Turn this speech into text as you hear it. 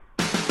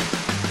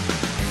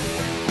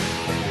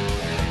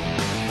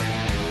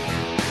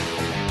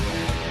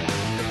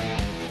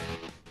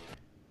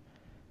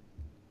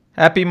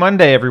Happy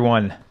Monday,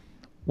 everyone.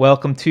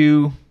 Welcome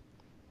to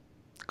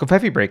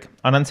Covfefe Break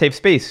on Unsafe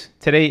Space.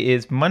 Today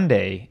is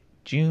Monday,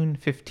 June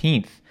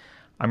 15th.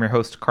 I'm your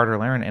host, Carter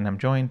Laren, and I'm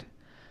joined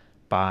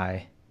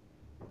by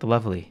the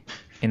lovely,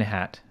 in a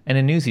hat, and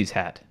a Newsies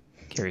hat,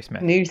 Carrie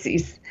Smith.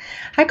 Newsies.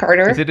 Hi,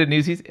 Carter. Is it a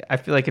Newsies? I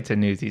feel like it's a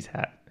Newsies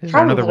hat. Is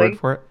Probably. there another word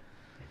for it?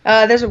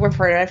 There's a word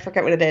for it. I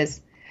forget what it is.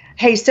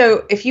 Hey,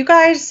 so if you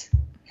guys...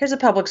 Here's a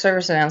public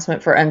service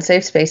announcement for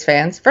Unsafe Space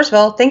fans. First of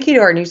all, thank you to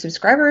our new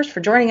subscribers for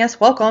joining us.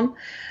 Welcome.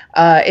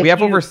 We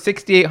have over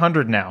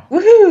 6,800 now.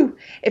 Woohoo!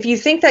 If you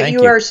think that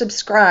you are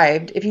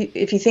subscribed,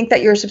 if you think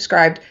that you're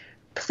subscribed,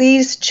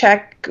 please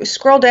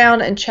scroll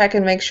down and check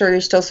and make sure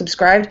you're still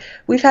subscribed.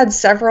 We've had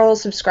several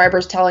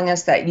subscribers telling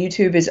us that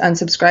YouTube is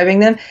unsubscribing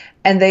them,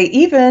 and they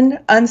even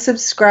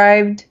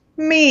unsubscribed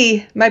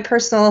me, my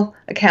personal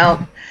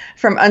account,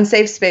 from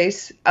Unsafe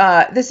Space.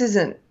 This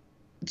isn't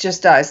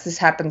just us. This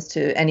happens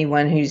to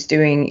anyone who's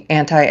doing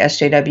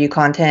anti-SJW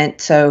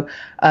content. So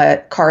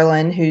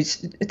Carlin,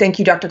 thank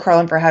you, Dr.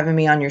 Carlin, for having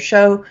me on your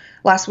show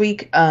last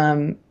week.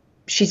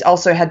 She's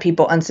also had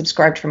people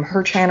unsubscribed from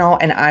her channel,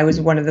 and I was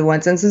one of the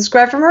ones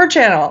unsubscribed from her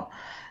channel.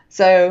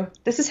 So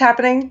this is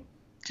happening.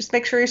 Just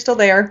make sure you're still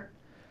there.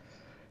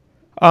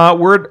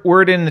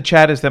 Word in the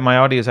chat is that my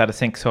audio is out of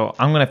sync, so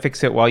I'm going to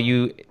fix it while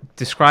you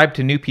describe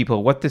to new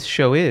people what this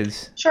show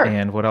is. Sure.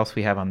 And what else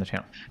we have on the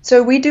channel.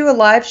 So we do a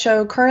live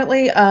show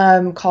currently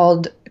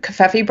called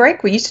Covfefe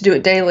Break. We used to do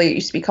it daily. It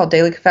used to be called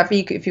Daily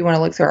Covfefe if you want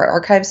to look through our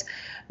archives.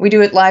 We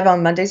do it live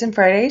on Mondays and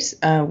Fridays.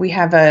 We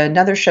have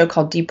another show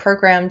called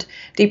Deprogrammed.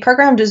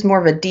 Deprogrammed is more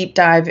of a deep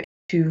dive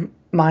into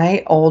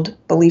my old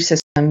belief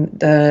system,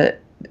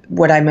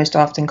 what I most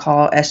often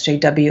call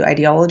SJW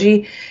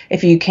ideology.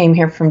 If you came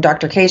here from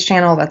Dr. K's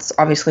channel, that's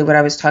obviously what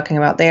I was talking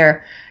about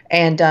there.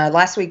 And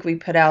last week we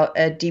put out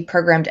a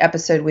deprogrammed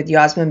episode with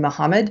Yasmin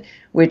Mohammed,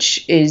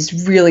 which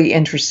is really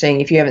interesting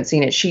if you haven't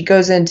seen it. She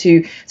goes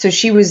into, so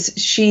she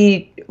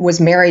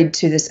was married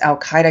to this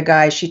Al-Qaeda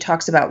guy. She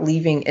talks about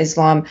leaving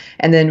Islam,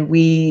 and then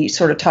we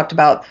sort of talked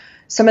about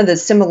some of the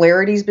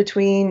similarities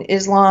between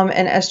Islam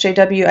and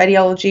SJW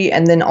ideology,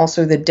 and then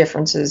also the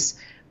differences,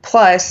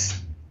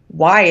 plus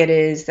why it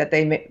is that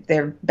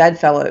they're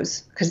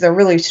bedfellows, because they're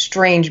really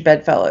strange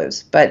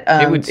bedfellows. But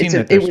it would seem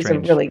that they're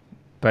strange.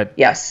 But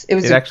yes, it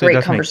was a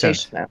great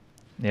conversation, though.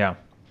 Yeah.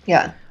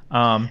 Yeah.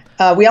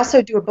 We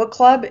also do a book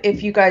club.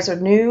 If you guys are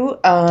new,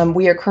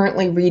 we are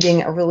currently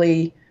reading a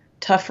really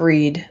tough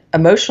read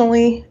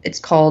emotionally. It's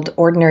called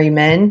Ordinary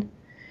Men.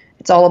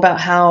 It's all about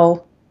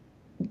how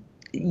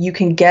you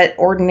can get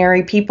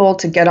ordinary people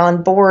to get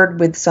on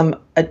board with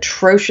some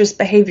atrocious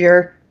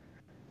behavior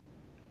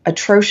and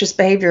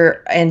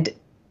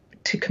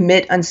to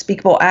commit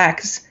unspeakable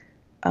acts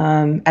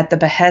at the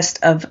behest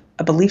of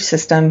a belief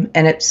system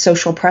and its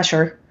social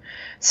pressure.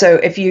 So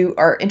if you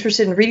are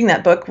interested in reading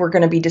that book, we're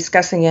going to be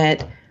discussing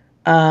it.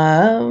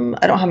 I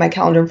don't have my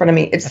calendar in front of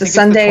me. It's the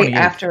Sunday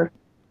after.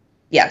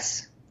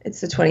 Yes,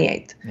 it's the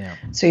 28th. Yeah.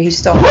 So you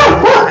still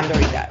have time to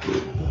read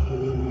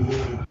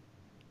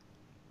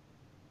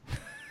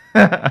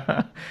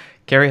that.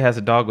 Carrie has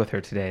a dog with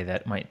her today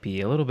that might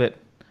be a little bit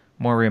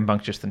more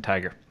rambunctious than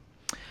Tiger.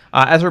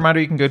 As a reminder,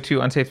 you can go to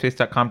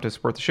unsafespace.com to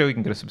support the show. You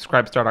can go to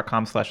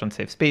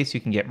subscribestar.com/unsafespace. You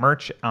can get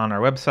merch on our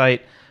website.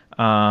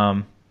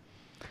 I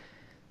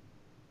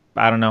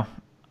don't know.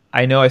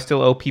 I know I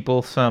still owe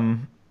people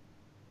some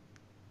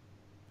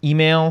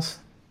emails.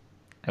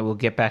 I will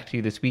get back to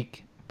you this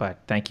week, but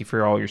thank you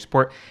for all your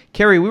support.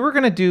 Carrie, we were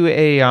going to do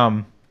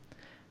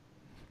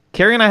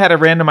Carrie and I had a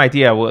random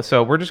idea,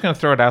 so we're just going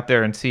to throw it out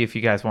there and see if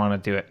you guys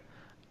want to do it.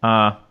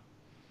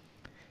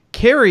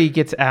 Carrie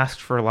gets asked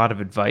for a lot of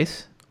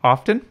advice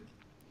often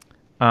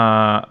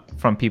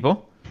from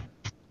people.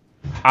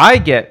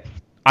 I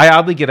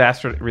oddly get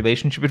asked for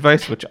relationship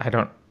advice, which I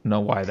don't know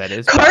why that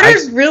is.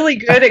 Carter's really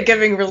good at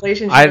giving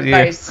relationship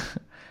advice.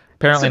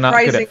 Apparently not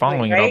good at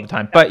following it all the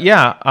time. But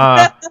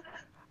yeah,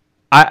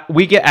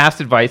 we get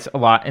asked advice a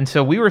lot, and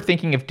so we were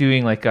thinking of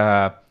doing like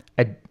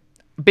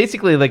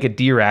basically like a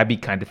Dear Abby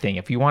kind of thing.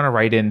 If you want to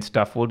write in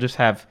stuff, we'll just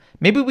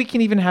maybe we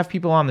can even have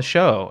people on the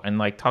show and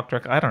like talk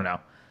directly. I don't know.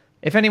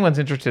 If anyone's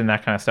interested in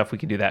that kind of stuff, we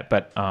can do that.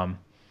 But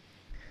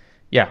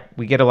yeah,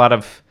 we get a lot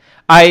of...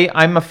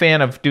 I'm a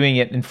fan of doing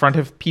it in front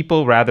of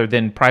people rather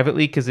than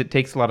privately, because it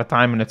takes a lot of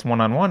time and it's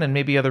one-on-one, and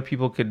maybe other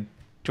people could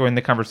join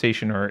the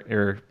conversation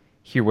or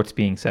hear what's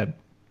being said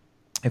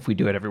if we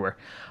do it everywhere.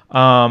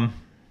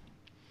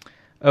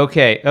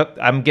 Okay,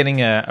 I'm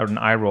getting an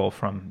eye roll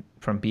from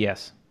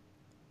BS,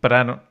 but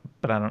I don't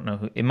know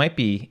who it might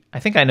be. I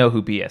think I know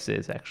who BS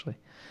is actually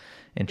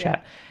in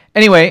chat.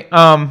 Anyway,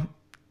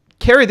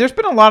 Carrie, there's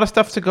been a lot of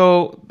stuff to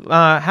go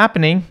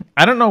happening.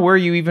 I don't know where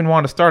you even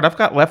want to start. I've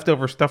got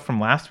leftover stuff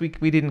from last week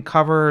we didn't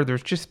cover.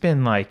 There's just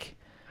been like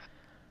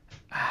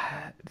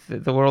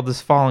the world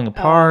is falling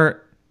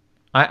apart.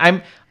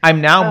 I'm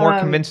now more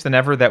convinced than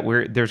ever that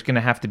there's going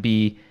to have to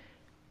be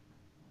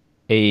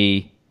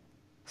a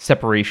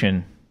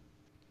separation,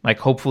 like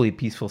hopefully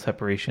peaceful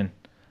separation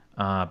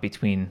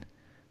between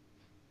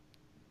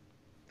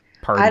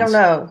parties. I don't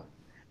know.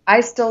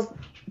 I still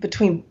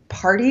between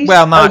parties.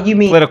 Well, not you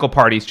mean political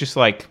parties, just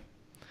like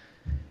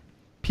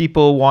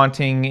people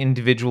wanting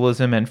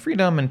individualism and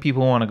freedom, and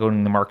people want to go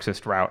in the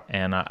Marxist route.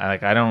 And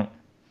I don't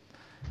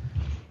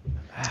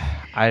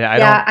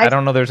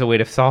know. There's a way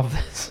to solve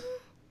this.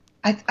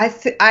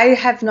 I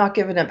have not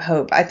given up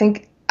hope. I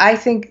think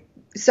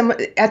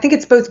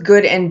it's both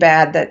good and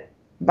bad that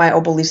my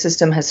old belief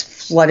system has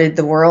flooded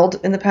the world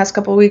in the past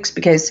couple of weeks,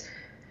 because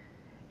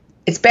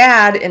it's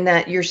bad in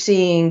that you're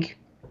seeing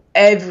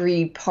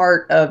every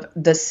part of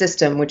the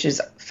system, which is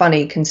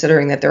funny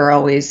considering that they're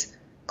always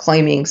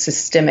claiming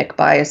systemic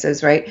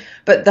biases, right?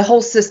 But the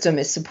whole system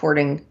is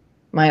supporting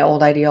my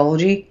old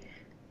ideology.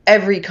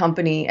 Every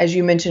company, as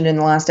you mentioned in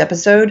the last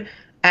episode,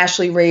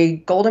 Ashley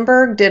Ray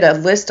Goldenberg did a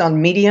list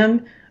on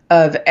Medium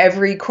of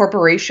every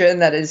corporation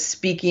that is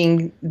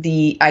speaking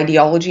the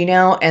ideology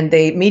now, and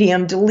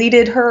Medium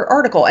deleted her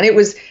article. And it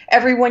was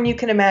everyone you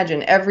can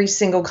imagine, every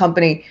single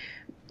company.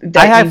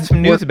 I have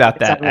some news about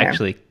that,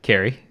 actually,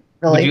 Carrie.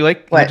 Really?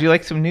 Would you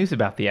like some news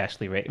about the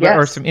Ashley Ray? Yes.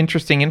 Or some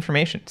interesting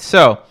information?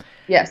 So,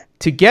 yes.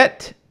 To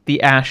get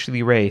the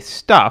Ashley Ray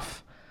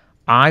stuff,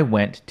 I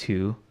went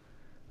to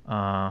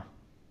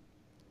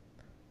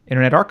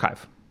Internet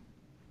Archive,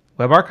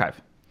 Web Archive.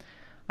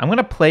 I'm going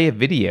to play a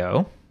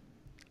video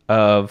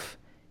of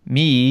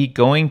me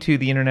going to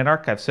the Internet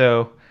Archive.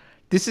 So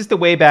this is the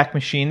Wayback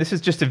Machine. This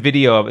is just a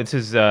video of it. This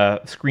is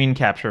a screen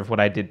capture of what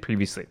I did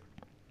previously.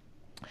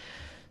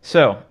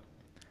 So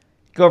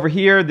go over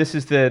here. This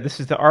is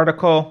the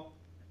article.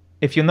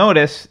 If you'll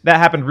notice, that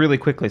happened really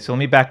quickly. So let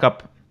me back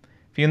up.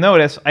 If you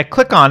notice, I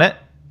click on it.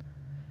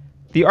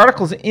 The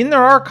article's in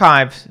their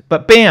archives,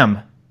 but bam,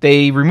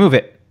 they remove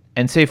it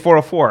and say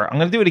 404. I'm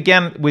going to do it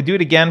again. We do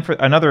it again for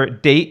another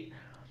date,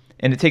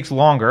 and it takes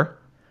longer.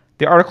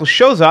 The article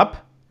shows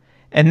up,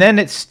 and then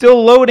it's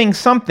still loading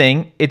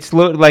something. It's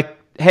like,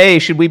 hey,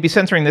 should we be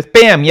censoring this?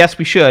 Bam, yes,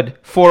 we should.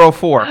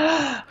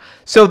 404.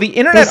 So the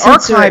Internet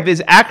Archive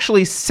is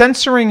actually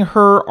censoring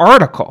her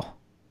article.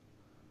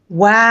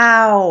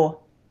 Wow.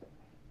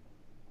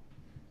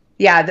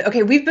 Yeah,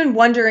 okay, we've been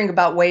wondering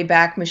about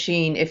Wayback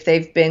Machine, if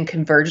they've been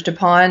converged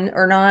upon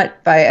or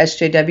not by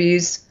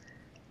SJWs.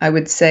 I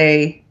would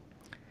say...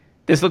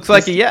 This looks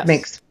like a yes.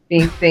 Makes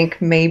me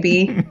think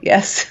maybe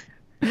yes.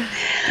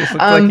 This looks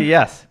like a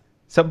yes.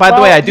 So, by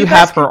the way, I do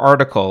have her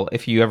article.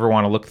 If you ever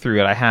want to look through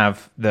it, I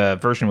have the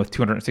version with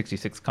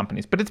 266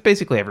 companies, but it's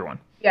basically everyone.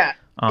 Yeah,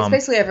 it's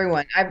basically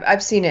everyone.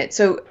 I've seen it.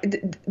 So,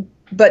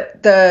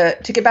 but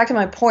to get back to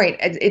my point,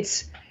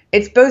 it's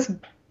both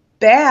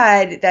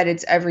bad that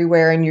it's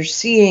everywhere, and you're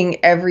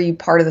seeing every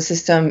part of the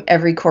system,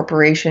 every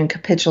corporation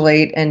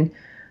capitulate and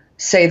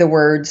say the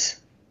words.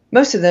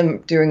 Most of them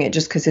doing it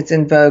just because it's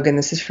in vogue and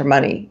this is for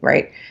money,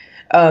 right?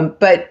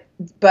 But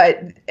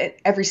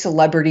every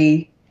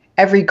celebrity,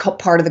 every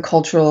part of the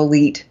cultural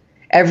elite,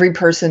 every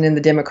person in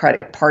the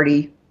Democratic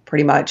Party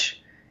pretty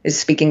much is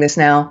speaking this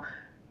now.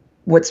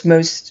 What's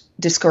most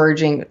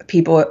discouraging,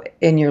 people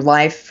in your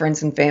life,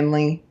 friends and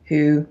family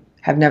who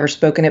have never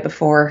spoken it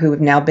before, who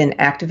have now been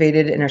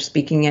activated and are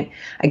speaking it.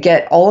 I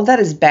get all of that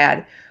is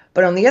bad.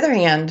 But on the other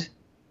hand,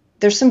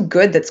 there's some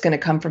good that's going to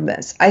come from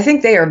this. I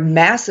think they are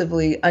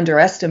massively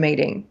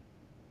underestimating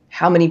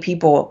how many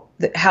people,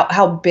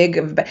 how big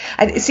of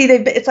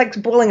it's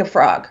like boiling a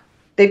frog.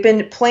 They've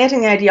been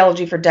planting the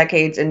ideology for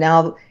decades, and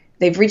now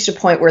they've reached a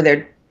point where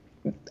they're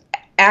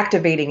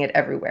activating it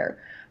everywhere.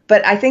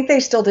 But I think they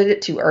still did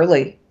it too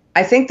early.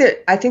 I think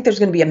there's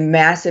going to be a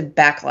massive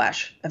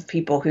backlash of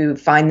people who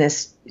find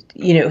this,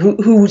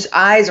 whose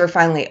eyes are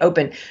finally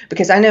open.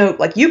 Because I know,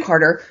 like you,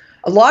 Carter,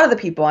 a lot of the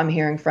people I'm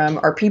hearing from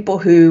are people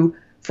who,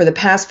 for the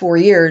past 4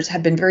 years,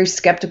 have been very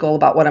skeptical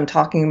about what I'm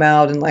talking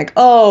about, and like,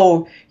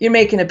 oh, you're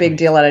making a big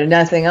deal out of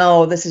nothing.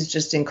 Oh, this is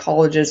just in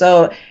colleges.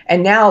 Oh,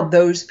 and now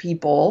those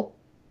people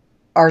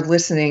are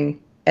listening,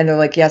 and they're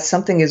like, yes,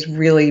 something is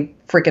really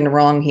freaking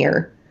wrong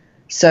here.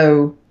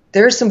 So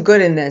there's some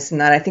good in this, and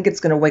that I think it's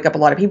going to wake up a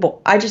lot of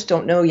people. I just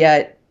don't know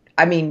yet.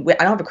 I mean, I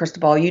don't have a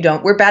crystal ball. You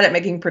don't. We're bad at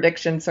making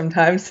predictions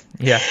sometimes.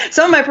 Yeah.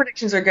 Some of my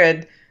predictions are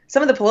good.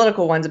 Some of the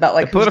political ones about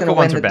like who's going to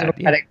win the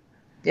Democratic.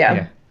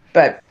 Yeah.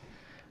 But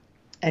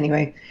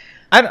anyway,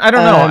 I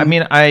don't know. I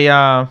mean,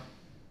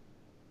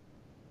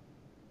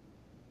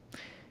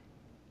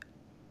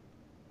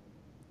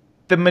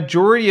 the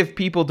majority of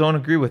people don't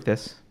agree with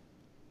this,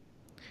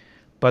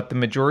 but the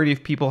majority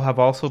of people have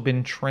also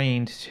been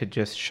trained to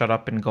just shut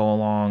up and go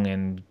along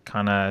and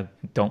kind of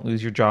don't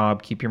lose your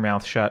job, keep your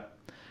mouth shut.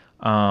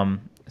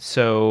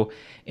 So,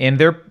 and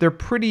they're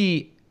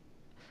pretty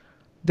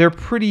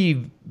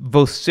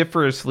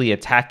vociferously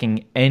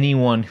attacking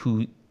anyone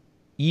who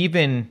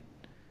even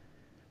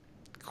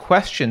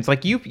questions.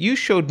 Like you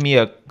showed me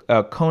a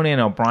Conan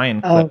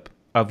O'Brien clip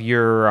of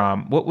your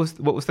what was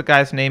the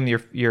guy's name?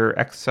 Your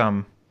ex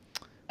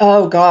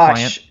Oh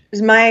gosh,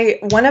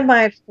 client? One of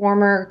my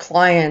former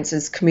clients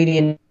is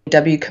comedian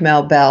W.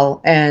 Kamau Bell,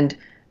 and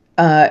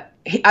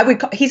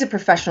he's a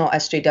professional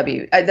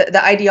SJW.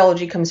 The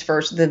ideology comes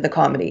first, then the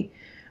comedy,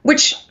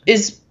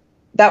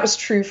 that was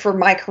true for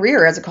my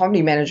career as a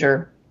comedy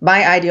manager.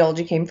 My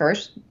ideology came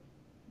first,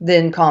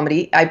 than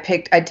comedy. I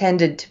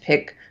tended to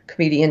pick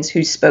comedians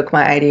who spoke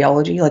my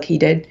ideology like he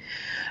did.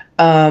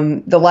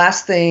 The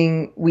last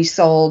thing we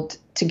sold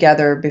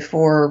together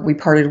before we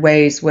parted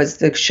ways was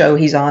the show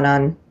he's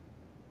on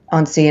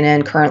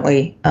CNN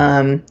currently.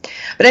 But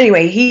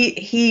anyway,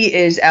 he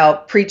is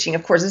out preaching.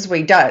 Of course, this is what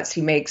he does.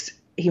 He makes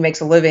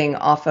a living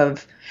off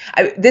of.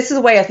 This is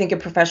the way I think of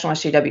professional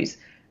SJWs.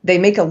 They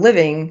make a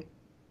living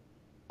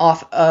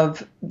off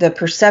of the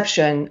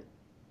perception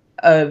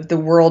of the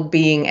world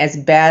being as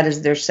bad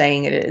as they're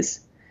saying it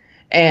is.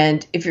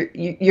 And if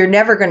you're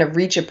never going to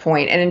reach a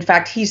point. And in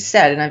fact, he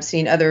said, and I've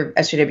seen other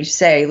SJWs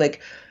say,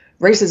 like,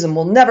 racism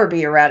will never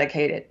be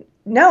eradicated.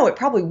 No, it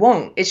probably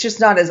won't. It's just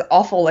not as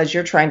awful as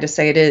you're trying to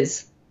say it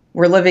is. We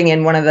were living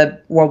in one of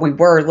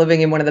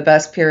the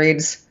best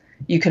periods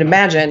you could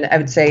imagine, I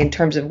would say, in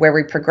terms of where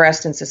we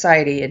progressed in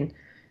society. And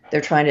they're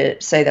trying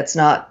to say that's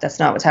not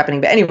what's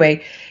happening. But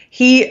anyway,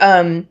 he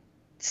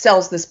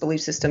sells this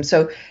belief system.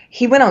 So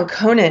he went on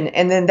Conan,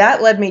 and then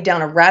that led me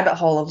down a rabbit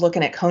hole of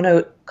looking at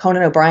Conan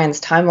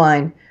O'Brien's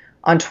timeline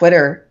on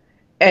Twitter.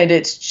 And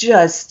it's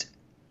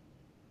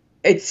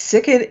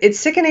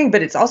sickening,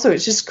 but it's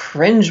just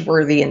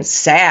cringeworthy and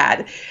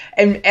sad.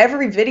 And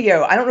every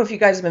video, I don't know if you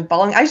guys have been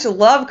following, I used to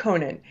love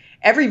Conan.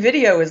 Every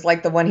video is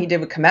like the one he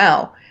did with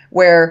Kamau,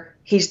 where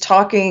he's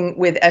talking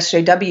with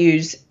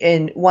SJWs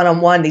in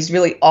one-on-one, these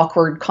really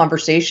awkward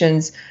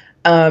conversations.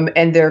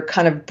 And they're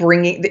kind of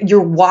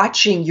you're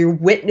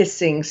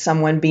witnessing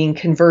someone being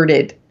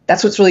converted.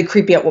 That's what's really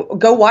creepy.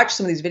 Go watch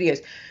some of these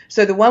videos.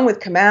 So the one with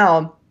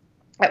Kamau,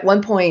 at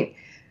one point,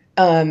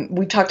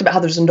 we talked about how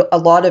there's a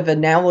lot of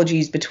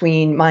analogies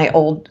between my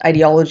old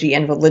ideology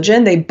and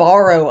religion. They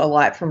borrow a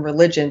lot from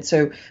religion.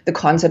 So the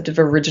concept of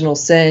original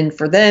sin,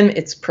 for them,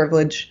 it's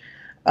privilege.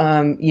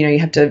 You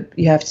have to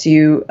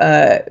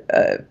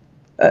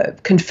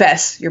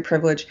confess your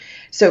privilege.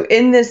 So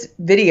in this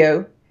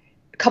video,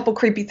 a couple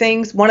creepy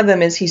things. One of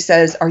them is he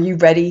says, "Are you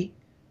ready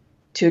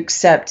to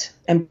accept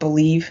and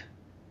believe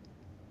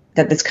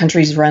that this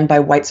country is run by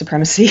white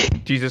supremacy?"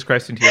 Jesus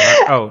Christ into your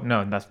heart. Oh,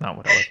 no, that's not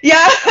what it was.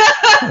 Yeah.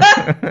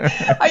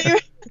 Are you?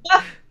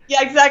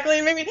 Yeah, exactly.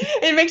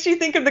 It makes you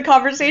think of the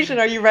conversation.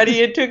 Are you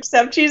ready to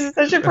accept Jesus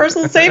as your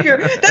personal savior?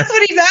 That's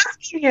what he's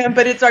asking him.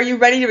 But it's, are you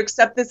ready to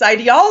accept this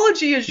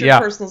ideology as your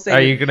personal savior?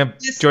 Are you going to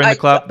join the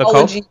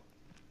cult?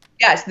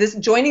 Yes,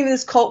 joining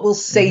this cult will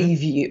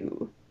save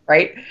you,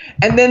 right?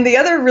 And then the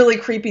other really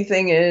creepy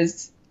thing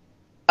is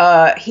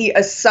he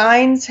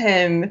assigns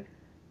him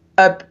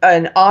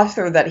an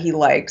author that he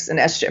likes,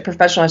 a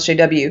professional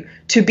SJW,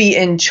 to be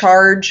in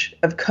charge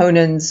of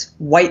Conan's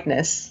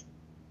whiteness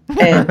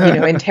and,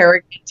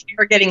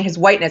 interrogating his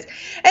whiteness.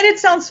 And it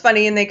sounds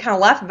funny and they kind of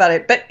laugh about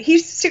it, but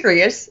he's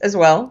serious as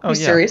well.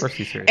 He's serious. Of course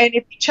he's serious. And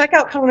if you check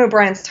out Conan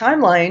O'Brien's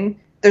timeline,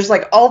 there's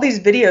like all these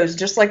videos,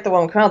 just like the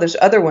one with Kamau. There's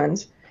other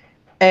ones.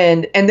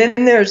 And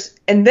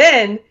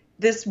then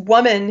this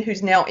woman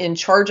who's now in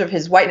charge of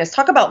his whiteness,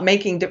 talk about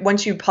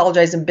once you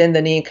apologize and bend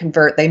the knee and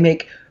convert, they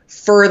make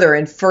further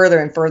and further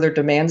and further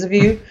demands of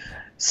you.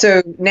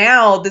 So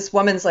now this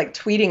woman's like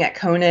tweeting at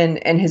Conan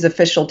and his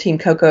official Team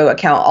Coco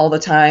account all the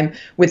time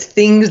with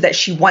things that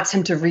she wants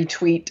him to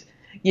retweet,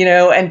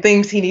 and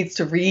things he needs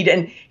to read.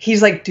 And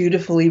he's like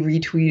dutifully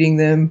retweeting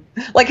them.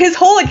 Like his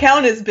whole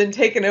account has been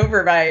taken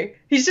over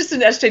he's just an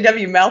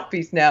SJW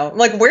mouthpiece now. I'm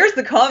like, where's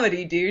the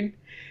comedy, dude?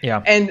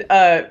 Yeah. And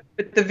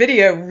but the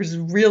video was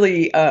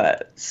really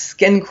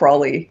skin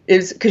crawly.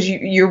 Is because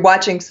you're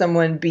watching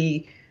someone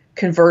be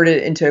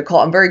converted into a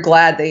cult. I'm very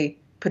glad they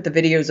put the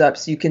videos up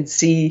so you can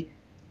see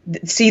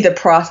the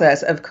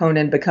process of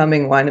Conan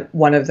becoming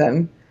one of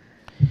them.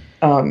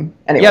 Anyway.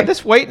 Yeah,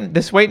 this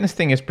whiteness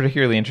thing is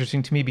particularly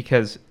interesting to me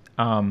because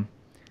I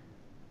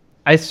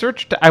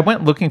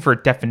went looking for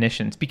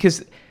definitions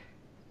because,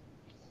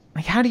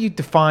 like, how do you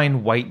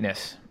define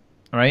whiteness,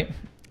 right?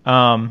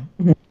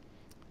 Mm-hmm.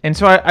 And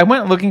so I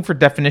went looking for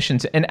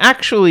definitions, and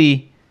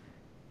actually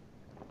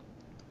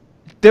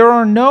there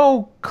are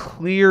no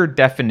clear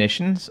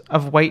definitions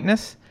of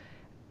whiteness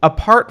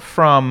apart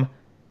from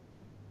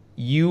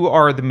you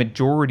are the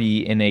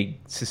majority in a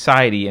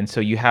society, and so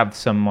you have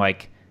some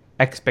like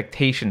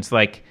expectations,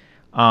 like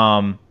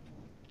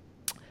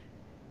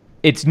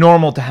it's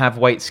normal to have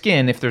white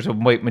skin if there's a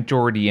white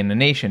majority in the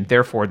nation,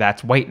 therefore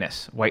that's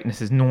whiteness.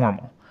 Whiteness is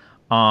normal.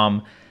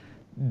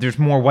 There's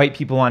more white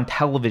people on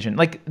television.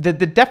 Like the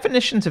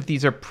definitions of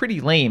these are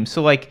pretty lame.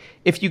 So like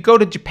if you go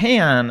to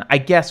Japan, I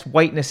guess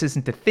whiteness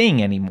isn't a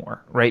thing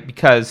anymore, right?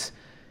 Because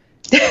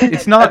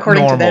it's not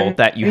normal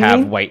that you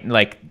have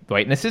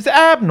whiteness is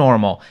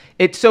abnormal.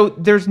 So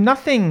there's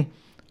nothing,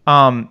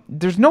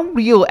 there's no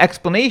real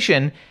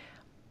explanation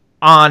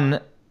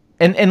on,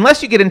 and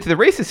unless you get into the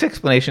racist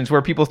explanations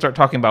where people start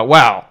talking about,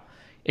 wow,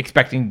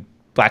 expecting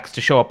blacks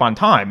to show up on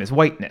time is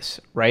whiteness,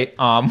 right?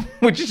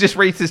 Which is just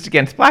racist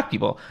against black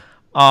people.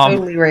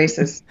 Totally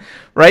racist.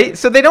 Right?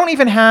 So they don't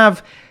even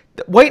have,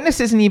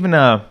 whiteness isn't even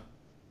the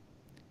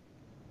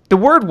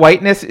word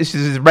whiteness is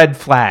just a red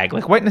flag.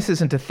 Like whiteness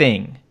isn't a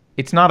thing.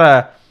 It's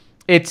not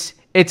it's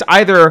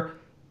either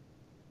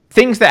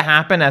things that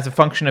happen as a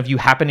function of you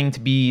happening to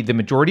be the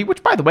majority,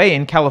 which, by the way,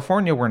 in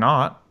California, we're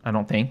not, I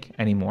don't think,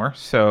 anymore.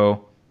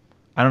 So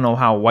I don't know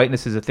how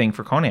whiteness is a thing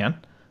for Conan.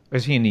 Or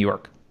is he in New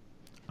York?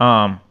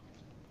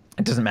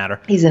 It doesn't matter.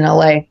 He's in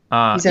LA.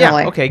 He's in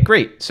LA. Okay,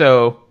 great.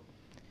 So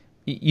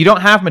you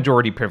don't have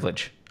majority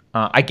privilege.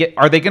 Are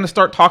they going to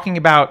start talking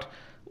about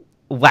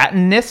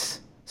Latinness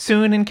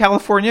soon in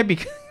California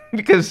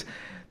because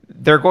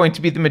they're going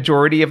to be the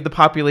majority of the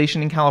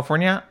population in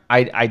California?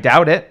 I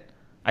doubt it.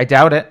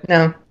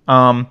 No.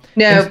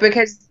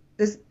 Because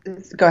this.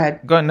 Go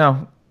ahead.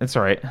 No, it's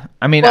all right.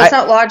 I mean, it's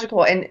not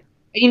logical. And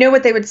you know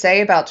what they would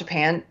say about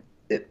Japan?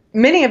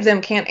 Many of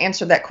them can't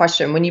answer that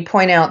question when you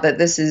point out that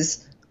this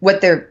is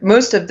what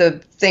most of the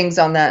things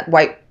on that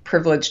white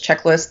privilege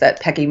checklist that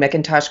Peggy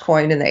McIntosh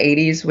coined in the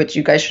 80s, which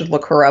you guys should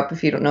look her up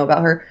if you don't know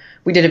about her.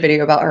 We did a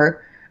video about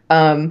her.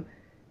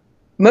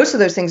 Most of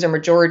those things are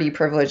majority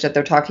privilege that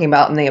they're talking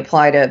about, and they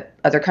apply to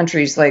other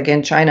countries. Like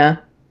in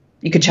China,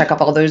 you could check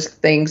off all those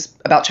things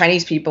about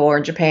Chinese people, or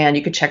in Japan,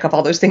 you could check off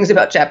all those things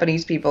about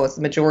Japanese people. It's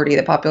the majority of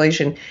the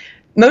population.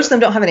 Most of them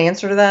don't have an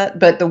answer to that,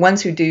 but the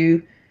ones who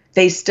do,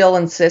 they still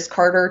insist,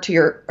 Carter, to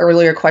your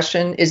earlier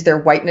question, is there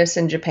whiteness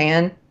in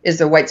Japan? Is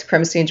there white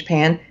supremacy in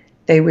Japan?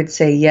 They would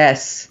say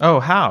yes. Oh,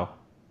 how?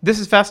 This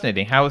is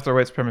fascinating. How is there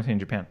white supremacy in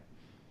Japan?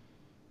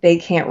 They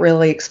can't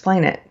really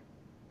explain it.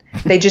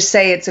 They just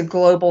say it's a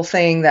global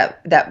thing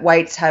that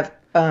whites have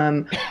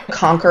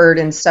conquered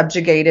and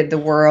subjugated the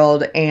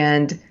world,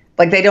 and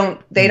like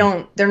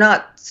they're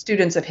not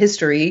students of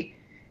history,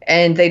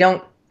 and they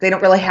don't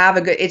really have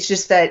a good. It's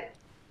just that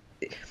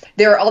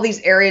there are all these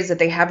areas that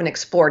they haven't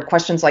explored,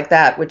 questions like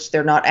that, which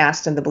they're not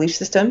asked in the belief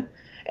system.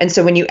 And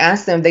so when you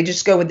ask them, they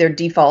just go with their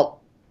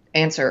default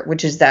answer,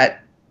 which is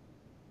that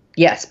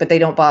yes, but they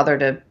don't bother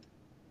to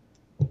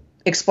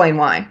explain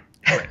why.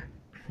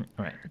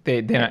 Right.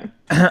 They not,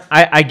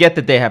 I get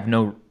that they have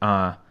no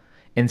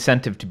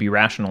incentive to be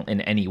rational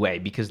in any way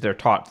because they're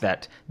taught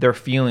that their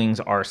feelings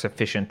are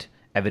sufficient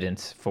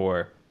evidence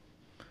for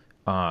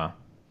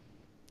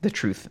the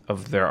truth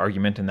of their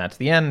argument, and that's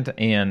the end.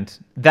 And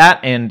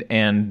that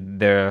and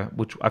their,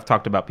 which I've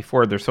talked about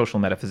before, they're social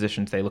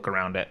metaphysicians. They look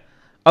around at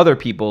other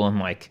people and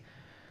like,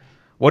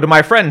 what do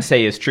my friends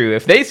say is true?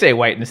 If they say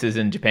whiteness is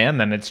in Japan,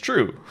 then it's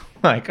true.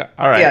 Like,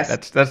 all right,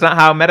 yes. That's not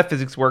how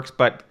metaphysics works,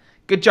 but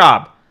good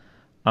job.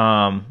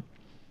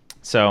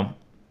 So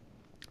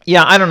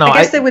yeah, I don't know.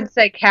 I guess they would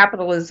say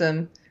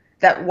capitalism,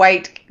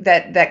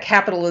 that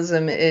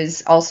capitalism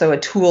is also a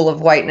tool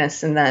of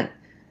whiteness, and that,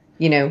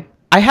 you know,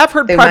 I have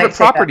heard private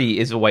property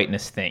is a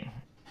whiteness thing,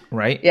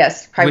 right?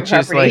 Yes, private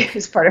property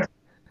is part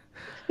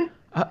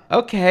of.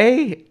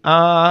 Okay.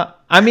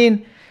 I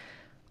mean,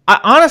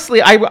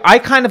 honestly, I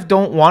kind of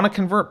don't want to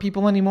convert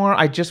people anymore.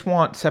 I just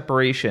want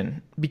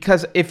separation,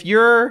 because if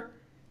you're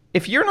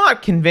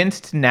not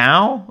convinced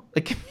now,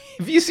 like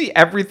if you see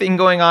everything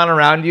going on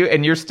around you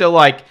and you're still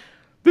like,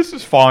 this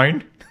is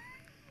fine.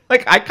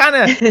 Like I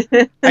kind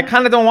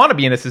of don't want to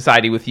be in a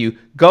society with you.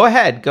 Go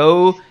ahead,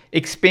 go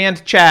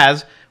expand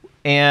Chaz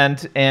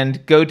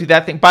and go do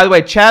that thing. By the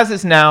way, Chaz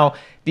is now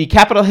the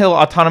Capitol Hill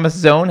Autonomous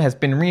Zone has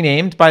been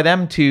renamed by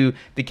them to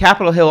the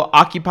Capitol Hill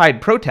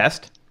Occupied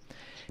Protest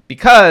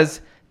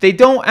because they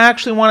don't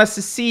actually want to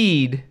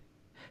secede.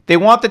 They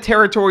want the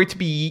territory to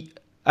be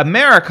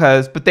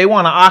America's, but they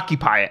want to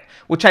occupy it,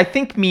 which I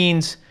think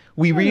means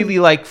we really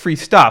like free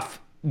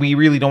stuff. We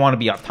really don't want to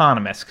be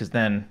autonomous because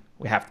then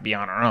we have to be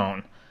on our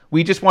own.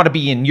 We just want to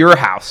be in your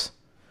house.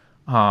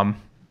 So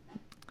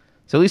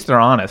at least they're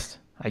honest,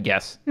 I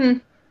guess.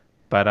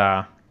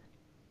 But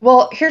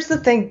well, here's the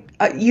thing.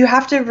 You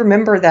have to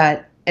remember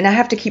that, and I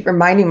have to keep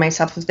reminding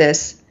myself of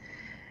this.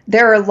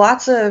 There are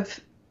lots of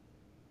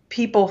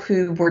people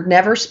who were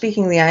never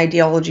speaking the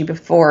ideology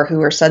before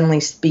who are suddenly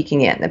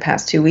speaking it in the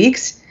past 2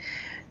 weeks.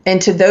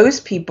 And to those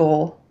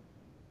people,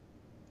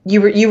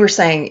 you were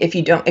saying if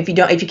you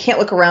can't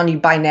look around you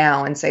by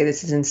now and say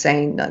this is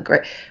insane, not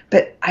great.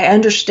 But I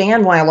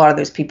understand why a lot of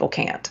those people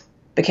can't,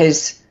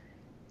 because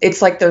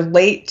it's like they're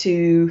late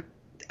to.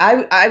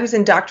 I was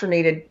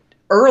indoctrinated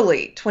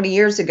early 20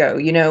 years ago.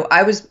 You know,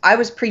 I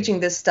was preaching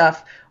this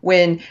stuff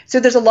so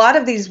there's a lot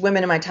of these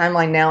women in my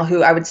timeline now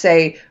who I would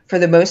say for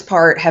the most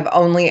part have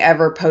only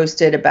ever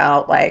posted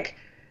about like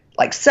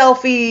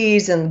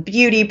selfies and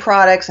beauty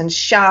products and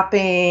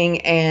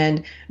shopping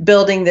and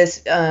building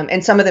this,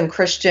 and some of them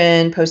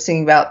Christian,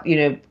 posting about, you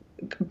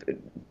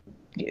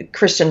know,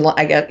 Christian,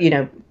 I guess, you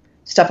know,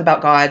 stuff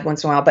about God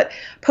once in a while, but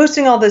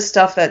posting all this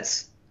stuff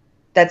that's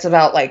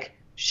about like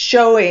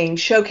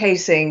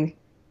showcasing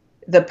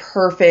the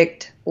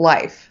perfect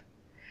life.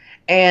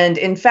 And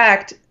in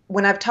fact,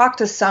 when I've talked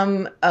to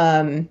some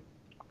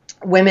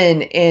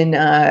women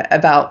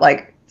about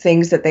like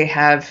things that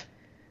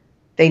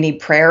they need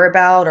prayer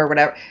about or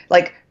whatever,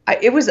 like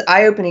it was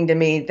eye-opening to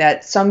me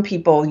that some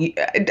people,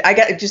 I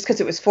got just because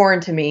it was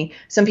foreign to me,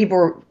 some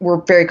people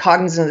were very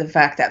cognizant of the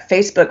fact that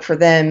Facebook for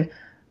them,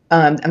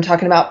 I'm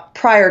talking about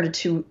prior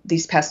to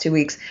these past 2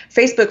 weeks,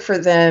 Facebook for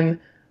them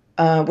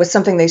was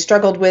something they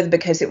struggled with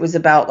because it was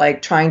about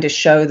like trying to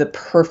show the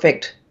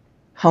perfect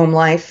home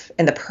life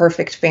and the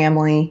perfect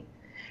family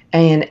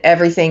and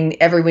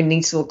everyone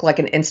needs to look like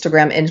an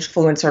Instagram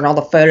influencer, and all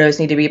the photos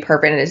need to be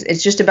perfect. And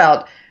it's just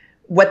about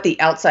what the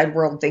outside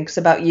world thinks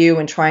about you,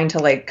 and trying to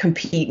like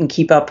compete and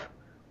keep up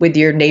with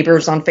your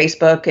neighbors on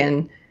Facebook,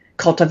 and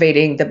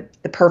cultivating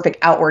the perfect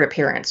outward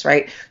appearance,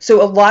 right?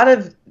 So a lot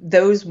of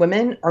those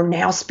women are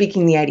now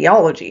speaking the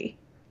ideology.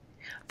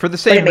 For the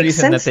same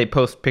reason that they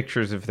post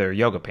pictures of their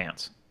yoga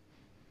pants.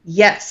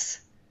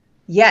 Yes.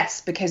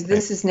 Yes, because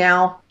this is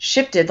now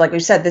shifted. Like we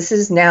said, this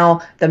is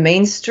now the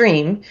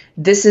mainstream.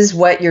 This is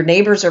what your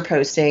neighbors are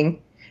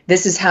posting.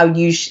 This is how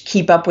you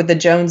keep up with the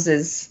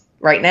Joneses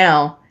right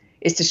now,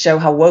 is to show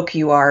how woke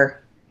you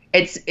are.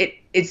 It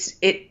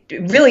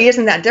really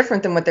isn't that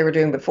different than what they were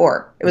doing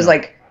before. It was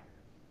like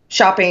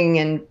shopping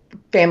and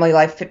family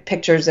life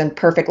pictures and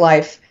perfect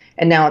life.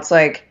 And now it's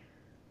like,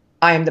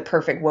 I am the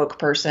perfect woke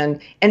person.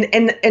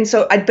 And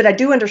so I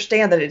do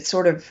understand that it's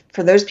sort of,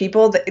 for those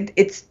people, that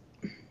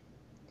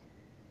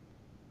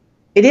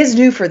it is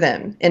new for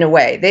them in a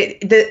way.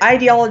 The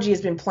ideology has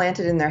been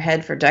planted in their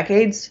head for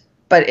decades,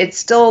 but it's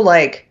still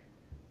like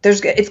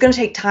it's going to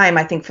take time,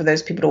 I think, for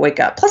those people to wake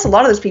up. Plus, a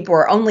lot of those people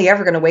are only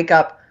ever going to wake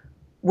up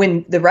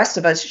when the rest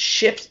of us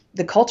shift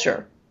the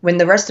culture. When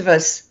the rest of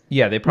us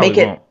they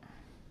probably won't.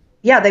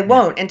 Yeah, they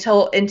won't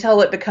until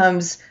it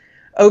becomes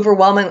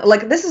overwhelming.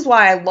 Like, this is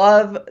why I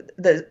love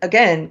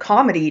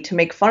comedy, to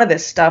make fun of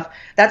this stuff.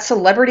 That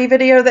celebrity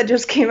video that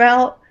just came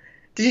out.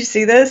 Did you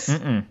see this?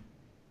 Mm-mm.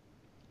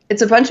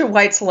 It's a bunch of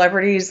white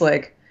celebrities.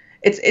 Like,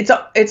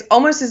 it's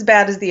almost as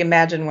bad as the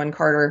Imagine one,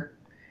 Carter.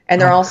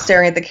 And they're all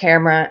staring at the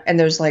camera, and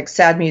there's like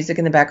sad music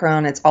in the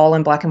background. It's all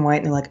in black and white,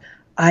 and they're like,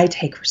 I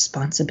take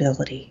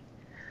responsibility.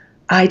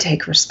 I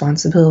take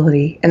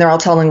responsibility. And they're all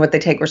telling what they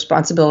take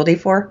responsibility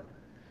for.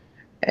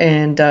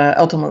 And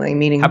ultimately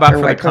meaning how about their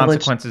for white the privilege.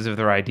 Consequences of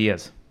their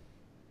ideas?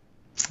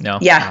 No,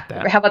 yeah, not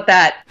that. How about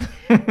that?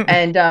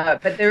 And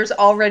but there's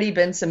already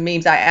been some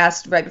memes. I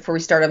asked right before we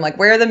started, I'm like,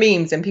 where are the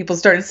memes? And people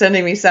started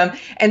sending me some.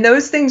 And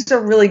those things are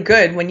really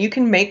good. When you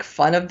can make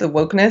fun of the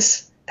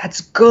wokeness,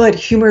 that's good.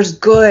 Humor's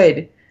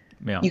good.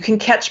 Yeah. You can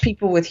catch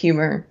people with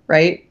humor,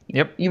 right?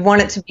 Yep. You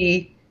want it to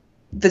be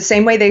the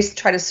same way they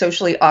try to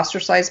socially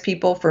ostracize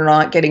people for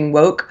not getting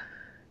woke.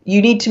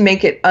 You need to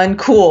make it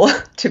uncool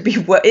to be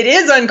woke. It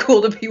is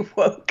uncool to be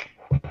woke.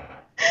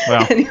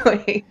 Well,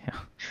 anyway. Yeah.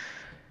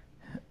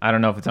 I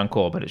don't know if it's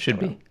uncool, but it should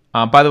be.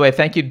 By the way,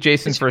 thank you,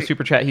 Jason, for a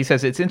super chat. He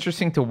says, it's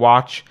interesting to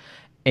watch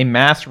a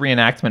mass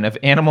reenactment of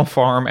Animal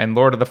Farm and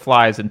Lord of the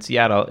Flies in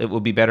Seattle. It will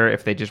be better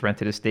if they just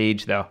rented a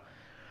stage, though.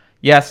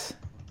 Yes,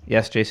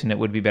 Jason, it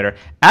would be better.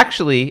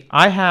 Actually,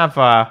 I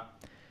have...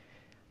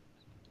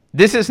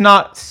 this is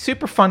not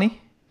super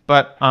funny,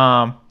 but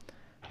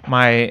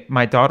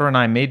my daughter and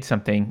I made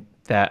something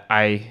that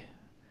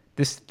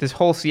this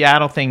whole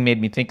Seattle thing made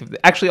me think of...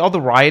 Actually, all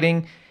the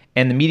rioting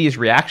and the media's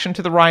reaction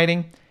to the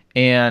rioting.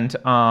 And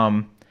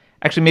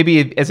actually,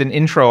 maybe as an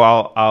intro,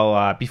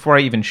 I'll before I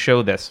even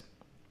show this,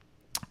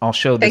 I'll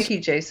show this. Thank you,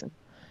 Jason.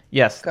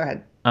 Yes. Go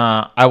ahead.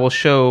 I'll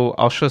show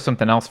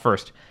something else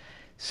first.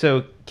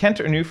 So Kent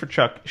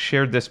Ernuferchuk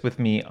shared this with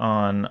me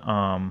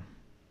on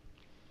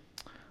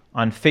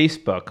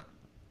Facebook,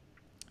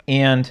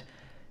 and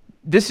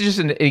this is just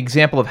an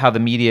example of how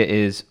the media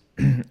is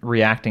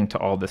reacting to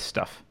all this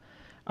stuff.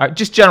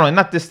 Just generally,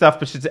 not this stuff,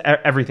 but just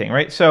everything,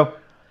 right? So.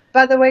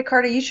 By the way,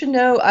 Carter, you should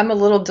know I'm a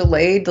little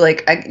delayed.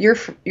 Like, your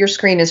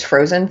screen is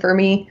frozen for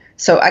me,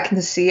 so I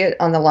can see it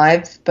on the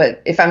live.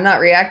 But if I'm not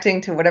reacting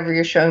to whatever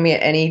you're showing me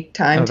at any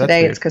time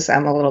today, it's because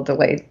I'm a little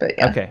delayed. But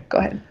yeah, okay. Go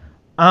ahead.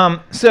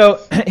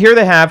 So here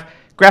they have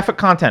graphic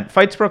content.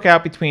 Fights broke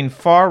out between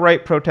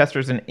far-right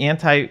protesters and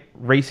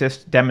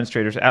anti-racist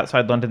demonstrators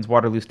outside London's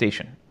Waterloo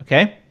Station.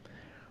 Okay.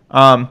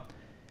 By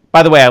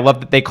the way, I love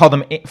that they call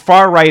them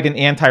far-right and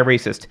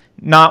anti-racist,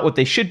 not what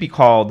they should be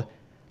called.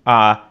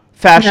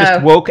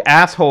 Fascist, woke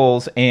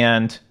assholes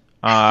and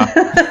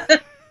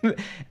and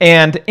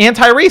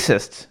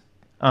anti-racists.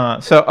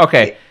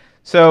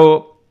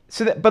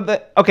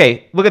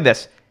 Okay, look at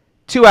this.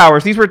 2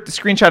 hours. These were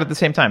screenshot at the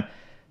same time.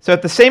 So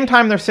at the same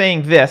time they're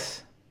saying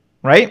this,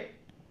 right?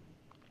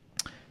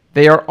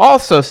 They are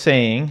also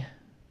saying,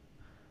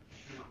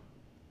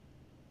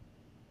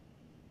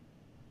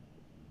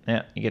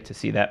 yeah, you get to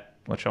see that,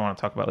 which I want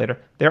to talk about later.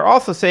 They're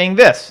also saying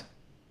this.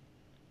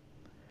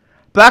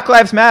 Black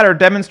Lives Matter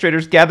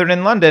demonstrators gathered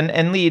in London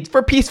and Leeds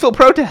for peaceful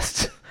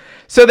protests.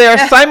 So they are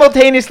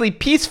simultaneously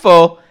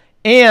peaceful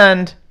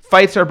and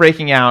fights are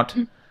breaking out.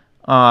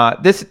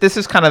 This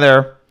is kind of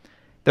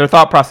their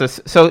thought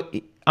process. So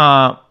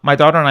my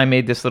daughter and I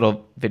made this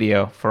little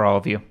video for all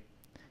of you.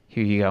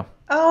 Here you go.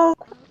 Oh.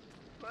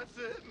 That's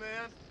it,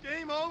 man.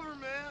 Game over,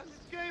 man.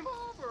 It's game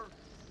over.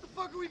 What the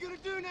fuck are we gonna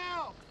do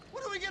now?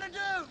 What are we gonna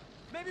do?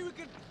 Maybe we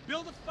could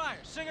build a fire,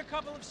 sing a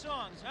couple of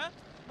songs, huh?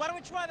 Why don't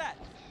we try that?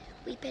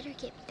 We better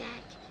get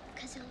back,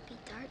 because it'll be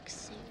dark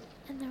soon.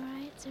 And the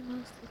riots are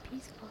mostly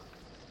peaceful.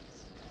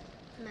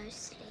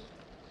 Mostly.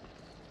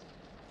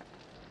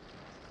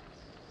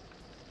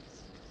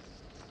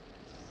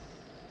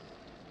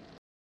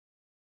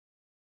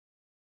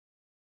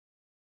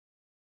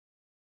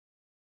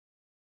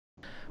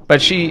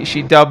 But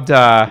she dubbed,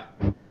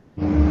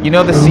 you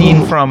know the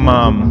scene from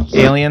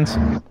Aliens?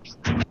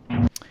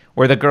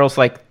 Where the girl's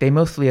like, they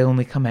mostly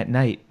only come at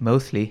night,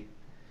 mostly.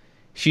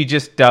 She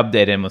just dubbed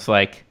it and was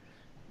like,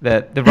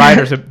 the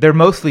riders, they're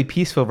mostly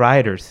peaceful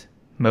riders,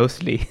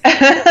 mostly.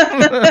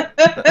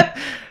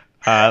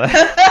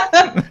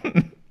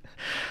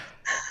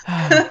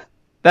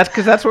 That's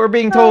because that's what we're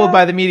being told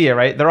by the media,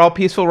 right? They're all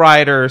peaceful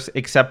riders,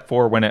 except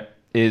for when it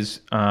is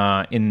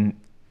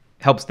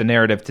helps the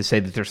narrative to say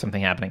that there's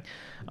something happening.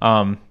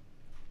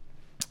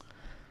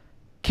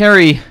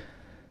 Carrie,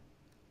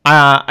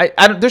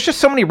 there's just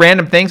so many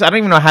random things. I don't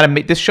even know how to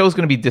make this show's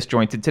going to be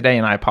disjointed today,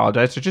 and I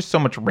apologize. There's just so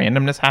much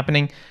randomness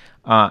happening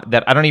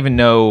that I don't even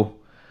know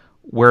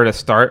where to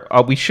start.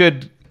 We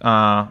should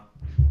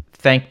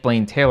thank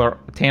Blaine Trainer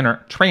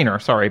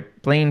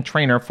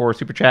for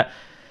Super Chat.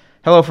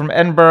 Hello from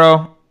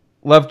Edinburgh.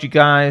 Loved you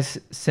guys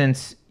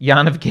since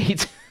Jan of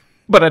Gate,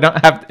 but I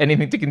don't have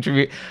anything to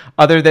contribute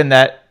other than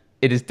that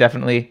it is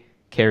definitely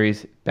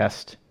Carrie's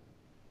best.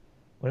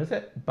 What is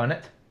it?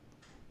 Bunnet?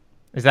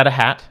 Is that a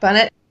hat?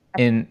 Bunnet.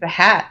 The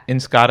hat. In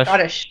Scottish?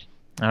 Scottish.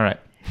 All right.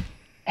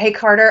 Hey,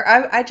 Carter,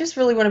 I just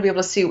really want to be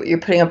able to see what you're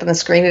putting up on the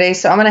screen today,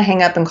 so I'm going to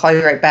hang up and call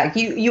you right back.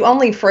 You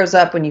only froze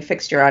up when you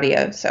fixed your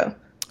audio, so.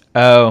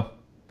 Oh.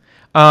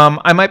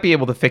 I might be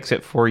able to fix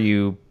it for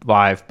you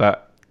live,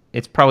 but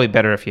it's probably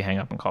better if you hang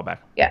up and call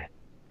back. Yeah.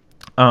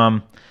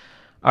 All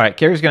right,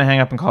 Carrie's going to hang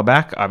up and call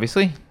back,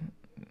 obviously.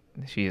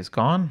 She is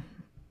gone.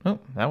 Oh,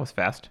 that was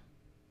fast.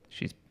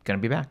 She's going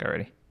to be back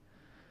already.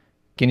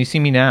 Can you see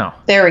me now?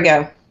 There we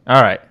go.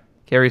 All right.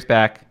 Carrie's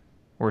back.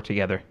 We're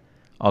together.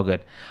 All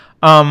good.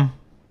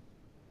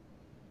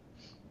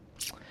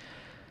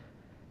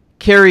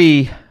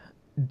 Carrie,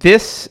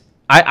 this...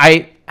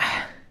 I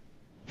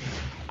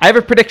have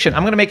a prediction.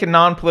 I'm going to make a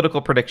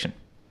non-political prediction.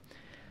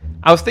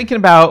 I was thinking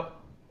about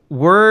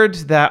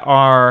words that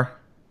are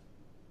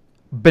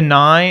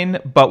benign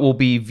but will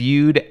be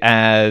viewed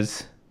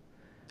as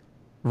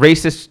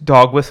racist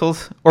dog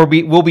whistles, or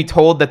will be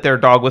told that they're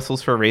dog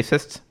whistles for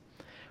racists,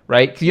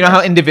 right? 'Cause you know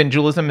how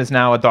individualism is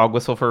now a dog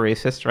whistle for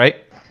racists, right?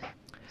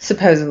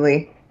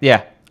 Supposedly.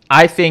 Yeah.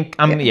 I think,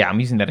 I'm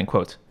using that in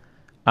quotes.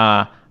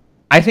 I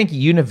think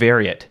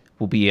univariate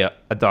will be a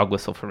dog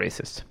whistle for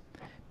racists.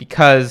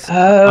 Because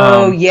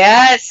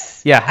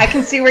yes, yeah, I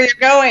can see where you're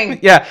going.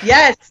 Yeah,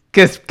 yes,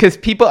 because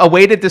people, a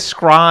way to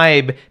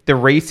describe the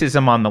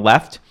racism on the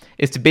left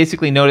is to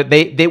basically note that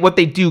they what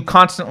they do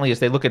constantly is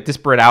they look at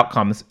disparate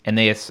outcomes and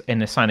they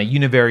assign a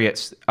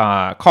univariate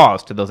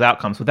cause to those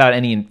outcomes without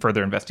any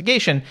further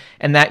investigation,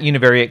 and that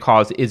univariate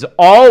cause is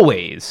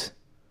always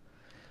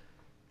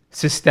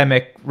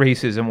systemic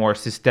racism or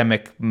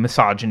systemic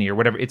misogyny or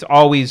whatever. It's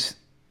always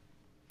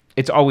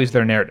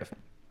their narrative.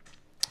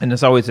 And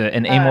it's always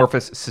an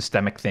amorphous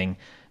systemic thing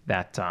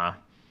that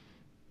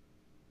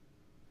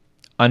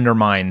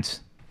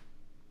undermines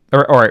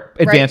or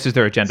advances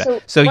their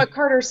agenda. So what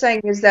Carter's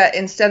saying is that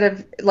instead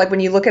of, like, when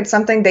you look at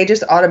something, they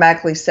just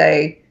automatically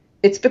say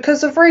it's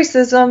because of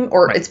racism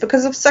or it's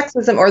because of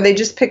sexism, or they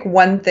just pick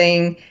one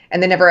thing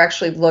and they never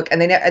actually look,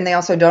 and they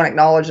also don't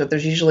acknowledge that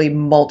there's usually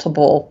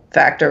multiple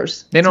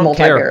factors. They don't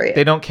care.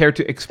 They don't care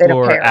to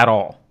explore at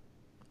all,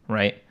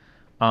 right?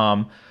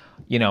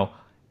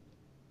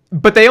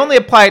 But they only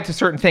apply it to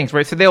certain things,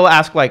 right? So they'll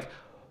ask, like,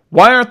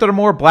 why aren't there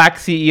more black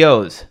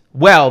CEOs?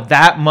 Well,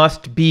 that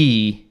must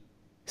be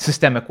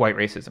systemic white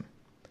racism.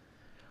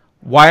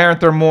 Why aren't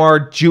there more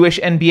Jewish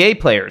NBA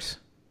players?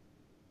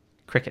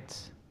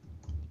 Crickets.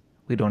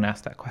 We don't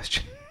ask that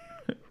question,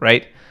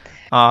 right?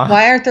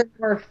 Why aren't there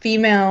more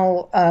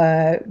female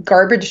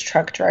garbage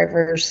truck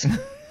drivers?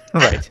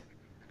 Right.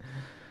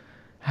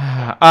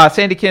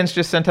 Sandy Kins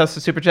just sent us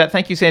a super chat.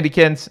 Thank you, Sandy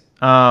Kins.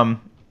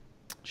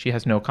 She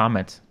has no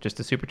comments, just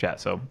a super chat.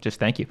 So just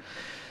thank you.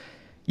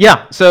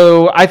 Yeah.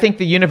 So I think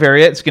the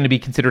univariate is going to be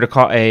considered that's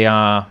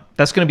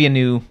going to be a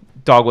new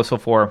dog whistle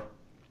for.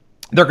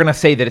 They're going to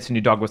say that it's a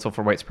new dog whistle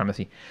for white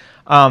supremacy.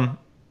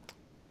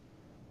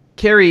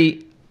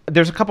 Carrie,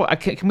 there's a couple.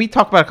 Can we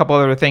talk about a couple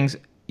other things?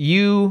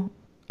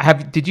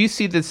 Did you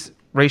see this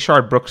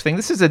Rayshard Brooks thing?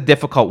 This is a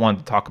difficult one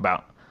to talk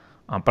about,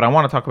 but I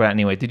want to talk about it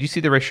anyway. Did you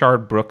see the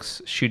Rayshard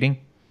Brooks shooting?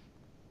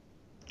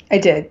 I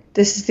did.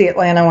 This is the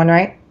Atlanta one,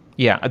 right?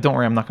 Yeah, don't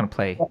worry, I'm not going to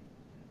play.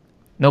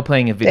 No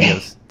playing of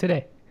videos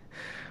today.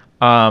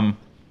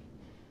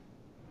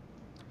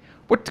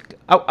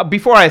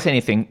 Before I say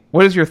anything,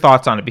 what is your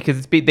thoughts on it?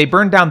 Because they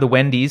burned down the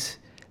Wendy's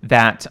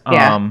that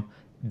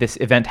this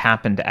event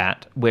happened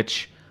at,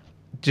 which,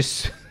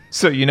 just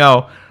so you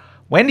know,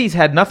 Wendy's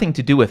had nothing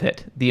to do with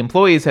it. The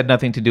employees had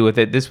nothing to do with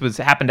it. This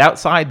happened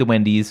outside the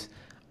Wendy's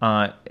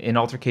in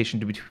altercation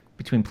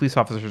between police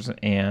officers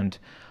and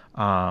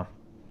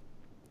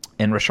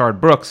Rayshard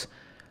Brooks.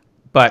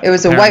 But it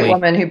was a white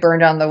woman who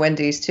burned down the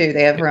Wendy's too.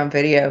 They have her own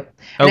video.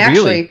 And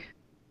really?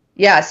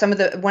 Yeah,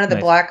 one of the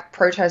black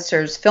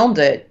protesters filmed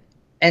it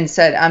and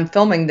said, "I'm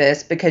filming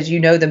this because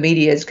the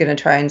media is going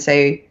to try and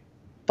say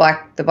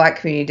the black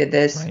community did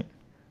this." Right.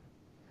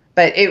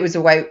 But it was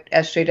a white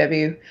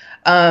SJW.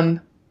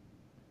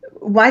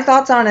 My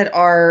thoughts on it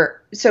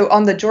are, So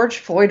on the George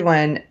Floyd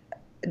one,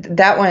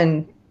 that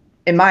one,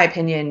 in my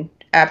opinion,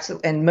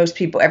 absolutely, and most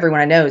people, everyone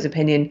I know's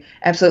opinion,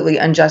 absolutely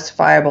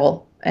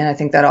unjustifiable. And I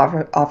think that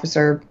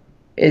officer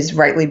is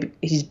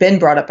he's been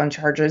brought up on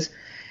charges.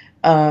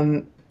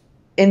 In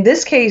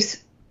this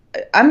case,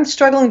 I'm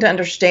struggling to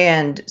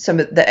understand some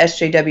of the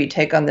SJW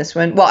take on this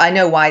one. Well, I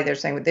know why they're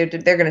saying they're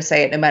going to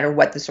say it no matter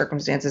what the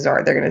circumstances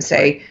are. They're going to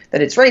say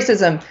that it's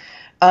racism.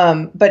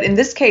 But in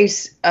this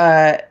case,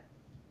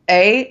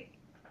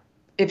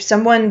 if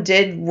someone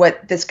did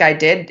what this guy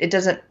did,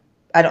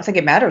 I don't think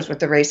it matters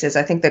what the race is.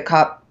 I think the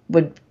cop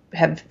would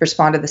have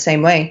responded the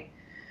same way.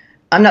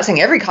 I'm not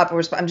saying every cop will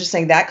respond. I'm just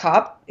saying that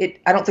cop,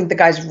 I don't think the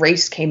guy's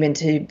race came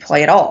into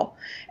play at all.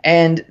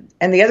 And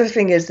the other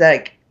thing is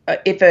that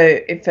if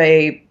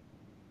a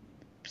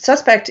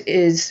suspect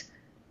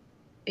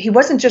he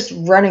wasn't just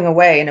running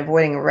away and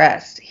avoiding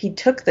arrest. He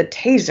took the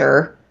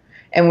taser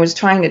and was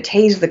trying to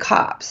tase the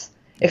cops.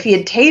 If he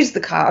had tased the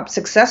cop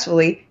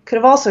successfully, could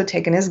have also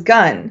taken his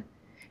gun.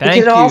 He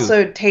could have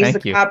also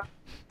tased the cop.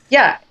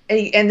 Yeah.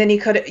 And then he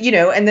could,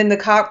 and then the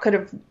cop could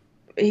have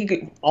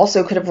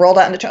rolled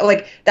out in the truck.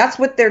 Like, that's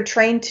what they're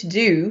trained to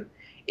do,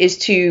 is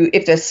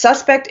if the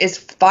suspect is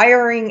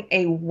firing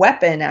a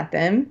weapon at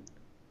them,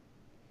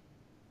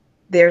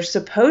 they're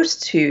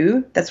supposed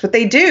to, that's what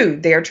they do.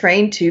 They are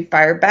trained to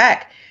fire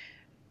back.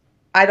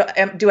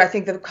 Do I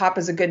think the cop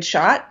is a good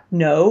shot?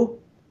 No.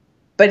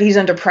 But he's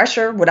under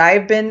pressure. Would I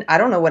have been? I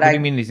don't know what do you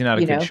mean he's not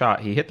a good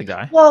shot? He hit the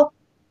guy. Well,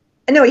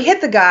 no, he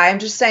hit the guy. I'm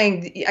just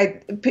saying,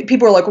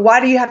 people are like, why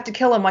do you have to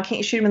kill him? Why can't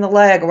you shoot him in the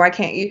leg? Or why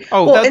can't you?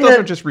 Oh, those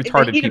are just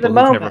retarded people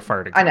who've never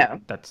fired a gun. I know.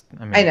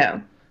 I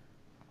know.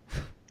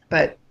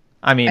 But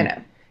I mean, I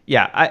know.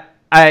 Yeah.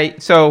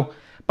 So,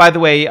 by the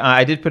way,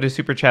 I did put a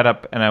super chat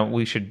up, and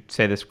we should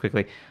say this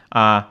quickly.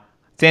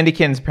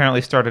 Sandykins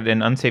apparently started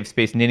an unsafe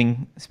space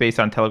knitting space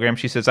on Telegram.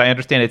 She says, I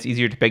understand it's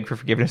easier to beg for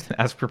forgiveness than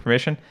ask for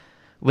permission.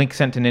 Link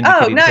sent to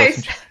Ninja. Oh,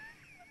 nice.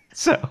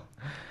 So,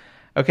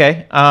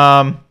 okay.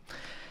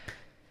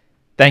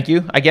 Thank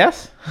you, I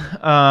guess.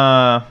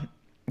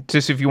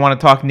 Just if you want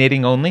to talk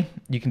knitting only,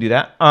 you can do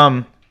that.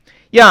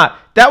 Yeah,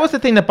 that was the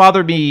thing that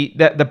bothered me.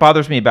 That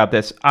bothers me about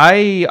this.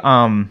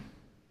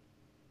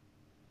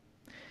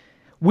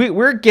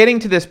 We're getting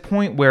to this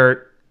point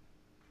where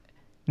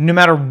no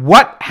matter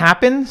what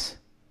happens,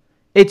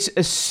 it's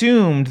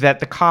assumed that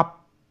the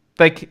cop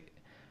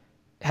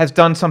has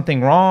done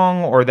something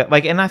wrong, or that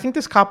and I think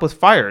this cop was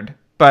fired.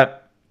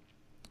 But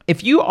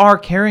if you are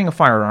carrying a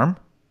firearm,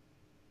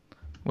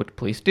 which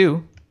police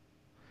do,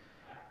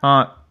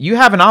 you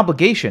have an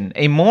obligation,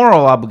 a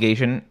moral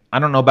obligation. I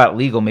don't know about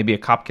legal. Maybe a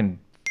cop can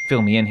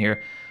fill me in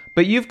here.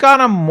 But you've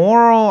got a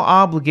moral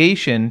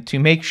obligation to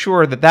make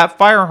sure that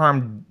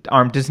firearm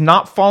does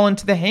not fall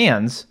into the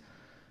hands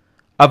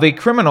of a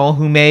criminal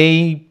who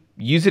may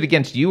use it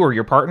against you or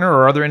your partner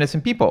or other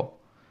innocent people.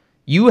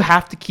 You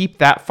have to keep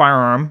that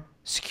firearm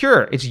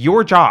secure. It's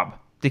your job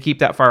to keep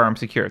that firearm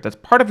secure. That's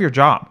part of your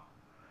job.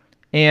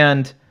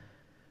 And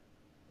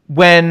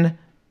when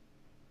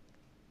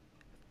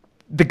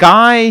the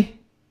guy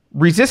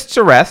resists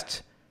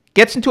arrest,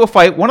 gets into a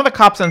fight, one of the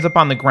cops ends up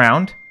on the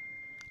ground,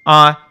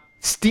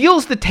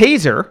 steals the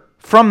taser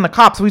from the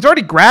cop. So he's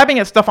already grabbing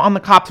at stuff on the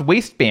cop's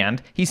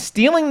waistband. He's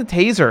stealing the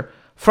taser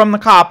from the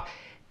cop,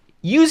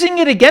 using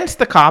it against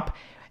the cop.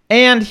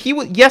 And he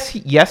was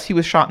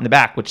shot in the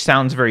back, which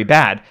sounds very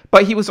bad.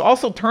 But he was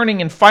also turning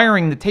and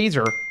firing the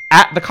taser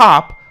at the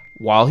cop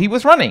while he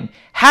was running.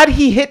 Had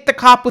he hit the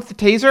cop with the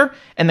taser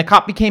and the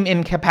cop became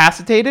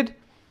incapacitated,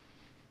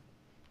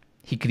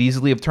 he could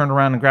easily have turned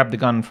around and grabbed the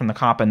gun from the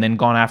cop and then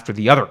gone after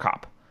the other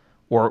cop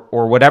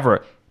or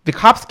whatever. The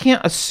cops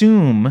can't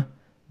assume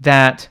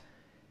that,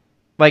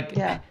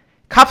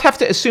 cops have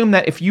to assume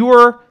that if you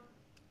are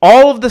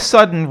all of the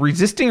sudden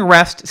resisting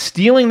arrest,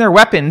 stealing their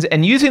weapons,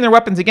 and using their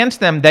weapons against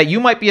them, that you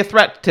might be a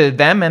threat to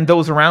them and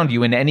those around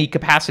you in any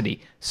capacity.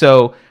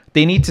 So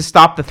they need to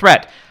stop the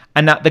threat.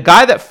 And the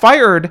guy that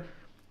fired,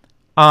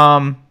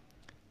 I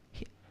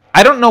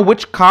don't know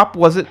which cop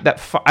was it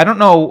I don't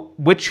know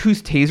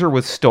whose taser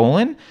was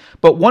stolen,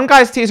 but one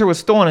guy's taser was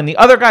stolen and the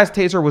other guy's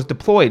taser was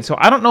deployed. So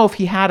I don't know if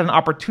he had an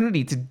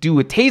opportunity to do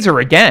a taser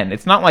again.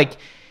 It's not like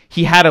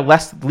he had a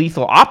less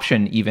lethal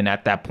option even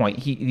at that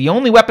point. The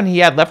only weapon he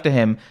had left to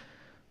him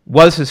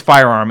was his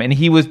firearm, and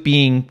he was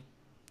being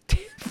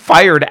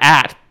fired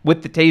at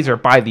with the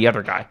taser by the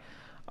other guy,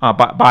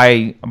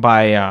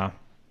 by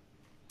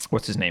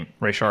what's his name,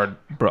 Rayshard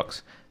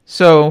Brooks.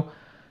 So,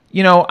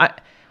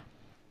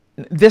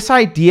 this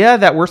idea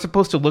that we're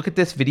supposed to look at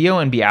this video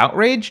and be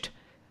outraged,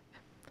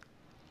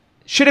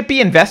 should it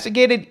be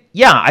investigated?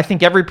 Yeah, I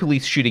think every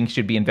police shooting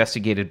should be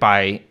investigated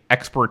by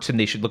experts, and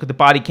they should look at the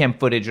body cam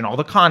footage and all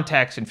the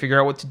context and figure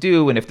out what to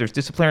do. And if there's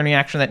disciplinary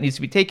action that needs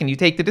to be taken, you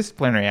take the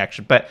disciplinary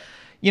action. But,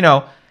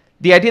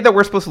 the idea that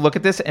we're supposed to look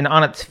at this and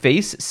on its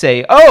face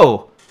say,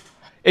 oh,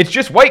 it's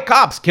just white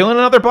cops killing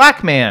another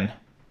black man.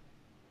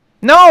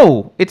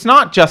 No, it's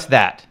not just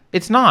that.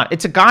 It's not.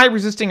 It's a guy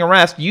resisting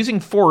arrest, using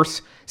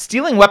force,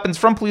 stealing weapons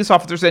from police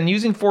officers, and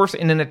using force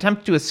in an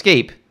attempt to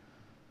escape,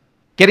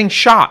 getting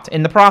shot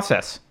in the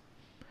process.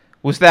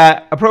 Was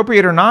that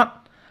appropriate or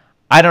not?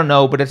 I don't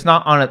know, but it's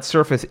not on its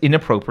surface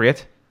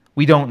inappropriate.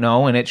 We don't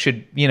know, and it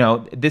should,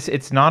 this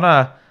is not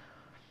a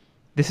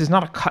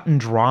cut and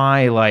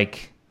dry,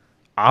 like,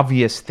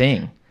 obvious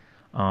thing.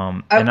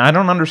 And I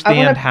don't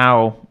understand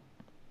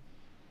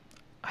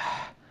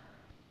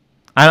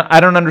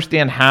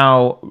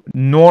how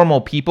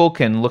normal people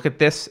can look at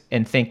this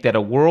and think that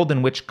a world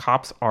in which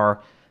cops are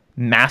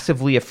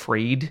massively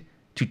afraid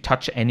to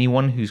touch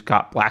anyone who's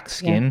got black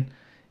skin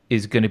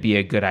is going to be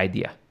a good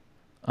idea.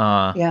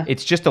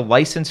 It's just a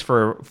license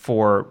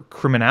for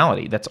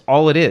criminality. That's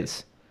all it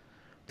is.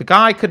 The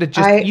guy could have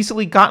just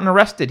easily gotten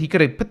arrested. He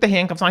could have put the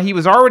handcuffs on. He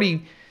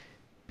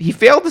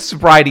failed the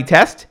sobriety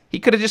test. He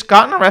could have just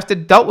gotten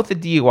arrested, dealt with the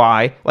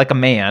DUI like a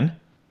man.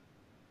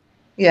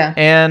 Yeah.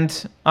 And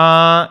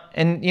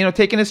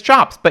taken his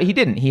chops, but he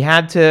didn't. He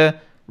had to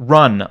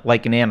run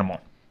like an animal.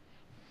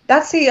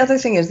 That's the other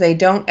thing is they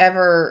don't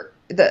ever,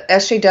 the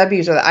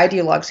SJWs or the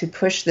ideologues who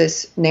push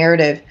this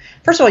narrative.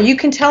 First of all, you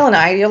can tell an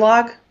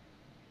ideologue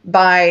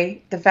by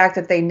the fact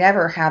that they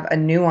never have a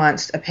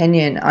nuanced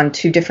opinion on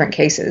two different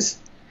cases.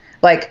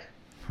 Like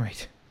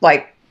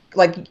I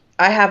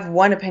have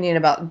one opinion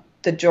about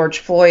the George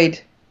Floyd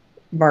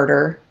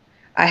murder.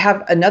 I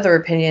have another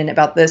opinion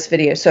about this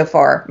video so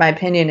far. My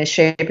opinion is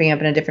shaping up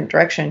in a different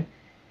direction.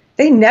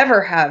 They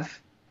never have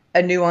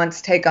a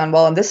nuanced take on,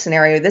 well, in this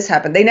scenario, this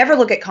happened. They never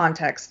look at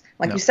context.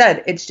 Like you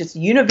said, it's just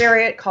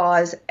univariate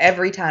cause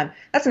every time.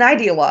 That's an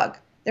ideologue.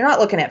 They're not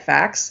looking at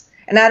facts.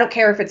 And I don't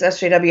care if it's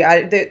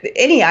SJW,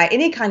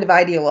 any kind of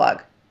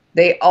ideologue,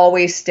 they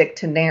always stick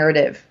to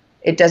narrative.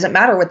 It doesn't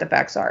matter what the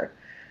facts are.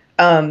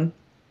 But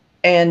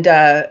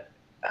God,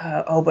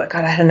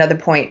 I had another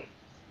point.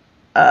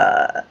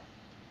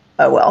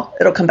 Oh, well,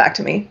 it'll come back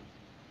to me.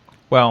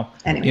 Well,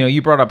 anyway.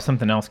 You brought up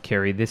something else,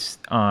 Carrie. This,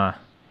 all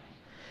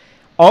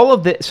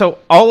of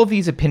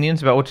these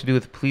opinions about what to do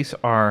with police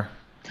are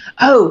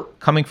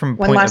coming from a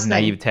point of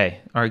naivete.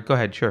 All right, go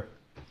ahead, sure.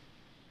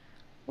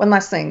 One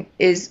last thing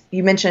is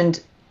you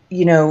mentioned,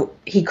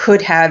 he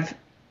could have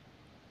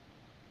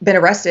been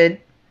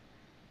arrested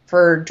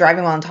for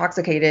driving while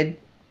intoxicated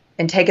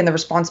and taken the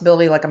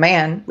responsibility like a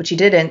man, which he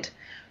didn't.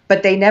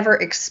 But they never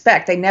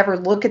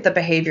look at the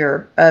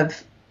behavior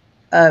of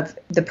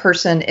the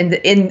person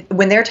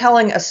when they're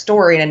telling a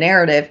story and a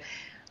narrative.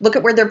 Look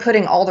at where they're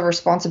putting all the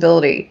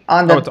responsibility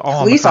on the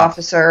police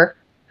officer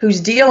who's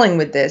dealing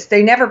with this.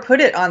 They never put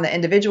it on the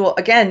individual,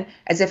 again,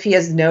 as if he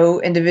has no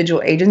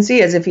individual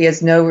agency, as if he has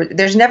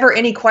there's never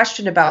any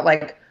question about,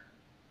 like,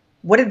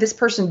 what did this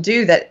person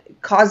do that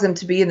caused them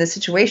to be in this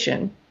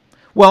situation?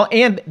 Well,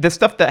 and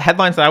the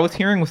headlines that I was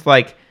hearing was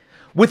like,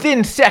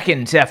 within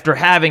seconds after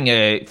having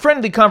a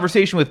friendly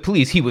conversation with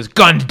police, he was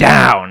gunned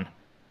down.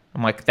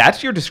 I'm like,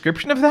 that's your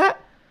description of that?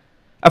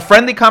 A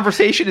friendly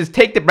conversation is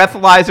take the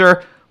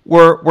breathalyzer.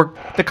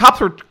 The cops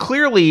were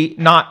clearly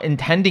not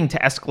intending to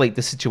escalate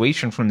the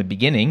situation from the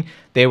beginning.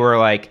 They were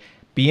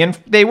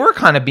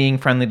kind of being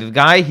friendly to the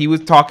guy. He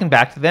was talking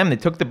back to them. They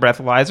took the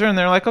breathalyzer and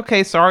they're like,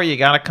 okay, sorry, you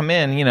gotta come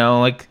in.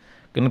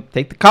 Gonna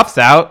take the cuffs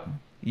out.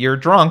 You're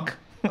drunk.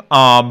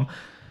 And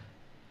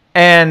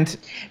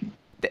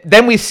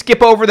then we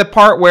skip over the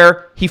part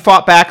where he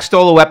fought back,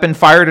 stole a weapon,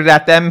 fired it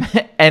at them,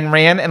 and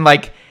ran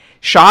and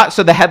shot.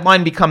 So the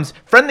headline becomes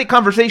friendly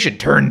conversation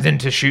turns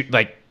into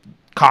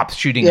cops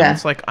shooting them.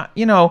 It's like,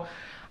 the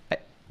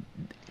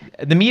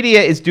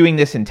media is doing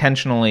this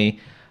intentionally.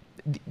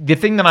 The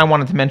thing that I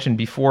wanted to mention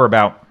before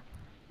about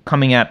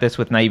coming at this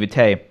with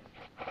naivete,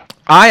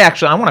 I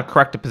want to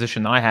correct a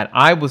position that I had.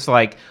 I was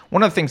like,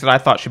 one of the things that I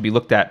thought should be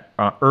looked at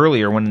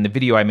earlier when in the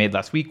video I made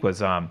last week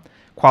was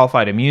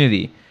qualified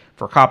immunity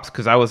for cops,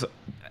 because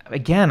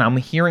I'm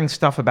hearing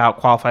stuff about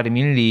qualified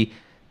immunity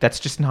that's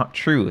just not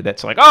true.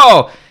 That's like,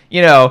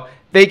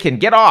 they can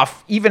get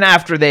off even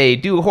after they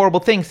do horrible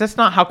things. That's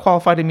not how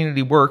qualified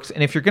immunity works.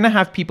 And if you're going to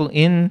have people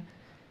in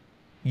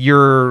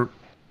your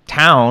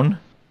town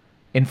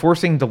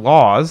enforcing the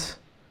laws,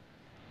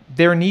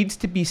 there needs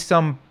to be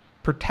some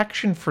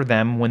protection for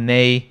them when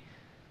they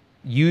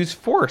use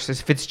force,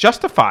 if it's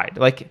justified.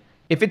 Like,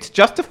 if it's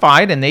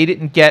justified and they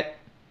didn't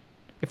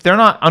if they're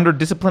not under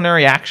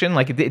disciplinary action,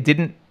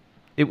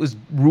 it was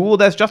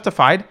ruled as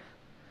justified,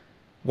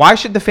 why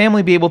should the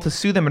family be able to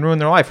sue them and ruin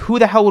their life? Who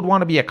the hell would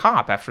want to be a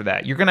cop after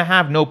that? You're going to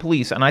have no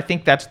police. And I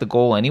think that's the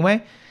goal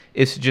anyway,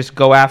 is to just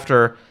go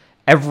after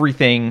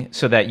everything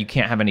so that you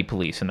can't have any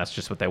police. And that's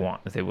just what they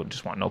want. They would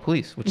just want no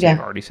police, which they've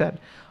already said.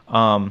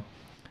 But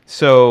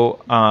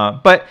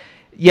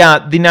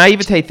yeah, the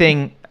naivete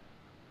thing,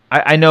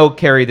 I know,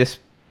 Carrie,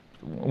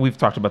 we've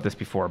talked about this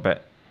before,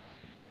 but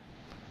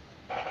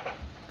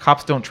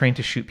cops don't train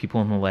to shoot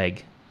people in the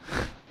leg.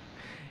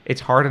 It's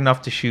hard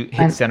enough to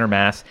hit center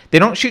mass. They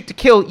don't shoot to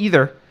kill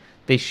either.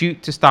 They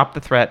shoot to stop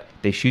the threat.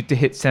 They shoot to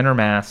hit center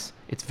mass.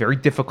 It's very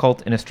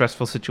difficult in a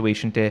stressful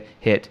situation to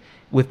hit.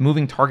 With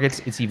moving targets,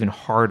 it's even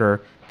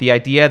harder. The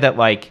idea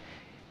that,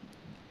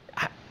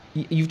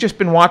 you've just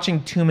been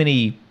watching too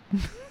many...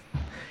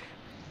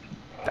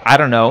 I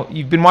don't know.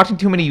 You've been watching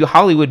too many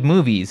Hollywood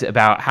movies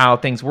about how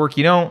things work.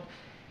 You don't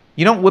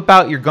You don't whip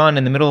out your gun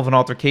in the middle of an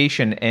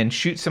altercation and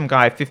shoot some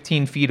guy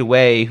 15 feet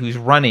away who's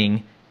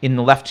running in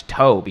the left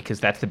toe because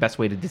that's the best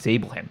way to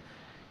disable him.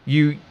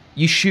 You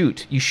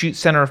shoot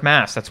center of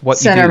mass. That's what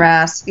you do. Center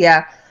mass,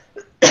 yeah.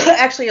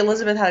 Actually,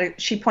 Elizabeth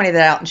she pointed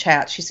that out in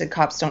chat. She said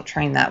cops don't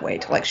train that way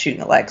to like shoot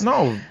in the legs.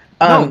 No,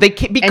 they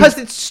can't, because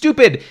it's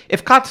stupid.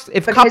 If cops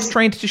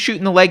trained to shoot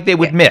in the leg, they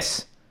would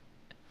miss,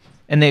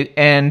 and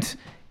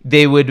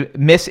they would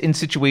miss in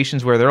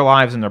situations where their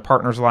lives and their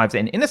partners' lives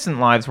and innocent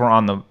lives were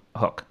on the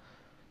hook.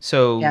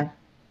 So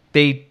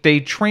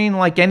they train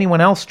like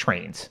anyone else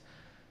trains.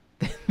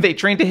 They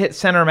train to hit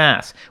center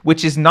mass,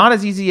 which is not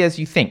as easy as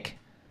you think.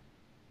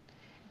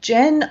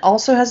 Jen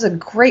also has a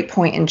great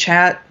point in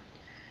chat.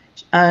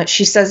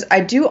 She says,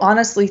 I do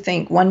honestly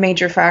think one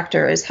major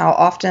factor is how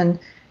often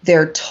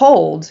they're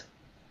told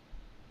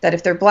that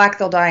if they're black,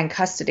 they'll die in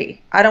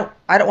custody. I don't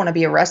want to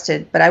be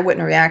arrested, but I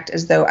wouldn't react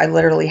as though I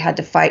literally had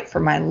to fight for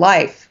my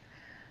life.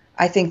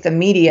 I think the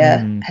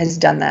media has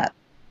done that.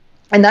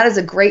 And that is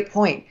a great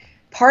point.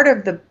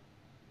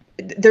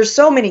 There's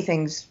so many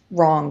things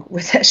wrong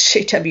with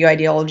SJW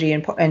ideology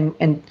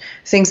and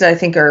things that I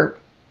think are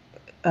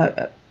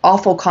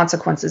awful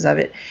consequences of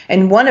it.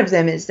 And one of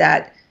them is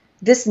that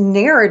this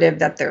narrative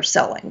that they're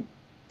selling,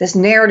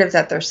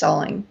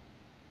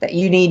 that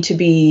you need to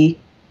be,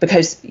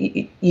 because,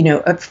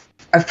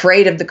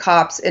 afraid of the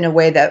cops in a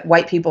way that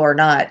white people are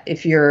not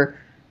if you're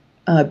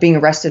being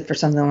arrested for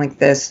something like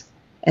this.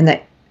 And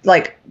that,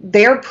 like,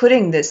 they're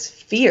putting this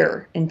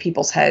fear in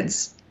people's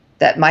heads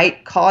that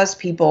might cause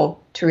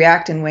people to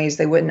react in ways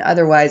they wouldn't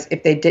otherwise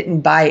if they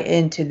didn't buy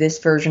into this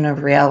version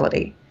of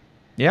reality.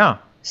 Yeah.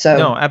 So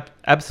no,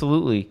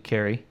 absolutely,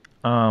 Carrie.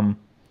 And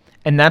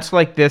that's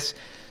like this.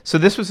 So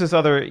this was this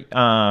other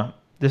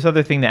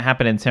thing that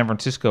happened in San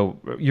Francisco.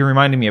 You're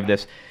reminding me of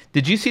this.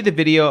 Did you see the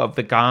video of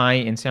the guy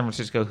in San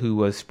Francisco who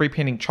was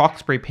chalk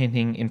spray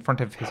painting in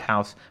front of his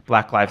house,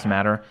 Black Lives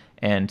Matter,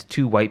 and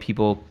two white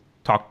people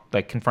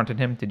confronted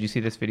him? Did you see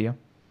this video?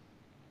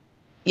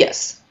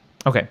 Yes.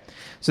 Okay.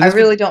 So I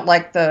really don't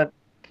like the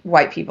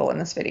white people in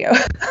this video.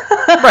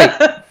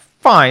 Right.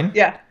 Fine.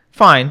 Yeah.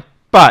 Fine.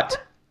 But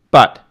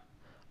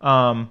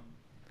the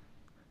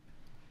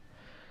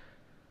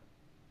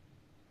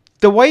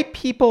white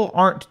people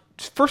aren't.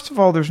 First of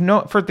all,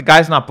 the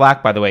guy's not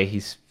black, by the way.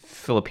 He's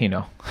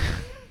Filipino.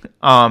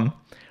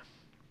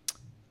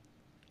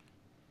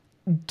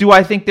 Do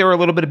I think there were a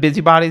little bit of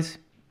busybodies?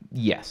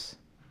 Yes.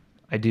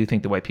 I do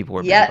think the white people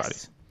were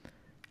busybodies.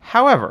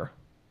 However,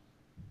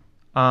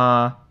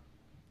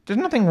 there's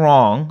nothing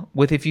wrong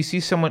with if you see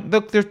someone.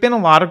 Look, there's been a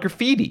lot of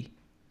graffiti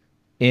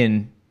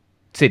in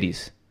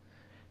cities.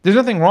 There's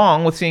nothing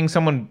wrong with seeing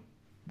someone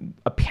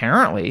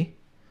apparently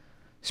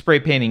spray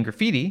painting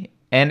graffiti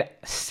and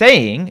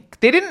saying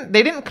they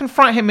didn't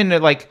confront him in a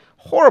like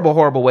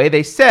horrible way.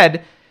 They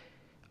said,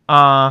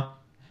 I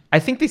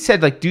think they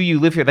said, like, do you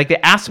live here? Like, they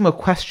asked him a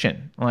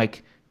question,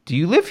 like, do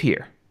you live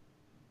here?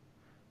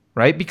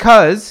 Right?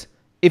 Because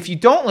if you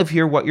don't live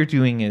here, what you're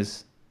doing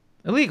is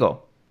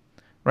illegal.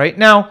 Right?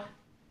 Now,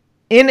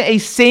 in a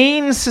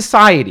sane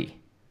society,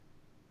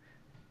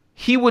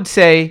 he would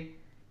say,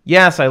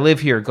 yes, I live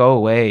here, go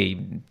away,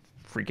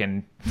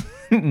 freaking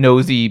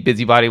nosy,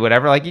 busybody,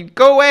 whatever. Like,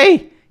 go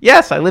away.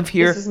 Yes, I live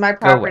here. This is my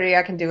property.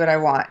 I can do what I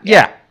want.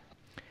 Yeah.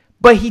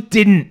 But he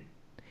didn't.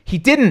 He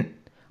didn't.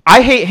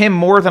 I hate him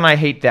more than I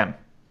hate them.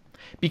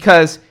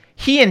 Because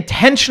he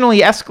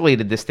intentionally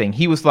escalated this thing.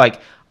 He was like,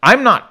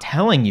 I'm not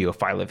telling you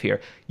if I live here.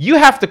 You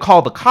have to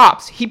call the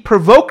cops. He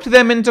provoked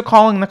them into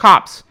calling the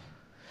cops.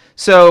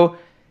 So,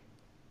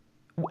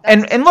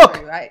 and look,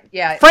 true, right?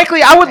 Yeah.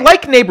 Frankly, I would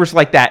like neighbors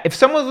like that. If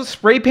someone was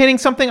spray painting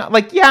something,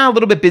 like, yeah, a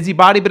little bit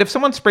busybody, but if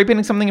someone's spray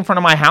painting something in front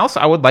of my house,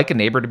 I would like a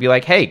neighbor to be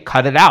like, hey,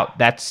 cut it out.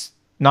 That's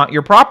not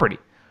your property.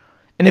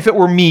 And if it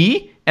were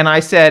me and I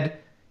said,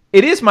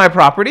 it is my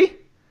property,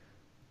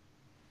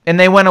 and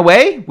they went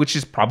away, which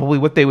is probably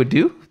what they would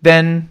do,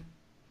 then,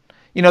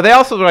 they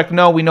also were like,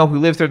 no, we know who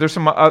lives there. There's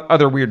some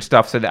other weird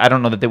stuff, so I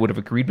don't know that they would have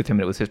agreed with him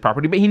that it was his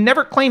property, but he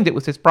never claimed it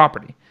was his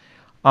property.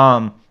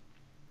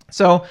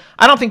 So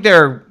I don't think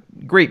they're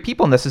great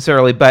people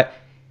necessarily, but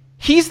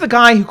he's the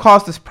guy who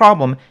caused this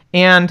problem.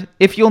 And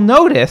if you'll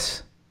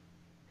notice,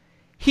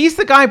 he's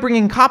the guy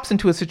bringing cops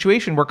into a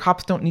situation where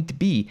cops don't need to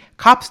be.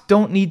 Cops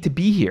don't need to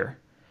be here.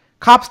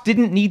 Cops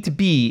didn't need to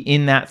be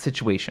in that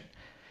situation.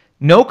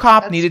 No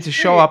cop needed to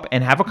show up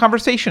and have a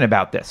conversation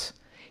about this.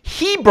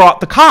 He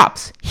brought the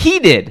cops. He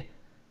did.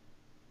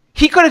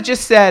 He could have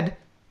just said,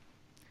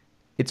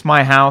 it's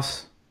my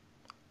house.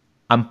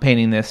 I'm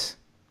painting this.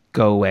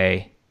 Go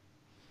away.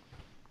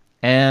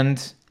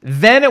 And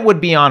then it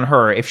would be on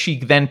her if she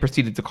then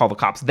proceeded to call the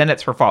cops. Then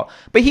it's her fault.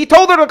 But he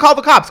told her to call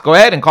the cops. Go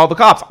ahead and call the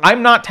cops.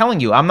 I'm not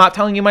telling you. I'm not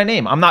telling you my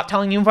name. I'm not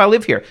telling you if I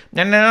live here.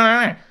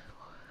 No.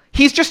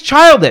 He's just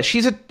childish.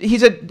 He's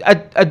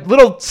a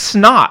little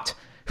snot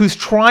who's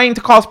trying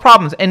to cause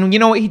problems. And you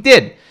know what he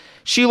did?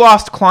 She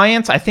lost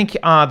clients. I think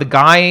the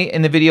guy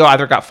in the video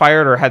either got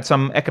fired or had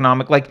some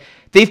economic,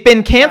 they've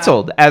been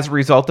canceled as a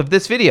result of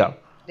this video.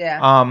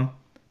 Yeah.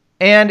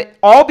 And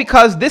all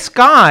because this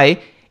guy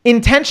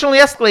intentionally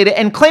escalated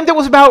and claimed it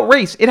was about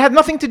race. It had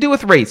nothing to do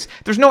with race.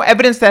 There's no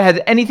evidence that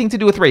had anything to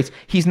do with race.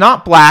 He's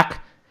not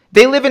black.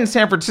 They live in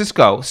San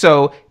Francisco,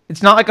 so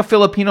it's not like a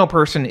Filipino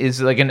person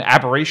is like an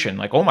aberration.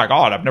 Like, oh my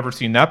God, I've never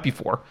seen that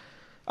before.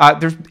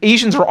 There's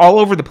Asians are all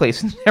over the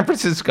place in San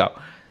Francisco.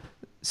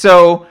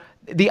 So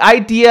the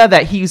idea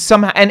that he's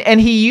somehow and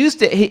he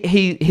used it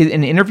he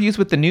in interviews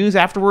with the news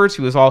afterwards,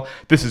 he was all,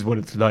 this is what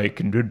it's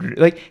like, and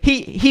like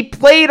he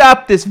played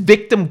up this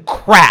victim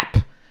crap.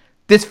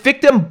 This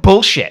victim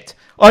bullshit.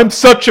 I'm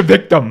such a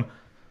victim.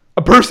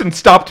 A person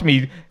stopped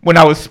me when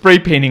I was spray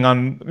painting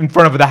in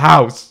front of the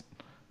house.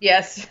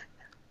 Yes.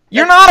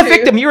 You're not a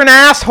victim. You're an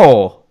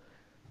asshole.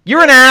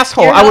 You're an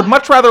asshole. I would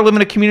much rather live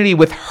in a community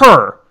with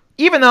her.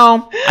 Even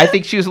though I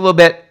think she was a little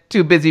bit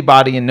too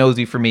busybody and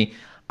nosy for me,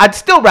 I'd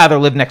still rather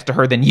live next to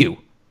her than you.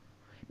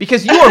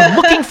 Because you are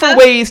looking for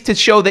ways to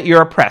show that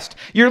you're oppressed.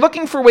 You're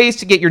looking for ways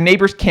to get your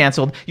neighbors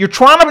canceled. You're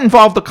trying to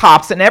involve the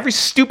cops in every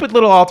stupid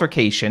little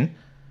altercation.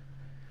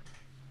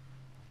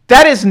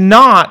 That is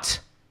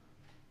not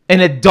an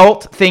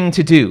adult thing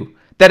to do.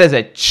 That is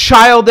a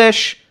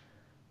childish,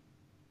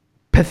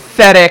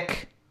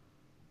 pathetic,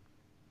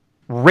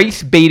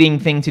 race-baiting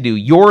thing to do.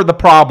 You're the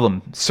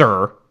problem,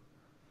 sir.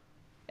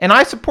 And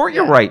I support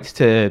your right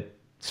to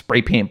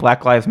spray paint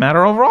Black Lives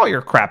Matter over all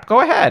your crap.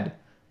 Go ahead.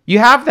 You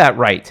have that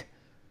right.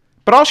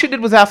 But all she did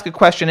was ask a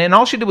question, and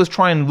all she did was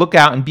try and look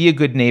out and be a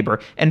good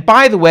neighbor. And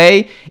by the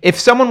way, if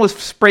someone was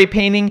spray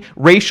painting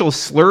racial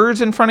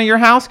slurs in front of your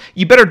house,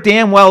 you better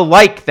damn well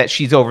like that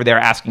she's over there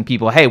asking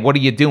people, hey, what are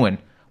you doing?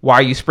 Why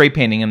are you spray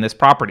painting in this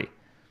property?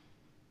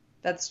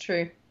 That's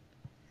true.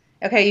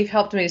 Okay, you've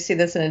helped me to see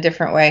this in a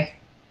different way.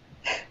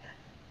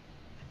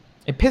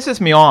 It pisses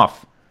me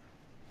off.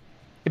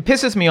 It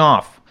pisses me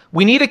off.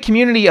 We need a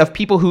community of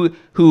people who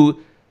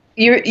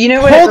you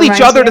know what hold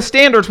each other to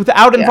standards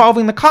without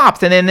involving the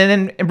cops, and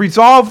then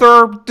resolve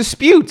their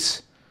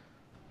disputes.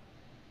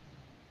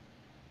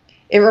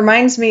 It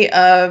reminds me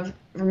of,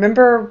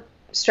 remember,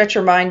 stretch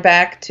your mind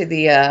back to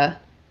the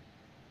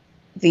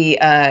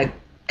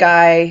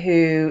guy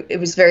who, it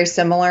was very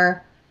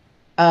similar.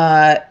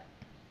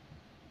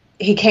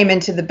 He came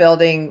into the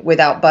building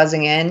without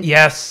buzzing in.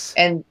 Yes.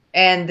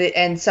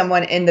 And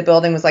someone in the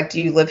building was like,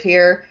 "Do you live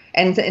here?"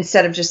 And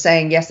instead of just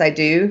saying, "Yes, I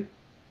do,"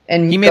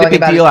 and he made a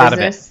big deal out of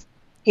it.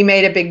 He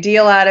made a big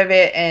deal out of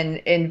it and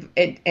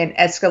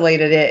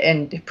escalated it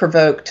and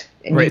provoked.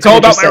 And right. It's all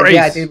about my race.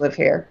 Yeah, I do live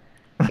here.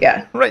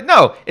 Yeah. Right.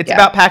 No, it's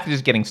about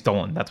packages getting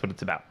stolen. That's what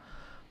it's about.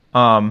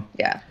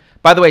 Yeah.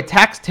 By the way,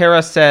 Tax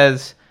Terra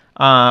says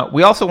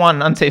we also want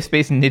an unsafe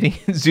space knitting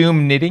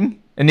Zoom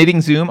knitting, a knitting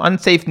Zoom,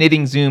 unsafe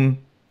knitting Zoom,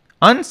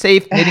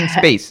 unsafe knitting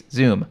space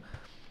Zoom.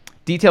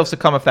 Details to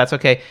come if that's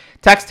okay.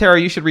 Tax Terra,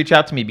 you should reach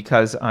out to me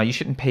because you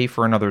shouldn't pay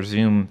for another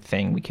Zoom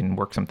thing. We can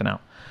work something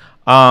out.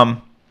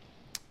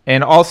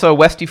 And also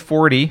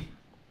Westy40.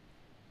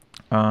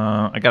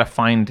 I gotta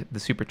find the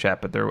super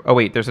chat, but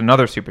there's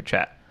another super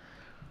chat.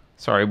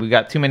 Sorry, we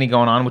got too many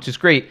going on, which is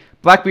great.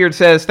 Blackbeard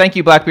says, thank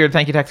you, Blackbeard.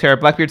 Thank you, Tax Terra.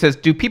 Blackbeard says,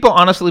 do people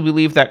honestly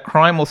believe that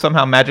crime will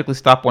somehow magically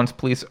stop once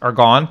police are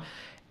gone?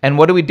 And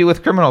what do we do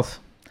with criminals?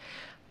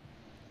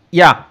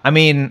 Yeah, I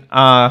mean,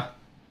 I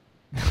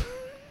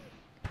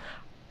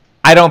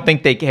don't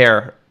think they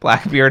care,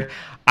 Blackbeard.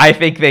 I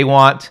think they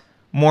want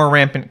more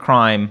rampant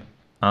crime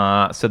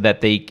so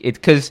that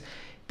because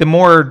the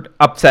more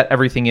upset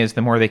everything is,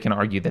 the more they can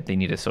argue that they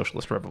need a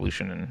socialist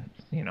revolution,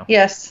 and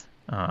Yes.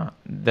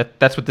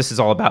 That's what this is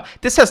all about.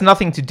 This has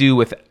nothing to do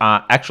with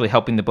actually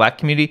helping the black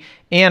community.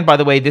 And by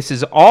the way, this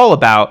is all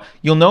about,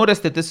 you'll notice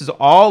that this is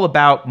all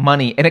about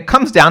money, and it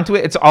comes down to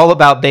it. It's all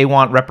about, they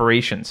want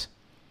reparations.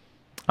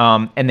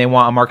 And they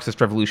want a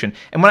Marxist revolution.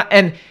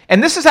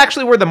 And this is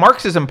actually where the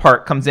Marxism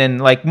part comes in,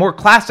 like more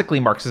classically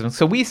Marxism.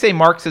 So we say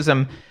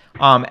Marxism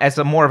as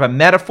more of a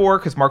metaphor,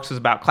 because Marx is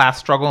about class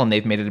struggle and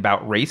they've made it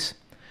about race.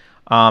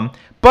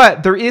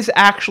 But there is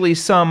actually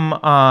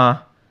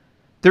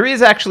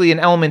an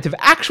element of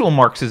actual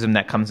Marxism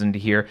that comes into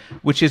here,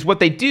 which is what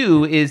they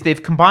do is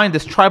they've combined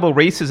this tribal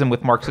racism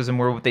with Marxism,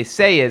 where what they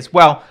say is,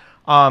 well,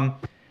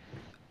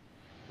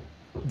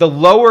 the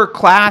lower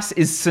class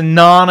is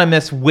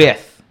synonymous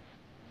with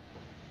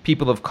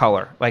people of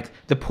color. Like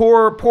the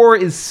poor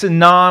is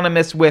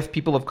synonymous with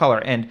people of color,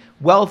 and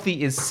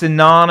wealthy is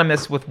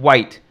synonymous with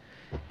white.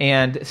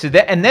 And so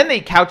then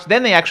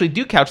they actually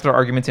do couch their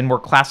arguments in more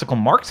classical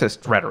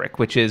Marxist rhetoric,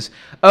 which is,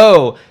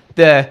 the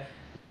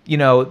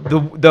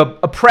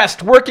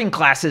oppressed working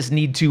classes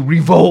need to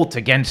revolt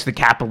against the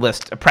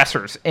capitalist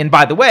oppressors. And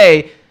by the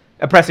way,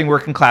 oppressing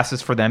working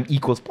classes for them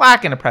equals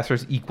black, and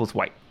oppressors equals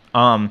white.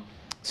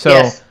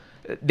 Yes.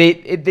 They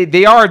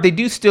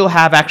do still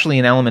have actually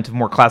an element of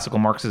more classical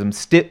Marxism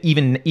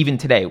even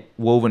today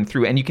woven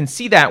through, and you can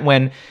see that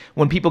when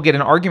people get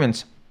in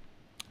arguments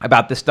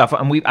about this stuff.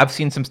 And I've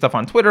seen some stuff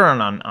on Twitter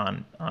and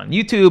on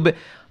YouTube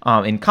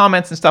in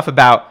comments and stuff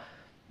about,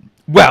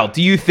 well,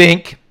 do you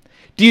think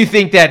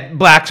that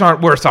blacks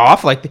aren't worse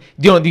off? Like,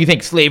 do you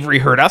think slavery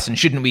hurt us, and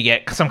shouldn't we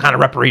get some kind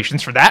of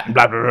reparations for that? And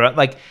blah blah blah.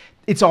 Like,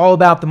 It's all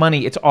about the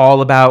money. It's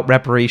all about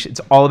reparation.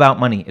 It's all about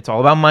money. It's all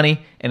about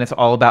money, and it's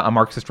all about a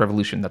Marxist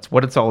revolution. That's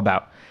what it's all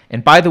about.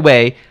 And by the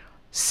way,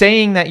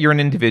 saying that you're an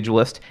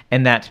individualist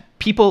and that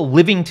people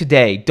living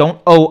today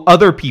don't owe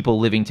other people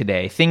living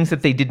today things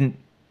that they didn't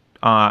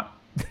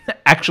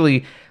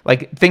actually,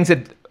 like things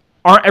that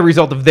aren't a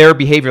result of their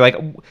behavior. Like,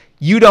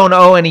 you don't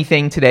owe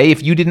anything today.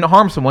 If you didn't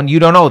harm someone, you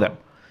don't owe them.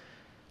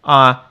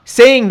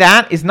 Saying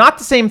that is not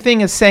the same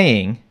thing as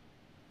saying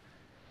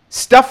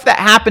stuff that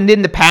happened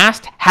in the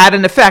past had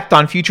an effect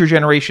on future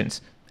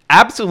generations.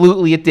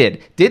 Absolutely it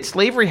did. Did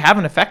slavery have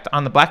an effect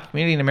on the black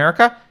community in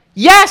America?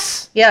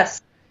 Yes!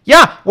 Yes.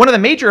 Yeah, one of the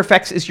major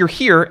effects is you're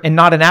here and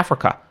not in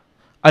Africa.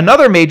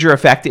 Another major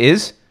effect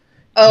is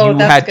you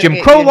had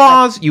Jim Crow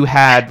laws, you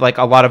had like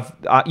a lot of,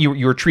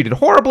 you were treated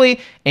horribly,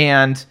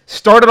 and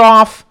started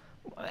off,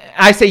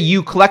 I say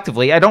you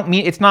collectively, I don't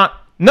mean, it's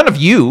not, none of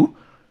you,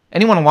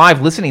 anyone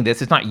alive listening to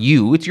this, it's not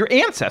you, it's your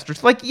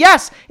ancestors. Like,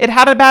 yes, it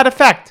had a bad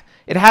effect.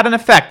 It had an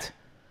effect.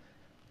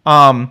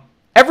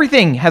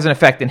 Everything has an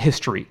effect in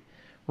history,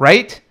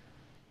 right?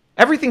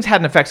 Everything's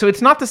had an effect. So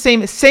it's not the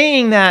same as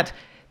saying that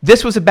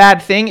this was a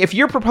bad thing. If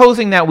you're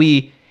proposing that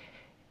we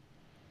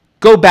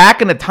go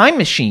back in a time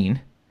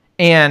machine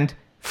and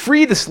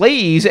free the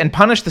slaves and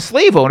punish the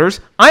slave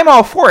owners, I'm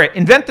all for it.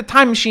 Invent the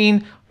time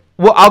machine.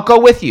 Well, I'll go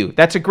with you.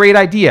 That's a great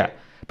idea.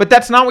 But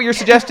that's not what you're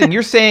suggesting.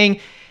 You're saying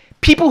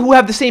people who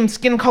have the same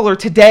skin color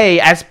today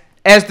as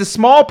the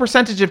small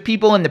percentage of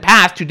people in the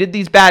past who did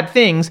these bad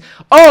things,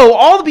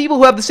 all the people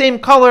who have the same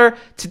color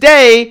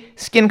today,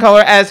 skin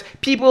color, as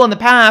people in the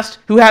past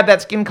who had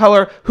that skin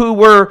color who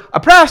were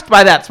oppressed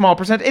by that small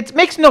percent. It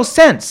makes no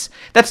sense.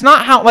 That's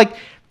not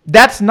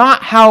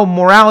how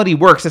morality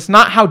works. It's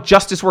not how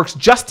justice works.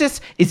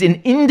 Justice is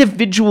an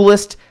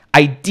individualist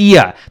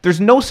idea. There's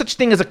no such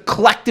thing as a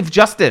collective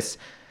justice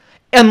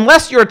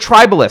unless you're a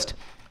tribalist.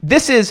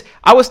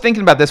 I was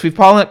thinking about this. We've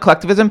called it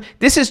collectivism.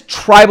 This is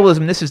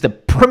tribalism. This is the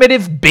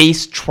primitive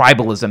base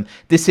tribalism.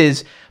 This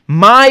is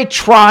my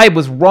tribe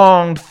was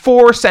wronged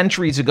 4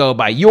 centuries ago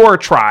by your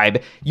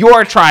tribe.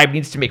 Your tribe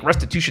needs to make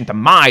restitution to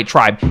my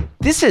tribe.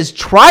 This is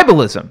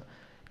tribalism.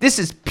 This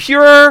is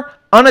pure,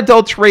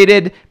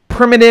 unadulterated,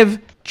 primitive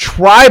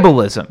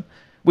tribalism,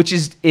 which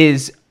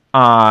is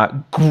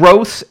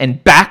gross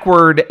and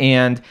backward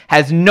and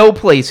has no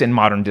place in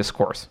modern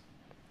discourse.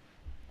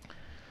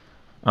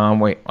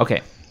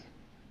 Okay.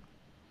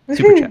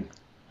 Super chat.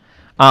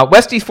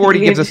 Westy40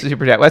 gives us a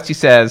super chat. Westy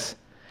says,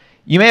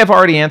 you may have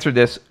already answered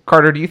this.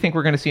 Carter, do you think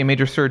we're going to see a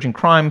major surge in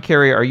crime?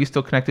 Carrie, are you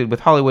still connected with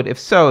Hollywood? If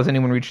so, has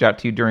anyone reached out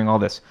to you during all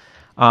this?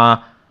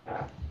 I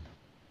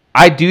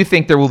do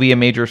think there will be a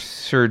major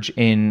surge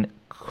in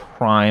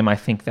crime. I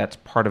think that's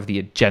part of the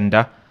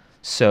agenda.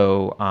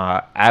 So,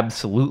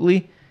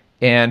 absolutely.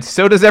 And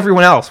so does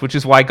everyone else, which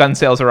is why gun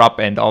sales are up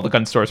and all the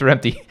gun stores are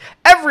empty.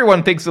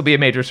 Everyone thinks there'll be a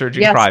major surge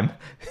in crime.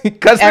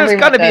 Because there's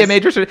going to be a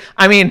major surge.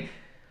 I mean,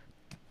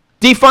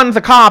 defund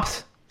the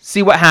cops,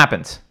 see what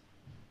happens.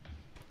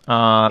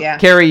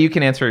 Carrie, you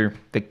can answer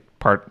the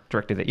part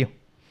directed at you.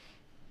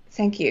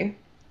 Thank you.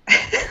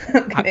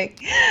 Okay.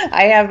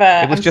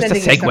 It was just a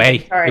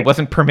segue. It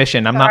wasn't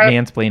permission. I'm not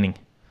mansplaining.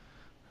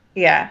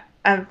 Yeah.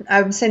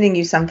 I'm sending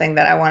you something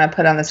that I want to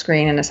put on the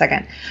screen in a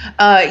second.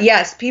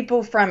 Yes,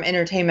 people from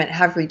entertainment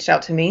have reached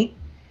out to me.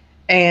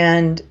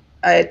 And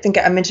I think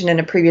I mentioned in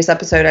a previous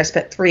episode, I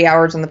spent 3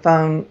 hours on the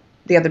phone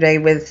the other day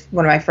with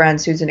one of my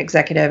friends who's an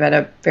executive at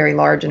a very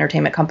large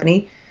entertainment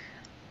company.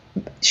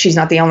 She's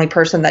not the only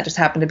person. That just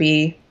happened to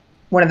be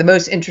one of the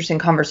most interesting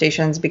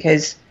conversations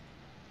because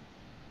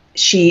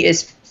she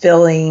is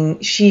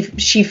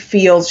she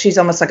feels she's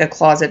almost like a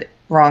closet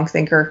wrong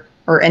thinker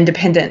or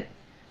independent.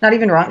 Not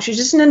even wrong. She's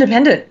just an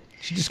independent.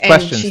 She just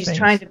questions things.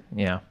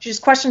 She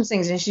just questions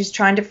things, and she's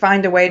trying to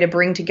find a way to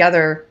bring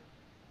together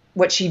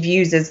what she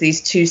views as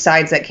these two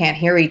sides that can't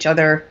hear each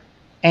other.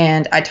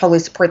 And I totally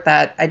support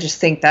that. I just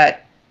think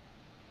that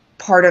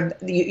part of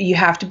you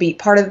have to be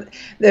part of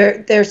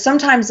there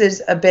sometimes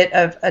is a bit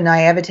of a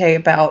naivete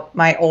about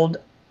my old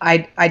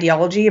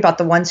ideology, about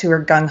the ones who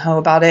are gung-ho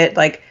about it.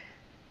 Like,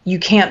 you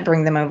can't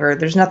bring them over.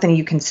 There's nothing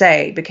you can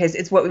say because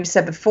it's what we've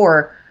said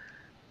before.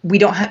 We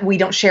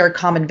don't share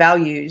common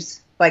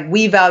values. Like,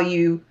 we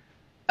value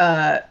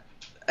a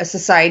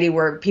society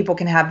where people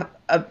can have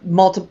a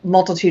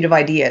multitude of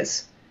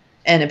ideas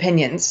and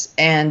opinions,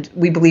 and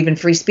we believe in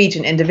free speech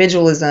and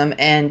individualism.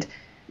 And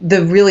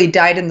the really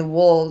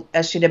dyed-in-the-wool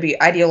SJW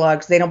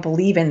ideologues, they don't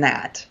believe in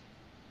that.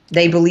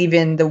 They believe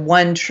in the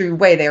one true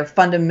way. They are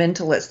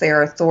fundamentalists. They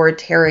are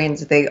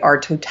authoritarians. They are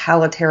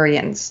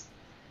totalitarians.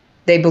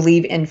 They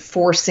believe in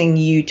forcing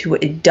you to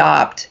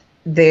adopt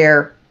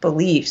their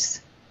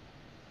beliefs.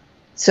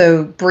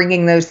 So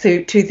bringing those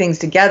two things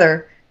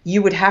together,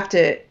 you would have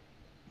to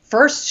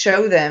first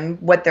show them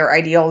what their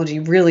ideology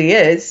really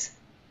is,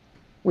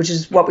 which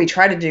is what we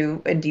try to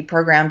do in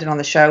Deprogrammed and on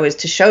the show, is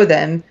to show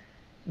them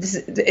this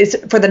is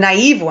for the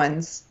naive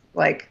ones.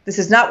 Like, this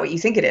is not what you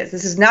think it is.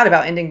 This is not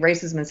about ending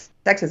racism and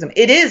sexism.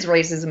 It is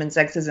racism and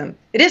sexism.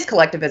 It is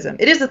collectivism.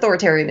 It is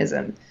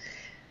authoritarianism.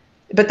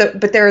 But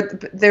they're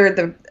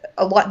the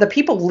the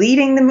people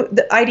leading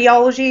the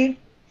ideology,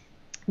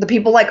 the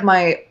people like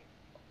my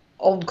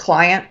old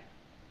client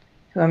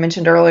who I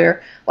mentioned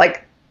earlier,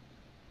 like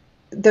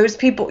those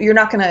people,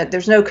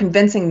 there's no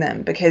convincing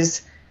them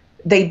because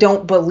they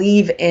don't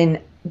believe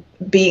in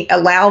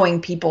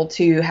allowing people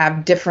to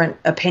have different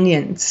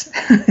opinions.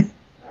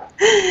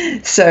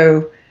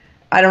 So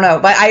I don't know,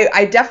 but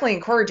I definitely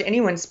encourage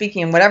anyone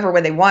speaking in whatever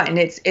way they want. And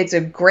it's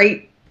a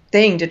great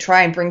thing to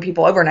try and bring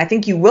people over. And I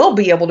think you will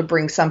be able to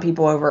bring some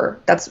people over.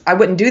 I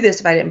wouldn't do this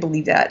if I didn't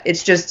believe that.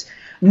 It's just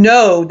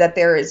know that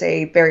there is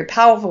a very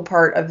powerful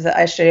part of the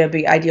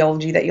SJW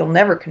ideology that you'll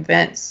never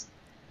convince.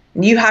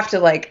 And you have to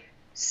like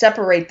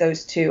separate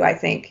those two, I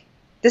think.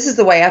 This is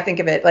the way I think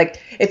of it.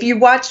 Like if you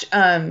watch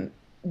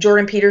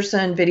Jordan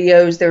Peterson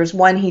videos, there's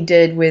one he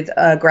did with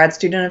a grad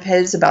student of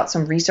his about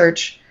some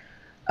research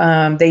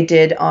they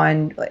did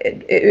on,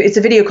 it's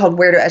a video called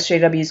Where Do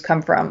SJWs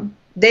Come From?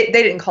 They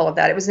didn't call it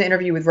that. It was an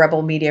interview with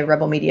Rebel Media.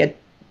 Rebel Media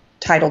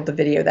titled the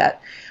video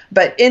that.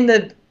 But in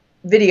the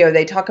video,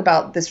 they talk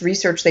about this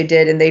research they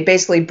did, and they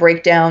basically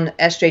break down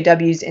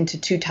SJWs into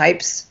two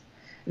types.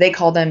 They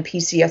call them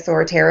PC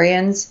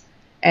authoritarians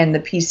and the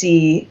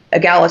PC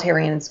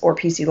egalitarians or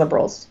PC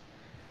liberals.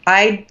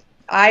 I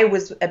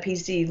was a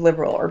PC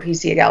liberal or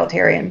PC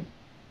egalitarian.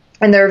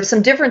 And there are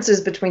some differences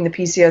between the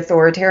PC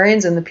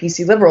authoritarians and the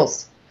PC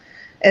liberals.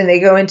 And they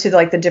go into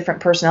like the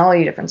different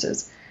personality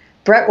differences.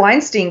 Brett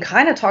Weinstein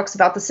kind of talks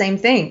about the same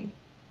thing.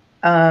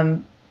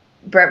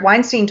 Brett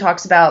Weinstein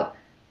talks about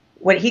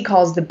what he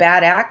calls the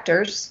bad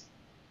actors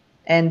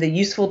and the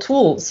useful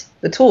tools.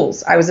 The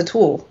tools. I was a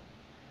tool.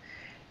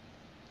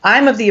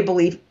 I'm of the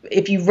belief,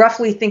 if you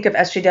roughly think of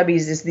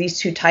SJWs as these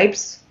two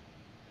types,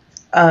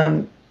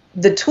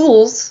 the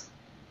tools,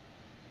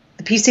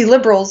 the PC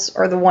liberals,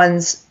 are the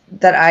ones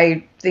that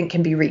I think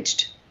can be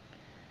reached.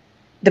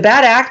 The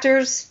bad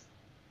actors,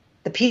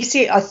 the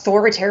PC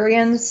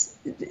authoritarians,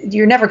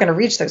 you're never going to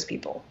reach those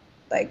people.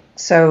 Like,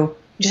 so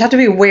you just have to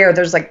be aware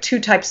there's like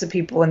two types of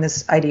people in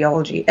this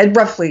ideology, and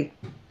roughly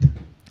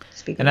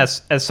speaking. And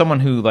as someone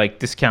who like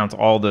discounts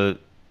all the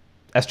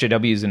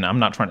SJWs, and I'm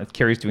not trying to,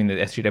 Carrie's doing the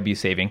SJW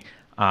saving.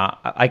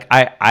 I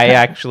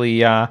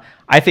actually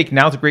I think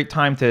now's a great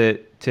time to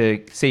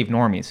save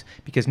normies,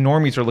 because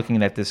normies are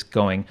looking at this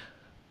going,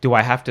 do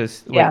I have to?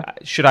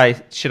 Should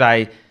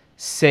I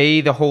say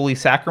the holy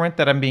sacrament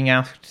that I'm being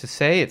asked to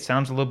say? It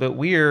sounds a little bit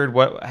weird.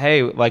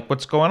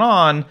 What's going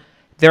on?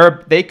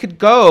 They could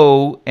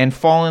go and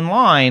fall in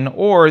line,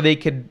 or they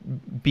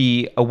could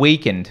be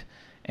awakened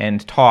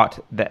and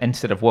taught that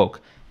instead of woke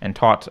and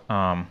taught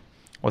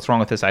what's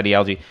wrong with this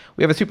ideology.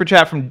 We have a super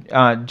chat from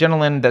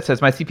Jenilyn that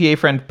says, my CPA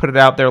friend put it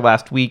out there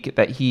last week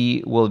that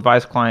he will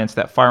advise clients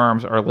that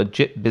firearms are a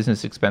legit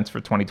business expense for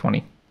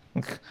 2020.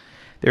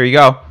 There you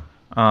go.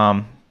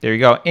 And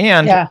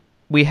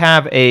we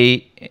have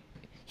a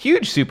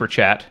huge super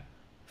chat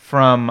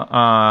from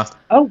oh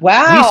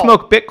wow, We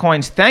Smoke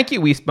Bitcoins. Thank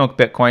you, We Smoke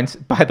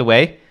Bitcoins. By the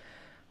way,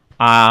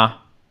 I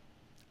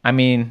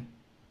mean,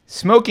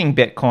 smoking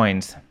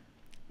Bitcoins,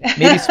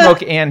 maybe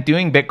smoke and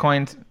doing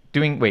Bitcoins.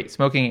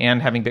 Smoking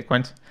and having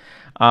Bitcoins.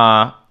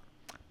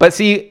 But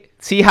see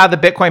how the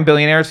Bitcoin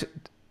billionaires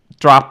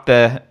drop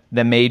the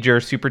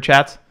major super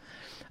chats.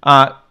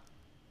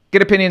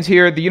 Good opinions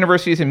here. The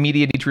universities and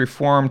media need to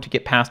reform to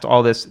get past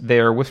all this.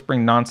 They're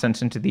whispering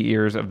nonsense into the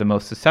ears of the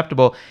most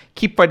susceptible.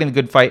 Keep fighting the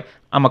good fight.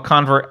 I'm a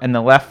convert, and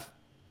the left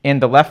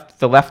about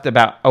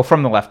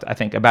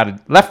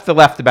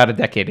a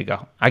decade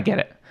ago. I get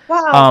it.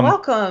 Wow,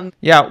 welcome.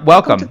 Yeah,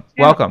 welcome.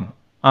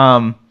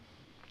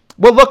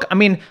 Well, look, I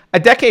mean,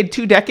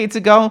 2 decades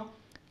ago,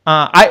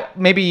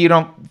 maybe you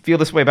don't feel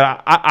this way,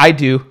 but I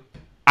do.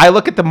 I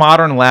look at the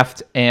modern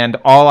left, and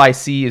all I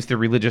see is the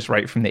religious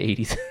right from the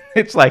 80s.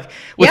 It's like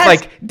with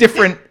like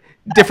different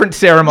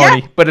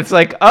ceremony, but it's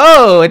like,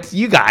 oh, it's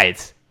you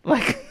guys.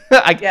 Like,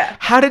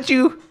 how did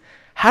you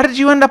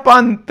end up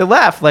on the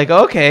left? Like,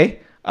 okay,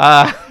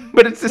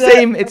 but it's the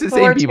same. It's the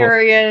same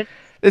people.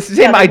 It's the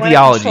same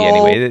ideology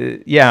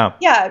anyway. Yeah,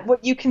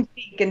 what you can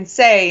speak and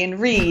say and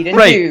read and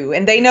do,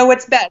 and they know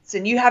what's best,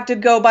 and you have to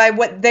go by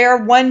what their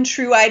one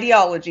true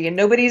ideology, and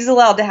nobody's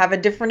allowed to have a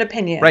different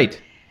opinion.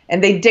 Right.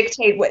 And they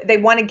dictate what they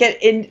want to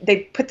get in. They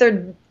put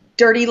their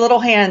dirty little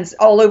hands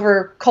all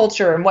over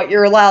culture and what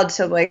you're allowed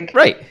to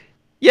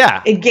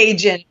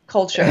engage in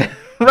culture.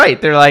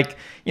 Right. They're like,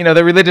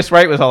 the religious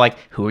right was all like,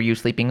 who are you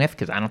sleeping with?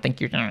 Because I don't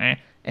think you're...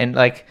 And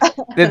like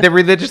the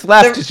religious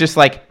left is just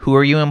like, who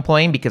are you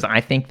employing? Because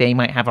I think they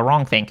might have a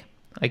wrong thing.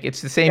 Like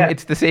it's the same. Yeah.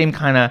 It's the same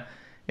kind of.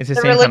 It's the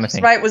same kind of thing. The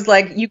religious right was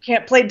like, you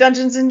can't play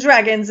Dungeons and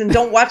Dragons and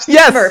don't watch the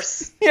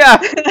Smurfs.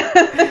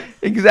 Yeah.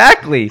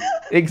 Exactly.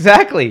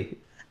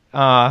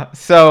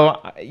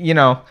 So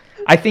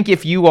I think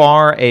if you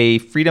are a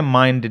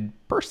freedom-minded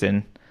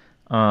person,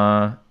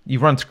 you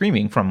run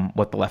screaming from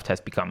what the left has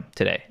become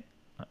today.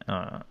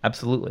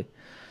 Absolutely.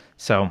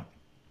 So.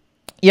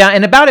 Yeah,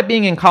 and about it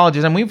being in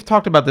colleges, and we've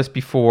talked about this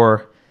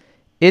before,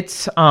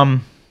 it's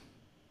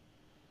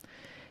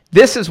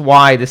this is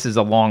why this is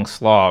a long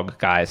slog,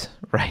 guys,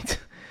 right?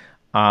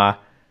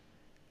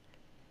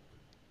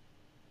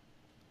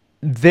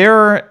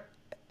 There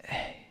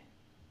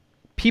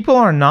people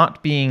are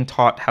not being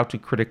taught how to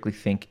critically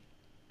think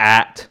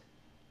at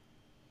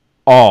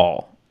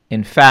all.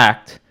 In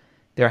fact,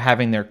 they're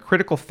having their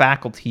critical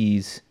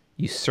faculties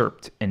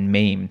usurped and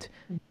maimed.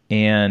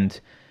 And,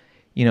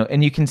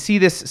 and you can see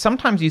this,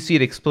 sometimes you see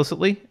it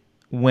explicitly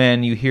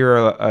when you hear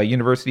a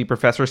university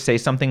professor say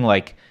something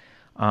like,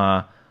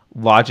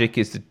 logic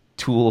is the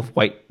tool of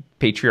white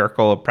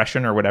patriarchal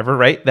oppression or whatever,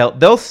 right?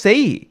 They'll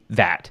say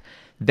that.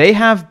 They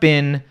have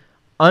been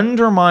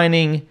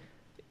undermining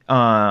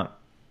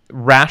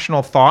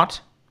rational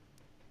thought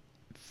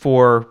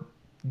for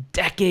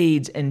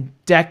decades and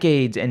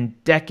decades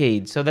and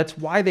decades. So that's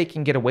why they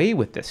can get away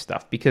with this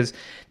stuff, because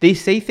they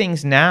say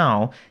things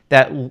now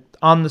that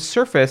on the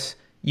surface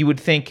you would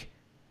think,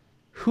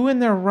 who in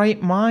their right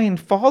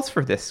mind falls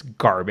for this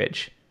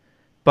garbage?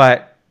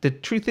 But the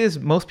truth is,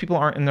 most people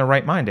aren't in their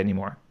right mind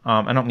anymore.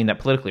 I don't mean that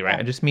politically, right?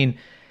 I just mean,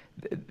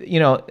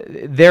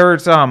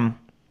 there's a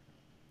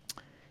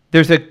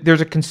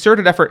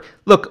concerted effort.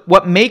 Look,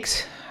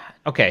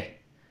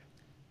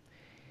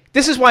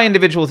 this is why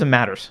individualism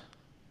matters.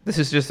 This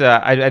is just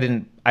I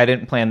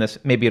didn't plan this.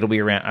 Maybe it'll be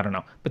a rant. I don't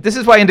know. But this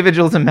is why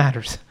individualism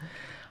matters.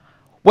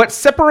 What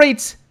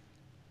separates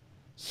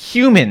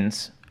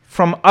humans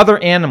from other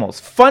animals,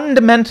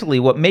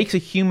 fundamentally, what makes a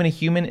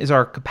human is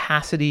our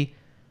capacity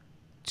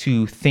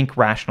to think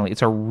rationally.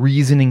 It's our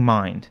reasoning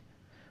mind,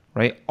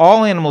 right?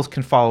 All animals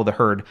can follow the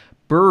herd.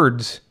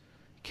 Birds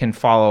can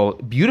follow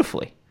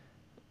beautifully.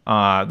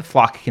 The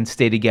flock can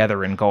stay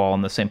together and go all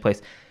in the same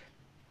place.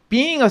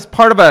 Being as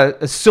part of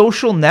a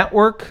social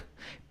network,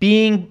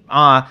 being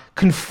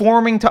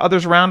conforming to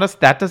others around us,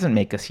 that doesn't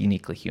make us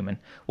uniquely human.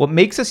 What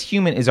makes us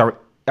human is our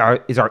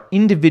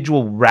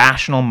individual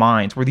rational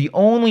minds. We're the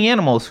only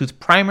animals whose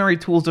primary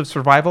tools of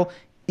survival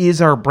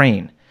is our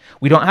brain.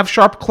 We don't have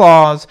sharp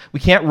claws.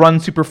 We can't run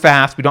super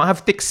fast. We don't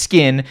have thick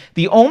skin.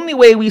 The only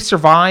way we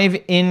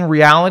survive in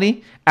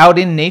reality, out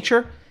in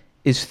nature,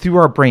 is through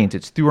our brains.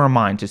 It's through our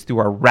minds. It's through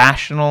our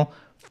rational,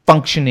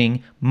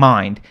 functioning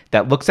mind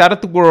that looks out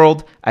at the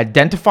world,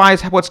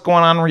 identifies what's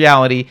going on in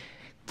reality,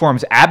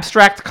 forms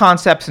abstract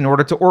concepts in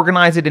order to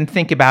organize it and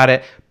think about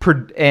it,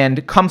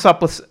 and comes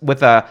up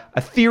with a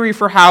theory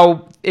for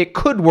how it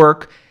could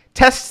work,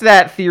 tests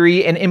that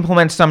theory, and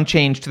implements some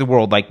change to the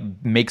world, like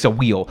makes a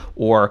wheel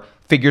or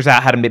figures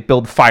out how to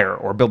build fire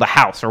or build a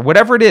house or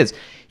whatever it is.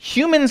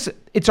 Humans,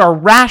 it's our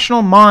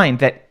rational mind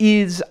that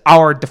is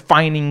our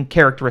defining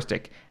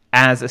characteristic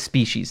as a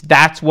species.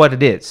 That's what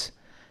it is.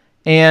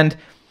 And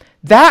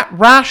that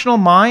rational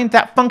mind,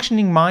 that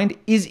functioning mind,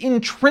 is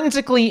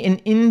intrinsically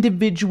an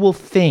individual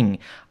thing.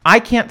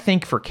 I can't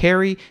think for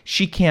Carrie.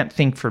 She can't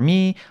think for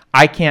me.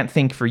 I can't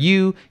think for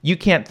you. You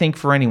can't think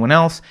for anyone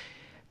else.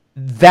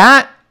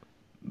 That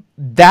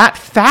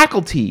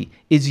faculty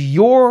is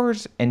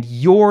yours and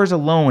yours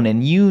alone,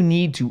 and you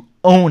need to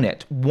own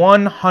it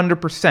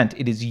 100%.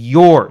 It is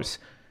yours,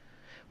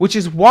 which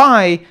is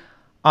why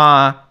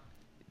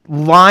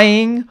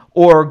lying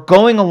or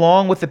going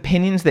along with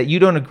opinions that you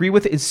don't agree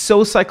with is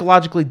so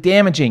psychologically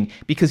damaging,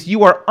 because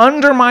you are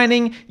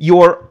undermining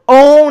your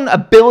own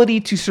ability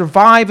to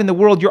survive in the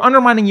world. You're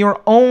undermining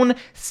your own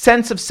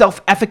sense of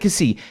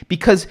self-efficacy,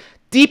 because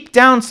deep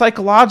down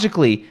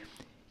psychologically,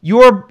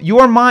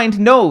 your mind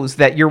knows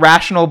that your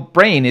rational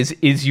brain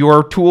is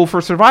your tool for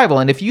survival.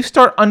 And if you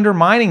start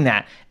undermining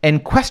that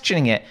and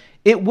questioning it,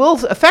 it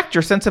will affect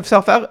your sense of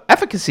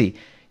self-efficacy.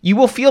 You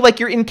will feel like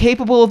you're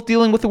incapable of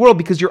dealing with the world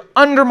because you're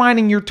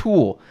undermining your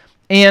tool.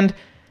 And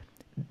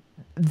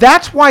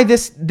that's why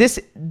this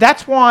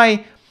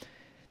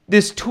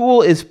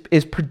tool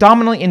is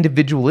predominantly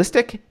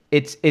individualistic.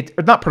 It's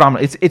not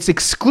predominantly, it's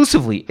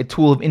exclusively a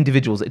tool of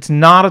individuals. It's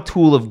not a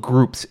tool of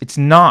groups. It's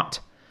not.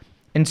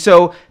 And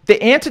so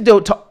the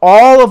antidote to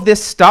all of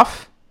this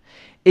stuff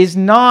is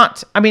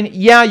not,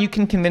 you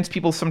can convince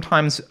people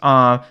sometimes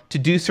to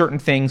do certain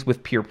things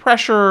with peer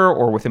pressure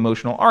or with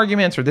emotional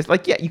arguments or this.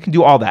 You can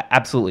do all that,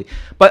 absolutely.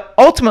 But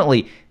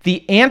ultimately,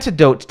 the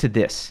antidote to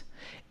this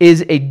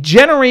is a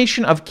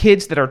generation of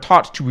kids that are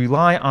taught to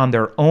rely on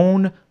their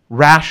own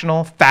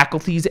rational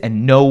faculties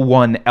and no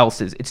one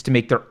else's. It's to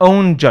make their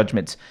own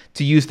judgments,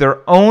 to use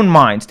their own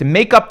minds, to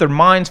make up their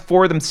minds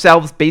for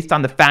themselves based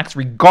on the facts,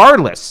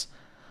 regardless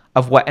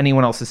of what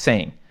anyone else is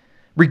saying,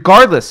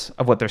 regardless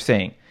of what they're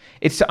saying.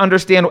 It's to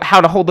understand how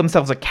to hold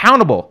themselves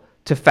accountable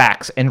to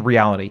facts and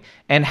reality,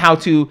 and how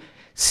to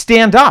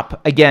stand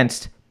up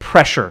against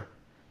pressure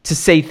to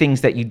say things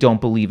that you don't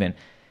believe in.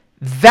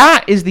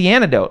 That is the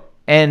antidote.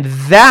 And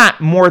that,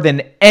 more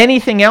than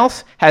anything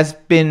else, has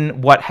been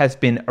what has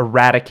been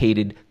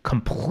eradicated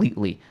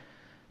completely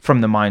from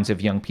the minds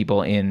of young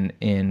people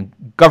in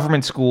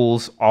government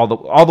schools, all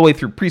the way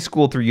through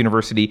preschool, through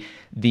university.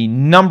 The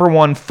number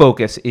one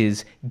focus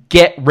is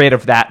get rid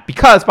of that.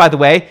 Because, by the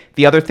way,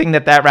 the other thing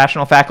that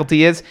rational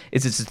faculty is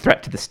it's a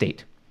threat to the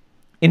state.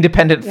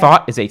 Independent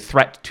thought is a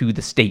threat to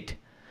the state.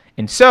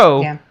 And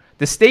so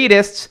the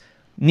statists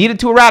needed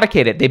to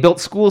eradicate it. They built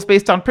schools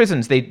based on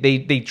prisons.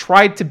 They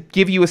tried to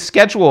give you a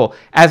schedule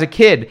as a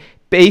kid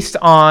based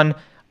on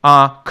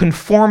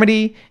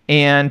conformity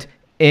and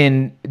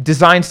in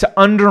designs to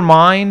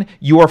undermine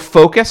your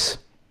focus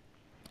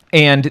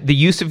and the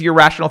use of your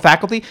rational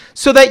faculty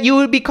so that you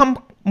would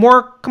become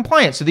more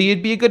compliant, so that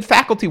you'd be a good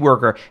faculty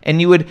worker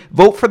and you would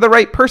vote for the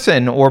right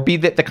person or be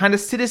the kind of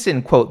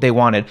citizen, quote, they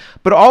wanted.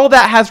 But all of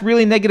that has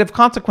really negative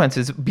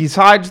consequences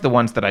besides the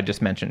ones that I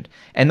just mentioned.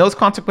 And those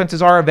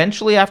consequences are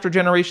eventually, after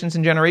generations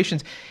and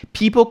generations,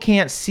 people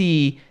can't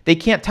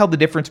tell the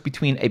difference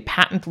between a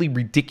patently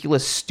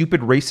ridiculous,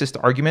 stupid,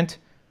 racist argument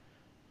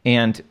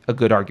and a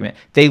good argument.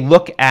 They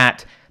look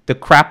at the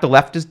crap the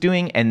left is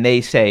doing and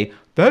they say,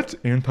 that's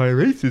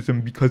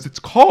anti-racism because it's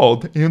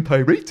called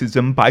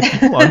anti-racism by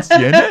people on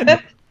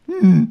CNN.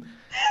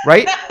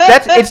 Right?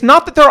 It's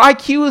not that their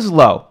IQ is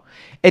low.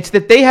 It's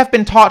that they have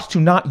been taught to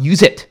not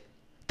use it.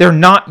 They're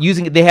not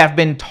using it. They have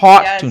been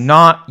taught to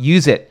not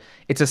use it.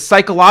 It's a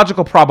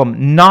psychological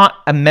problem, not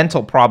a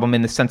mental problem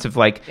in the sense of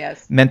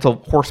mental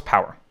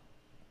horsepower.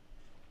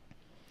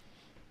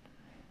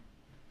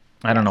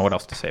 I don't know what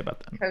else to say about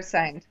that.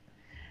 Co-signed.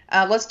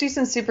 Let's do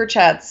some super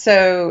chats.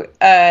 So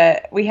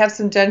we have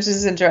some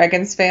Dungeons and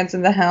Dragons fans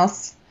in the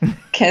house.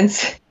 Ken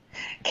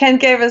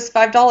gave us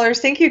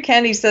 $5. Thank you,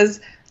 Ken. He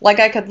says, like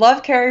I could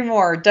love Carrie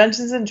Moore,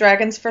 Dungeons and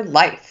Dragons for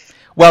life.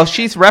 Well,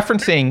 she's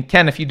referencing,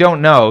 Ken, if you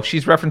don't know,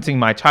 she's referencing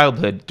my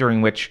childhood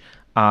during which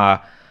I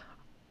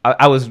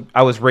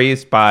was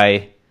raised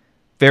by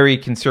very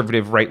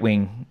conservative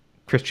right-wing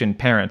Christian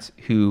parents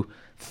who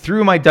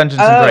threw my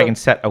Dungeons and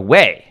Dragons set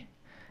away.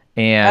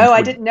 And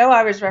I didn't know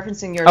I was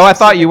referencing yours. Oh, I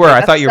thought you were.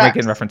 I thought you were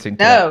making referencing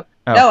to No,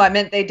 that. No, I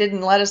meant they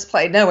didn't let us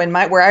play. No,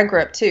 where I grew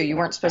up too, you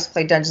weren't supposed to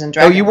play Dungeons and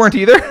Dragons. Oh, you weren't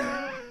either?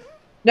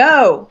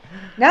 No.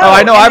 Oh,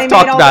 I know. I've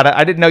talked about it.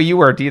 I didn't know you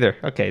weren't either.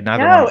 Okay,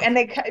 neither one. No,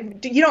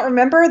 and you don't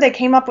remember they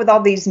came up with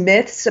all these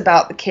myths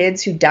about the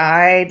kids who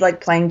died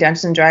playing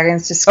Dungeons and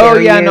Dragons to scare you. Oh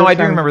yeah, no, I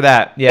do remember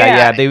that.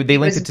 Yeah. They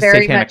linked it to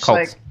satanic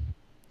cults.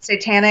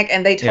 Satanic,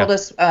 and they told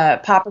us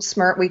Papa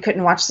Smurf, we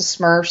couldn't watch the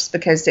Smurfs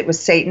because it was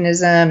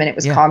Satanism and it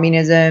was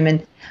communism,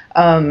 and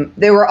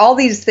there were all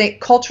these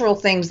cultural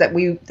things that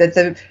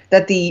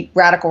the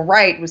radical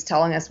right was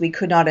telling us we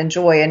could not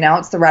enjoy, and now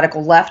it's the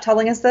radical left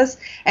telling us this.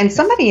 And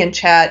somebody in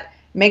chat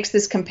makes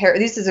this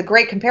this is a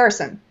great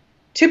comparison.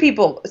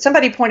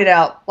 Somebody pointed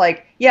out,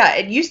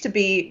 it used to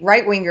be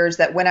right wingers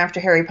that went after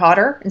Harry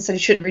Potter and said you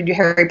shouldn't read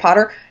Harry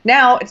Potter.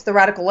 Now it's the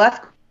radical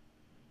left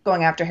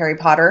going after Harry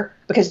Potter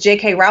because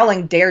J.K.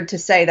 Rowling dared to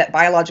say that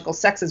biological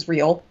sex is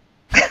real.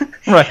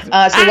 Right. So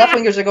left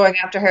wingers are going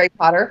after Harry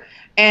Potter,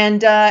 and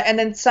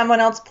then someone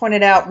else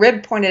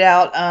Rib pointed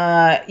out,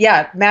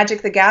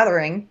 Magic the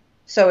Gathering.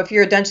 So if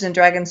you're a Dungeons and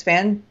Dragons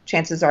fan,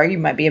 chances are you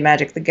might be a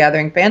Magic the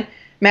Gathering fan.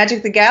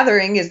 Magic the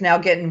Gathering is now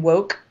getting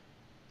woke,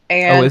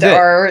 and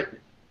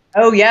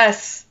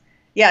yes,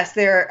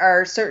 there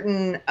are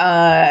certain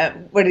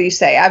what did he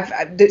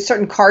say?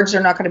 Certain cards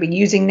they're not going to be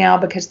using now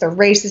because they're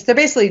racist. They're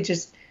basically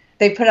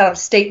they put out a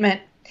statement.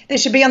 They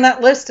should be on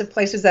that list of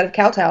places that have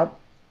kowtowed.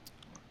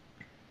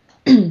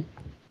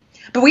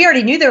 But we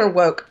already knew they were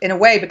woke in a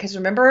way because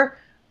remember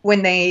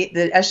when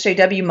the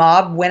SJW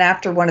mob went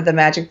after one of the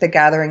Magic the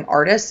Gathering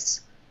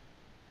artists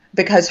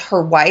because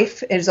her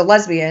wife is a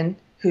lesbian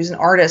who's an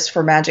artist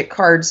for Magic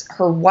cards.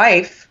 Her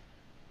wife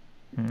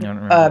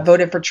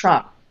voted for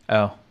Trump.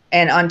 Oh.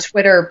 And on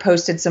Twitter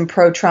posted some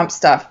pro-Trump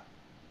stuff,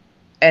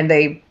 and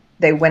they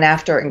went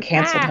after and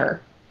canceled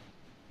her.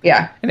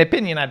 Yeah. An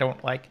opinion I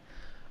don't like.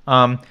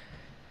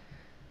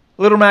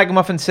 Little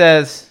Ragamuffin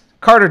says,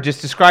 Carter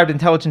just described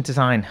intelligent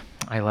design.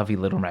 I love you,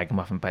 Little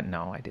Ragamuffin, but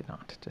no, I did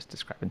not just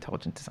describe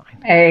intelligent design.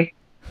 Hey.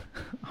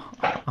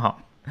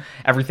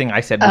 Everything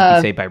I said would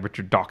be said by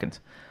Richard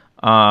Dawkins.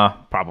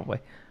 Probably.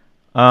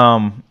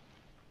 But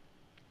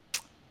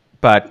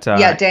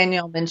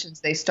Daniel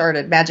mentions they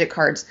started Magic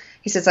cards.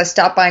 He says, I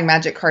stopped buying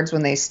Magic cards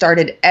when they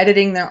started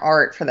editing their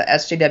art for the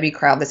SJW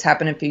crowd. This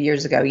happened a few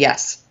years ago.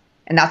 Yes.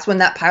 And that's when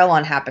that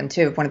pile-on happened,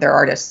 too, of one of their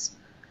artists.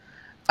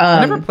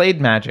 I never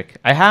played Magic.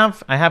 I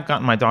have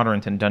gotten my daughter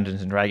into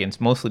Dungeons and Dragons,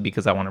 mostly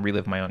because I want to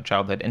relive my own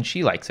childhood, and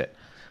she likes it.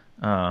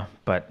 Yeah.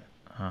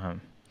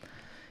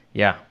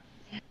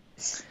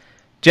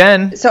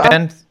 Jen,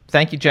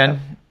 thank you,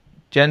 Jen.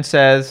 Jen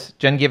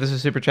gave us a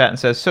super chat and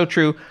says, so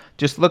true.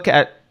 Just look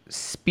at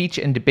speech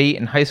and debate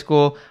in high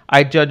school.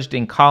 I judged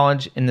in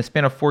college. In the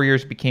span of 4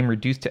 years, became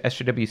reduced to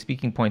SJW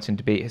speaking points in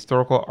debate.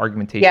 Historical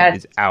argumentation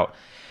is out.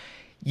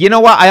 You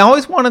know what? I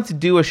always wanted to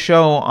do a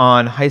show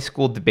on high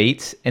school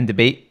debates and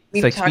debate,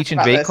 speech and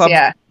debate clubs,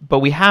 but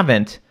we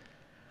haven't.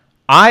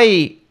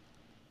 I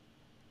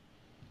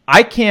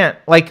can't,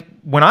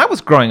 when I was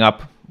growing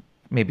up,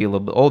 maybe a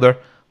little bit older,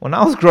 when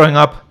I was growing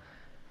up,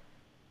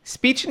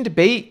 speech and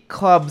debate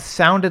clubs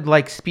sounded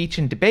like speech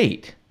and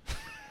debate.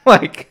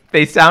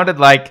 They sounded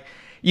like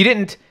you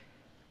didn't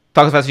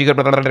talk as fast as you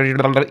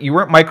could. You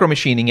weren't micro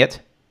machining it.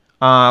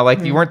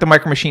 You weren't the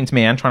micro machines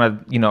man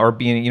trying to, or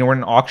being, weren't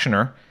an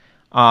auctioneer.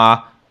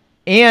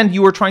 And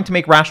you were trying to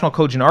make rational,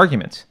 cogent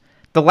arguments.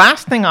 The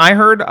last thing I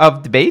heard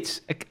of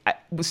debates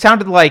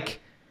sounded like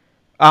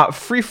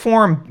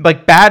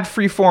freeform, bad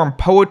freeform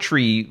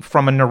poetry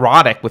from a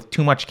neurotic with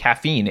too much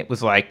caffeine. It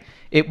was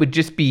it would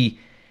just be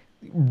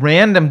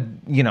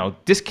random,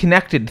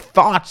 disconnected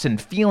thoughts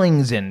and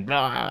feelings, and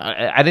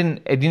I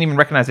didn't even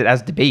recognize it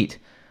as debate.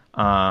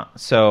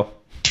 So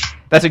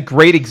that's a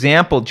great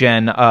example,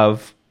 Jen,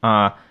 of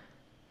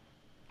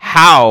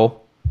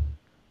how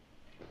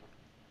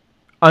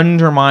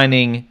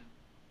undermining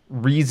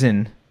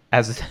reason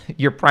as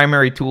your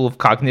primary tool of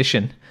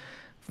cognition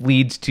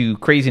leads to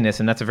craziness,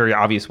 and that's a very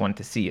obvious one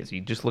to see as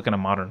you just look at a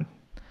modern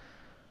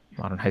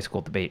high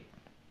school debate.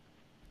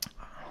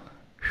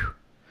 Whew.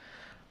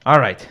 All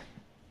right,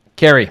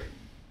 Carrie,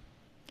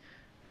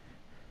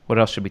 what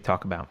else should we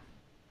talk about?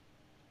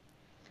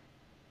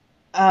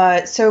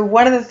 So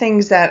one of the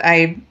things that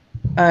I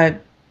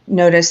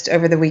noticed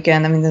over the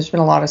weekend, there's been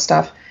a lot of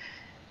stuff.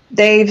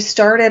 They've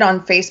started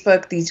on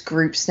Facebook these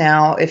groups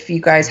now. If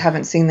you guys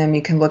haven't seen them,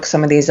 you can look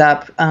some of these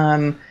up.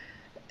 One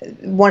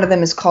of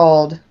them is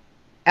called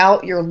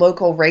Out Your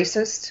Local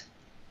Racist.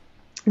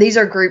 These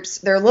are groups.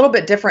 They're a little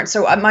bit different.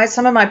 So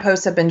some of my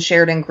posts have been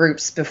shared in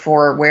groups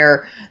before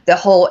where the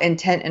whole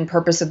intent and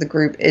purpose of the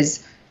group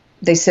is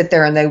they sit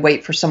there and they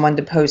wait for someone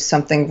to post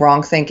something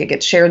wrong. It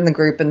gets shared in the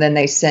group, and then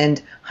they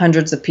send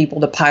hundreds of people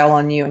to pile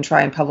on you and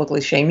try and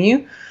publicly shame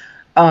you.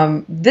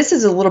 This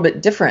is a little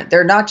bit different.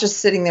 They're not just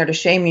sitting there to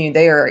shame you.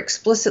 They are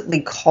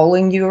explicitly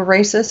calling you a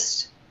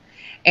racist,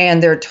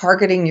 and they're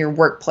targeting your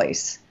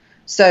workplace.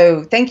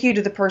 So thank you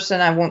to the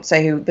person, I won't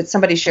say who, but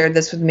somebody shared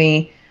this with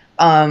me.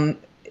 One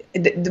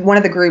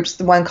of the groups,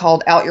 the one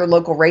called Out Your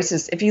Local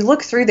Racist, if you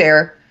look through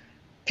there,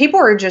 people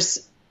are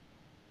just,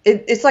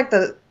 it's like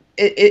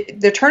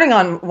they're turning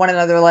on one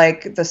another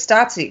like the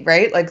Stasi,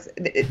 right? Like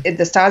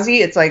the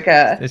Stasi, it's like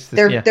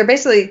they're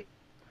basically,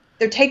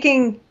 they're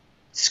taking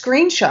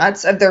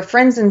screenshots of their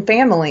friends and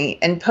family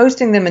and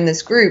posting them in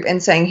this group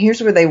and saying,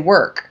 here's where they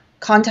work,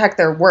 contact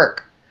their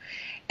work,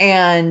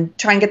 and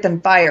try and get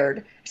them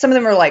fired. Some of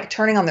them are like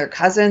turning on their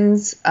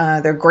cousins,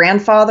 their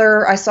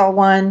grandfather. I saw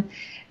one.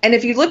 And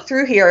if you look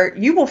through here,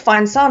 you will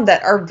find some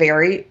that are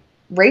very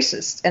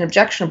racist and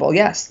objectionable.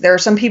 Yes, there are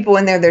some people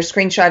in there, they're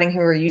screenshotting who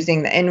are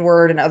using the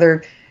N-word and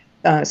other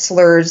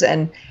slurs.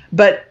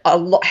 But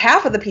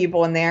half of the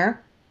people in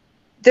there,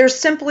 they're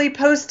simply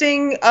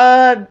posting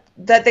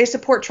that they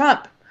support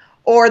Trump,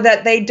 or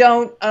that they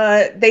don't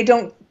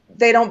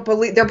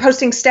believe, they're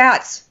posting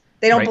stats.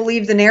 They don't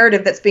believe the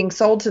narrative that's being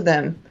sold to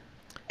them.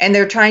 And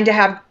they're trying to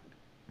have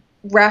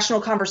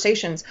rational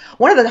conversations.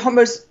 One of the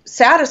most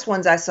saddest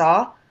ones I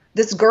saw,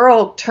 this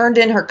girl turned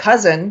in her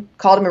cousin,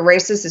 called him a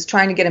racist, is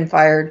trying to get him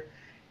fired.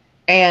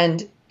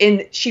 And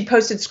she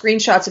posted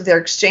screenshots of their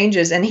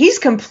exchanges, and he's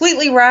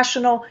completely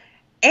rational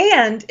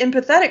and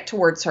empathetic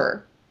towards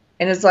her.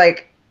 And is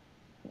like,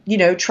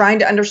 trying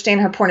to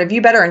understand her point of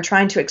view better and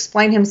trying to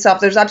explain himself.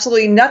 There's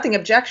absolutely nothing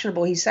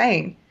objectionable he's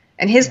saying.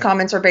 And his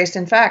comments are based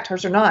in fact.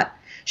 Hers are not.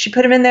 She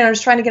put him in there and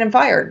was trying to get him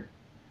fired.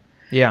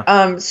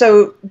 Yeah.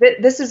 So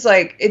this is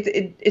like,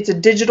 it's a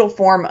digital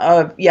form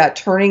of,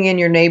 turning in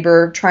your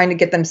neighbor, trying to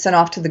get them sent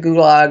off to the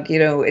gulag.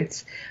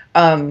 It's,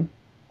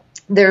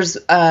 there's,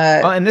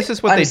 and this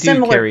is what they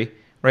do, Carrie,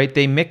 right?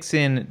 They mix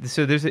in,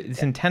 so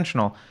it's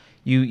intentional.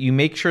 You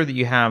make sure that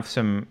you have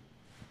some,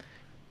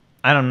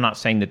 I'm not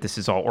saying that this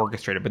is all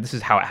orchestrated, but this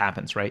is how it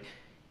happens, right?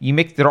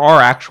 There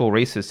are actual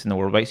racists in the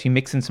world, right? So you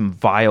mix in some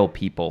vile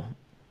people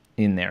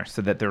in there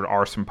so that there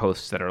are some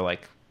posts that are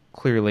like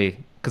clearly,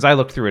 because I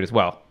looked through it as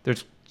well.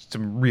 There's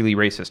some really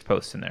racist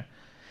posts in there.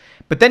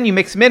 But then you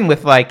mix them in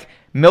with like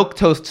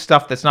milquetoast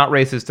stuff that's not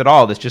racist at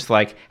all. That's just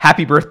like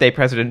happy birthday,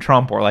 President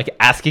Trump, or like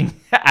asking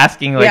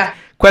like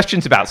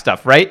questions about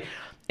stuff, right?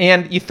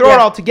 And you throw it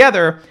all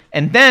together,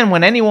 and then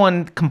when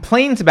anyone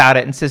complains about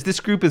it and says this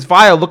group is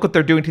vile, look what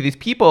they're doing to these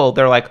people,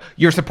 they're like,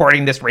 you're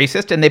supporting this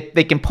racist, and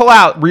they can pull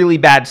out really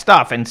bad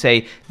stuff and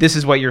say this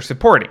is what you're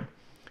supporting.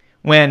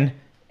 When,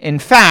 in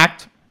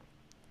fact,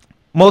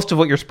 most of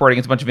what you're supporting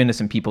is a bunch of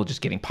innocent people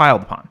just getting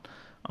piled upon.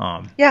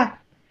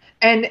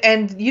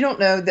 And you don't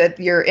know that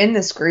you're in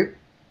this group,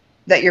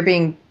 that you're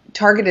being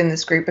targeted in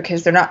this group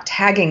because they're not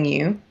tagging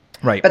you.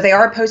 Right. But they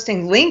are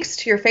posting links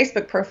to your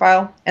Facebook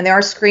profile, and they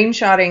are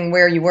screenshotting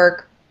where you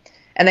work,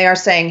 and they are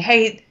saying,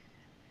 hey,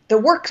 the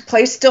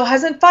workplace still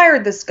hasn't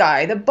fired this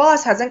guy. The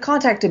boss hasn't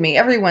contacted me.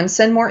 Everyone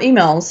send more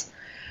emails.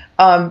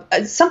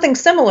 Something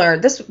similar.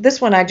 This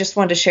one I just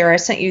wanted to share. I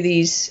sent you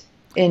these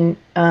in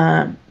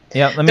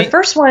the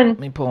first one. Let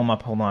me pull them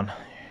up. Hold on.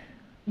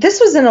 This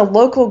was in a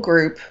local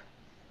group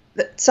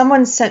that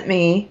someone sent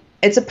me.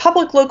 It's a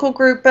public local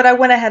group, but I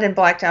went ahead and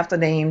blacked out the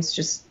names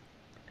just.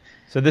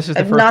 So this is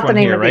the first not one the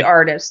name here, of right? the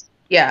artist.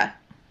 Yeah.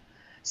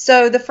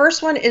 So the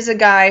first one is a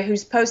guy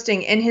who's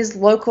posting in his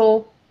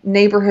local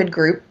neighborhood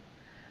group,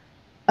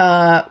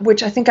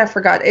 which I think I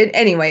forgot.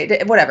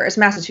 Anyway, whatever. It's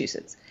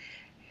Massachusetts.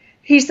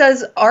 He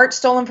says, art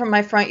stolen from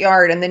my front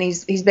yard. And then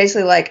he's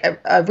basically like,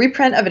 a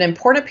reprint of an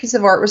important piece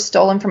of art was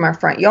stolen from our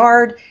front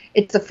yard.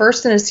 It's the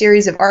first in a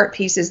series of art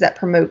pieces that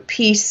promote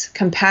peace,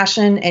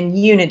 compassion, and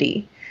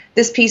unity.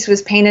 This piece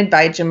was painted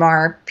by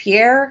Jamar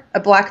Pierre, a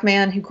black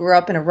man who grew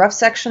up in a rough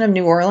section of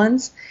New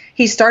Orleans.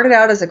 He started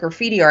out as a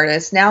graffiti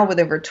artist. Now, with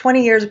over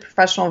 20 years of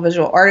professional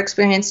visual art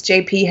experience,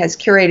 JP has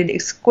curated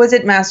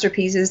exquisite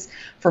masterpieces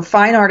for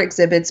fine art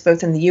exhibits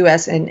both in the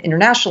U.S. and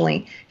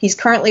internationally. He's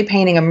currently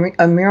painting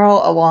a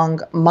mural along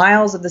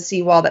miles of the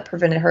seawall that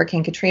prevented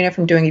Hurricane Katrina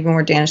from doing even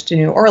more damage to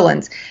New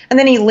Orleans. And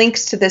then he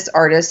links to this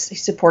artist,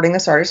 he's supporting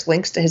this artist,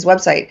 links to his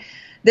website.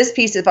 This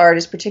piece of art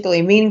is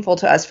particularly meaningful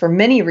to us for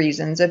many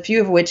reasons, a few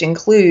of which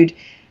include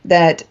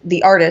that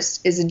the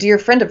artist is a dear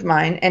friend of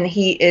mine, and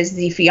he is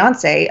the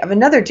fiance of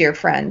another dear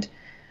friend,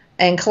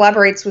 and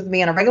collaborates with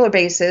me on a regular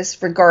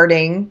basis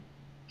regarding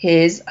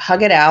his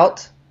Hug It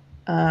Out.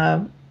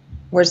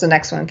 Where's the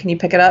next one? Can you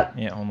pick it up?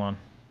 Yeah, hold on.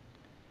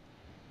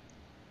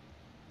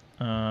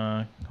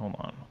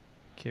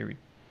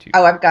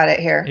 Oh, I've got it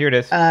here. Here it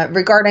is.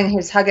 Regarding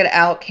his Hug It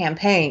Out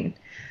campaign.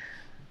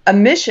 A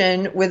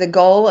mission with a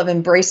goal of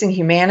embracing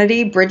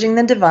humanity, bridging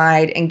the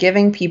divide, and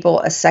giving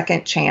people a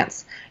second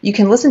chance. You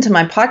can listen to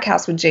my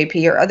podcast with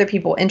JP or other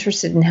people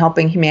interested in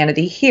helping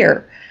humanity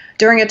here.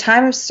 During a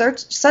time of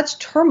such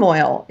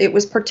turmoil, it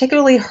was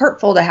particularly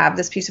hurtful to have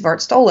this piece of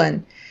art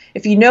stolen.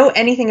 If you know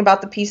anything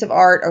about the piece of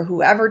art or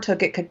whoever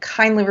took it could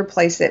kindly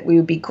replace it, we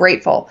would be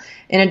grateful.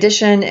 In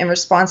addition, in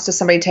response to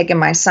somebody taking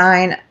my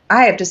sign,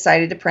 I have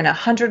decided to print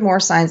 100 more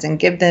signs and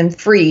give them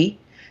free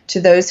to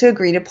those who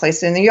agree to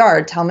place it in the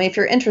yard. Tell me if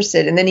you're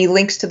interested. And then he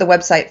links to the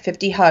website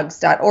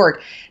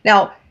 50hugs.org.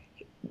 Now,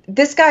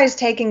 this guy is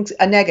taking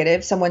a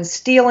negative, someone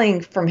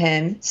stealing from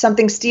him,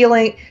 somebody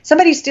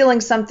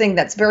stealing something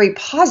that's very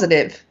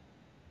positive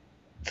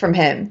from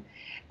him.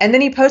 And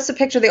then he posts a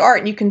picture of the art,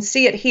 and you can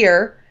see it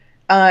here.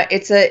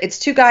 It's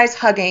two guys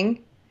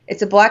hugging.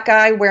 It's a black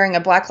guy wearing a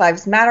Black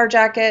Lives Matter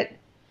jacket,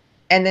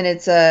 and then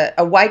it's a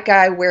white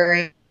guy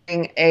wearing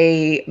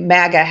a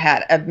MAGA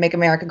hat, a Make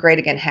America Great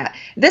Again hat.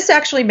 This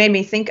actually made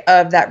me think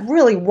of that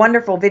really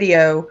wonderful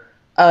video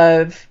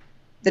of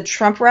the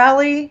Trump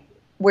rally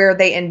where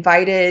they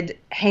invited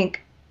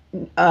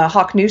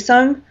Hawk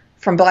Newsom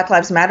from Black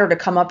Lives Matter to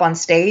come up on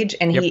stage,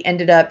 and he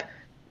ended up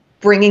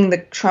bringing the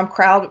Trump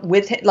crowd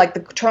with him. Like, the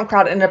Trump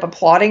crowd ended up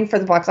applauding for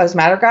the Black Lives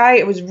Matter guy.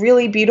 It was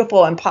really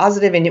beautiful and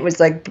positive, and it was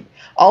like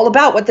all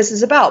about what this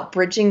is about,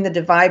 bridging the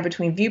divide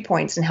between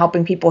viewpoints and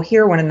helping people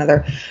hear one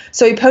another.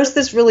 So he posts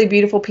this really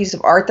beautiful piece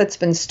of art that's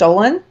been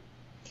stolen.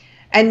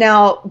 And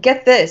now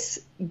get this,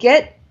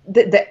 get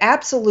the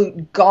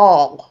absolute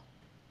gall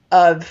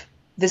of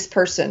this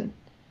person.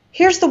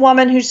 Here's the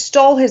woman who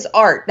stole his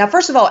art. Now,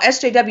 first of all,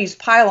 SJWs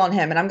pile on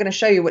him, and I'm going to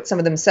show you what some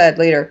of them said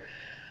later.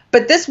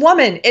 But this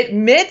woman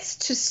admits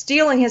to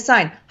stealing his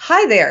sign.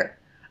 Hi there.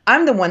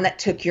 I'm the one that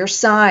took your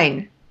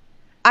sign.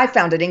 I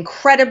found it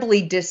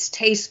incredibly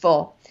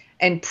distasteful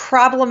and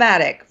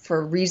problematic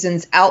for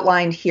reasons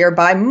outlined here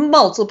by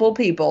multiple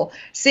people,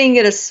 seeing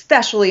it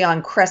especially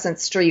on Crescent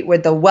Street where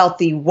the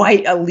wealthy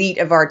white elite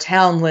of our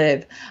town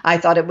live. I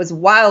thought it was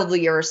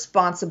wildly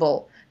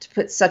irresponsible to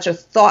put such a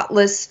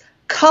thoughtless,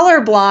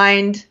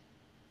 colorblind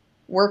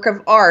work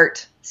of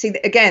art. See,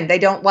 again, they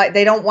don't want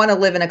to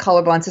live in a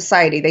colorblind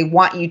society. They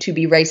want you to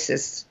be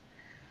racist.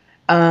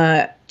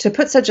 To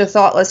put such a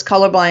thoughtless,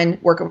 colorblind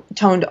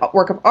toned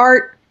work of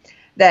art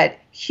that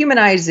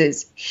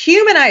humanizes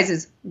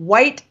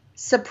white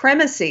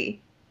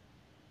supremacy.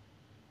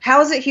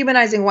 How is it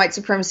humanizing white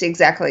supremacy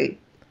exactly?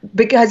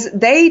 Because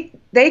they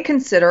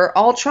consider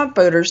all Trump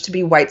voters to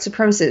be white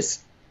supremacists.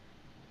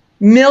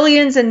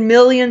 Millions and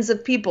millions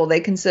of people they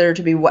consider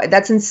to be white.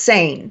 That's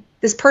insane.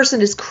 This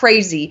person is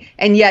crazy,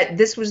 and yet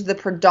this was the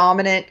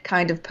predominant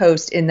kind of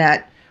post in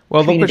that.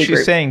 Well, look what she's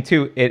group. saying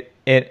too. It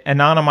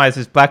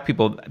anonymizes black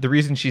people. The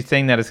reason she's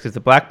saying that is because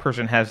the black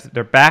person has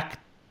their back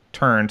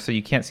turned, so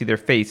you can't see their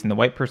face, and the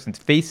white person's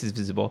face is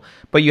visible.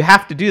 But you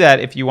have to do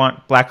that if you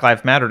want Black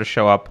Lives Matter to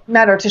show up.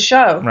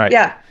 Right?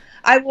 Yeah.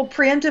 I will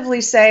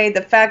preemptively say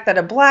the fact that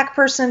a black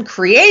person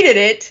created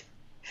it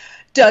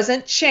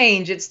doesn't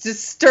change its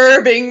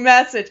disturbing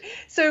message.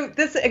 So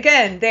this,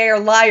 again, they are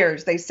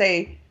liars. They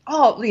say,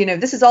 oh,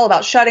 this is all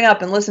about shutting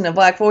up and listening to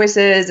black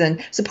voices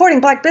and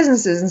supporting black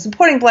businesses and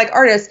supporting black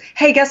artists.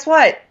 Hey, guess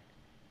what?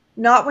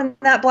 Not when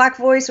that black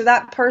voice or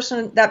that black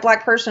person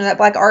or that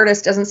black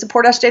artist doesn't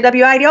support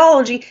SJW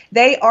ideology.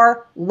 They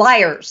are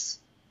liars.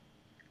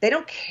 They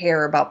don't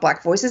care about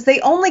black voices.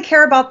 They only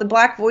care about the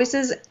black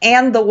voices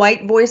and the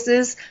white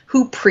voices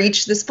who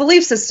preach this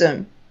belief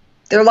system.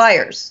 They're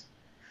liars.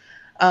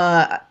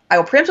 I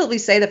will preemptively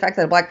say the fact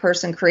that a black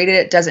person created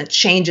it doesn't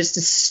change its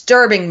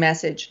disturbing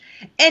message.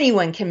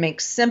 Anyone can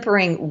make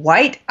simpering,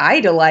 white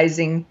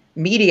idolizing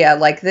media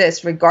like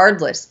this,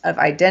 regardless of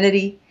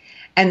identity.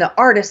 And the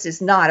artist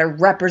is not a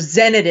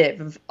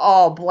representative of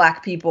all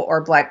black people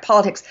or black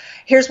politics.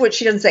 Here's what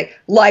she doesn't say,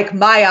 like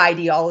my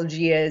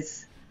ideology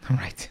is.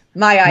 Right.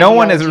 My ideology. No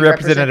one is a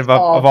representative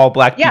of all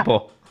black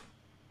people.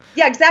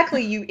 Yeah,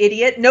 exactly, you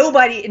idiot.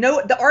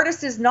 The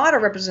artist is not a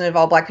representative of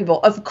all black people.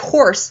 Of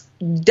course,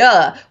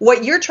 duh.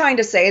 What you're trying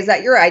to say is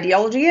that your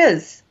ideology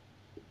is.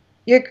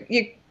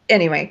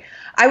 Anyway,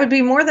 I would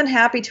be more than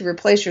happy to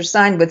replace your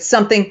sign with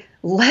something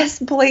less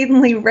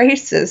blatantly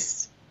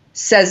racist.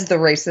 says the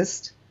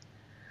racist,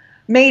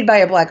 made by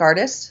a black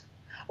artist,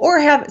 or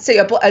have, say,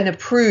 an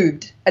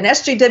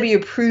SJW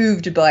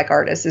approved black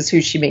artist is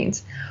who she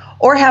means,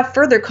 or have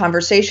further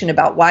conversation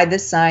about why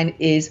this sign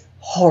is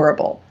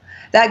horrible.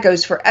 That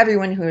goes for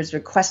everyone who has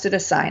requested a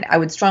sign. I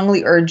would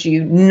strongly urge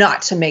you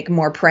not to make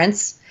more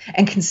prints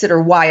and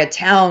consider why a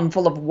town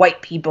full of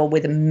white people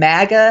with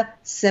MAGA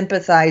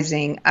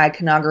sympathizing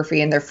iconography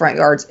in their front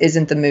yards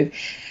isn't the move.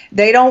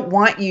 They don't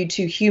want you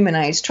to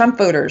humanize Trump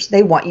voters.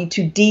 They want you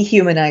to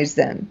dehumanize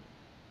them.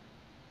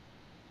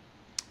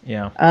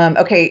 Yeah.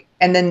 Okay.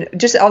 And then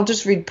I'll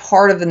just read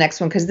part of the next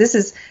one,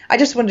 because I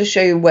just wanted to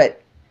show you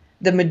what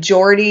the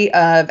majority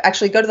of,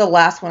 actually go to the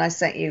last one I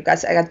sent you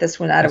guys. I got this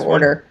one out of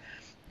order.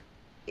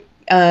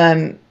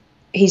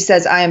 He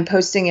says, I am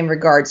posting in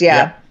regards.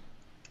 Yeah.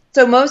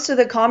 So most of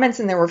the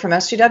comments in there were from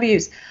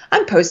SJWs.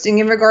 I'm posting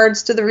in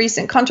regards to the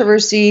recent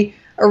controversy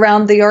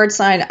around the yard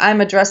sign. I'm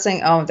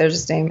addressing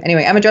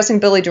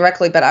Billy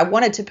directly, but I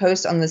wanted to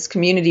post on this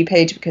community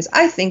page because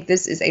I think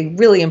this is a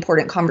really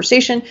important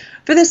conversation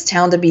for this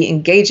town to be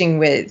engaging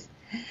with.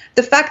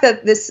 The fact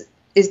that this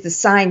is the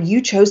sign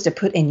you chose to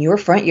put in your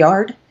front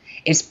yard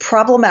is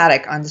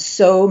problematic on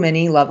so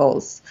many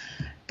levels.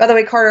 By the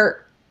way,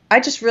 Carter,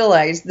 I just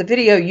realized the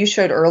video you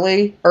showed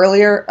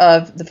earlier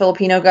of the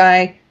Filipino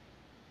guy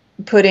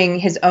putting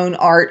his own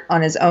art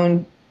on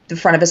the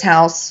front of his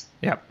house.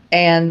 Yep.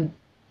 And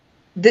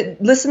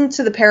listen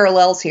to the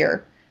parallels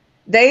here.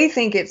 They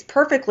think it's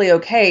perfectly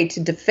okay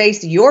to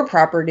deface your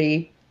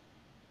property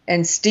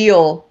and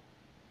steal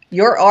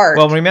your art.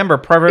 Well, remember,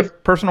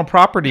 private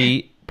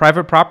property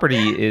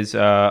is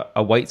a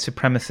white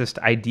supremacist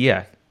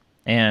idea,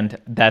 and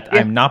that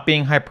I'm not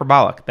being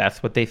hyperbolic.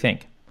 That's what they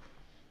think.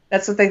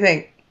 That's what they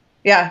think.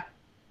 Yeah.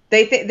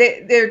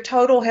 They're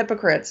total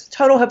hypocrites.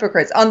 Total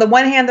hypocrites. On the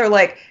one hand, they're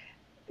like,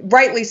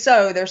 rightly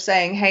so, they're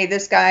saying, hey,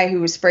 this guy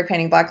who was spray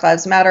painting Black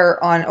Lives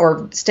Matter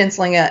or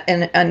stenciling it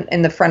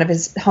in the front of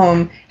his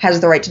home has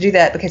the right to do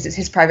that because it's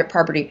his private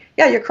property.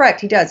 Yeah, you're correct.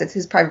 He does. It's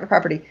his private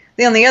property.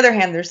 Then on the other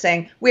hand, they're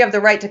saying we have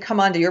the right to come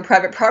onto your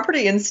private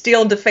property and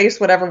steal, deface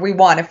whatever we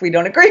want if we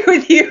don't agree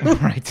with you.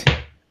 Right.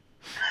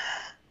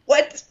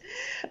 What?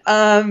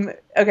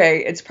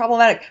 Okay, it's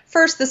problematic.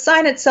 First, the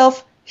sign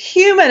itself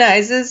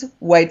humanizes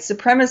white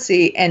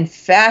supremacy and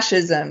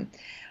fascism.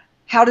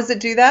 How does it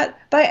do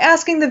that? By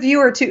asking the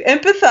viewer to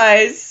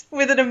empathize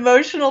with an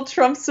emotional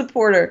Trump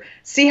supporter.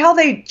 See how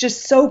they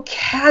just so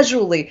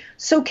casually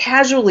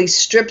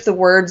strip the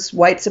words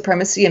white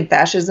supremacy and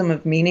fascism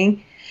of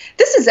meaning?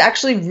 This is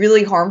actually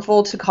really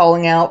harmful to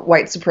calling out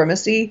white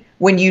supremacy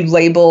when you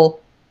label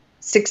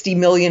 60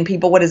 million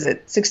people,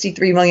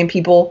 63 million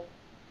people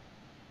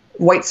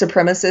white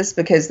supremacists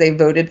because they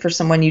voted for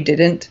someone you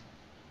didn't.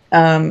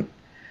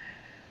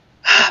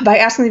 By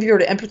asking the viewer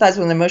to empathize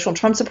with an emotional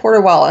Trump supporter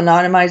while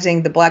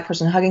anonymizing the black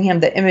person hugging him,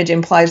 the image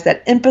implies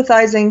that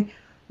empathizing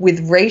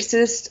with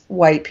racist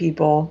white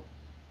people,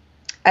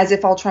 as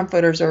if all Trump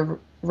voters are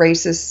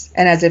racist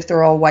and as if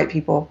they're all white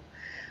people,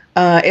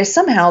 is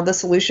somehow the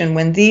solution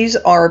when these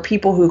are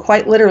people who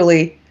quite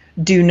literally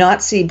do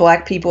not see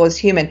black people as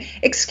human.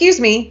 Excuse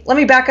me, let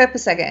me back up a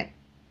second.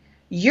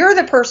 You're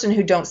the person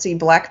who don't see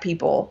black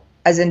people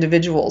as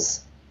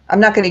individuals. I'm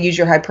not going to use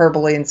your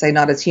hyperbole and say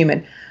not as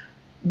human.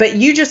 But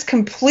you just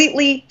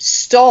completely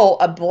stole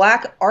a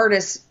black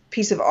artist's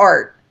piece of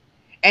art.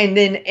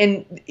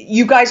 And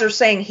you guys are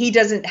saying he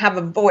doesn't have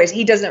a voice.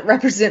 He doesn't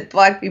represent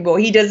black people.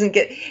 He doesn't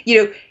get,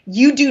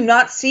 you do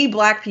not see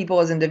black people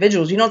as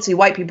individuals. You don't see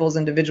white people as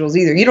individuals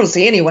either. You don't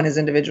see anyone as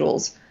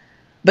individuals.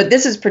 But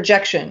this is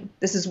projection.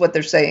 This is what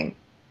they're saying.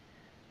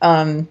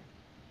 It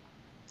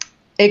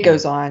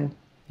goes on.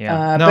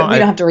 Yeah. But we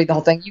don't have to read the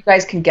whole thing. You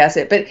guys can guess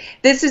it. But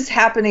this is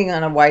happening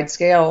on a wide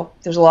scale.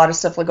 There's a lot of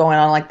stuff going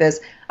on like this.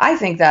 I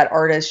think that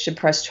artist should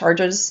press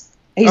charges.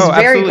 He's very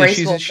absolutely.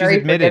 graceful, she's very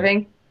admitted.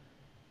 forgiving.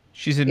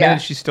 She's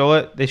admitted she stole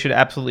it. They should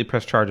absolutely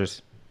press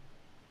charges.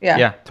 Yeah.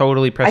 Yeah,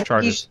 totally press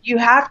charges. You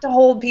have to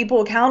hold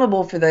people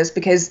accountable for this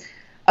because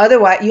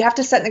otherwise you have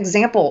to set an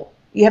example.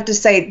 You have to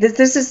say,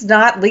 this is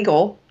not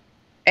legal.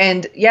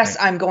 And yes,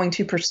 right. I'm going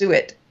to pursue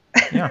it.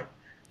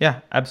 Yeah,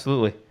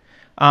 absolutely.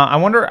 I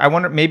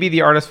wonder. Maybe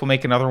the artist will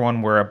make another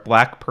one where a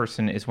black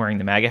person is wearing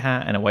the MAGA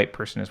hat and a white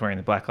person is wearing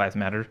the Black Lives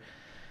Matter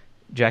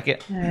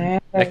jacket.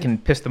 That can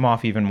piss them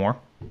off even more.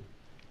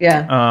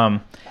 Yeah.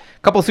 A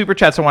couple of super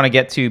chats I want to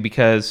get to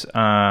because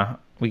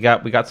we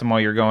got some while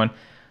you're going.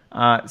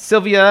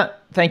 Sylvia,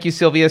 thank you,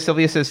 Sylvia.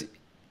 Sylvia says,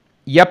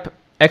 "Yep,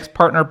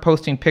 ex-partner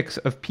posting pics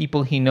of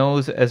people he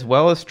knows as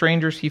well as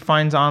strangers he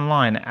finds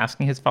online,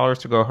 asking his followers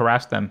to go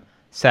harass them.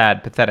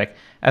 Sad, pathetic.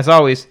 As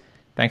always,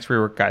 thanks for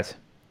your work, guys."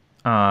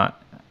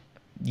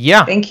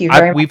 Yeah, thank you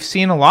very much. We've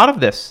seen a lot of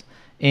this,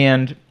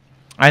 and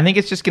I think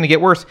it's just going to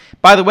get worse.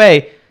 By the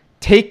way,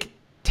 take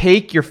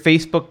your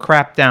Facebook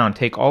crap down.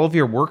 Take all of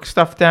your work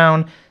stuff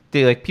down.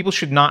 People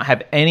should not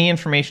have any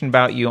information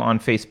about you on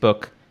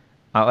Facebook.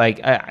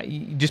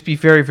 Just be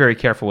very, very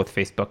careful with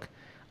Facebook,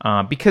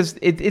 because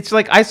it's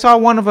like I saw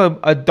one of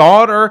a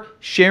daughter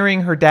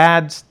sharing her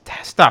dad's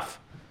stuff.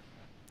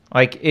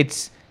 Like,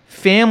 it's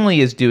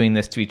family is doing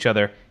this to each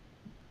other.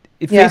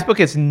 Facebook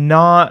is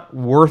not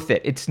worth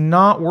it. It's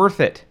not worth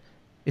it.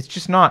 It's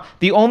just not.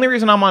 The only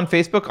reason I'm on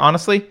Facebook,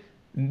 honestly,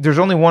 there's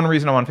only one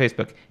reason I'm on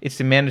Facebook. It's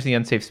to manage the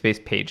Unsafe Space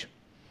page.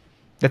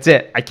 That's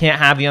it. I can't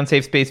have the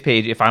Unsafe Space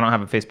page if I don't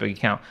have a Facebook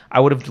account. I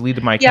would have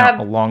deleted my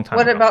account a long time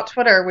ago. What about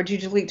Twitter? Would you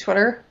delete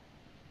Twitter?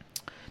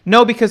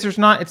 No, because it's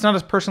not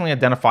as personally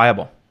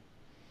identifiable.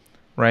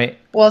 Right?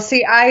 Well,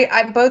 see,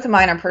 I both of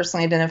mine are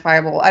personally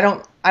identifiable. I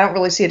don't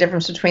really see a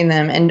difference between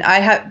them, and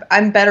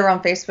I'm better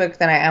on Facebook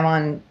than I am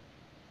on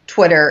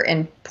Twitter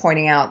in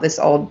pointing out this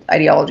old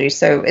ideology.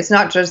 So it's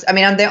not just, I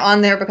mean, I'm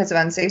on there because of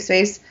Unsafe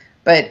Space,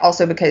 but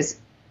also because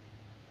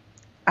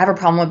I have a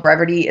problem with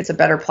brevity. It's a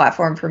better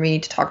platform for me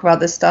to talk about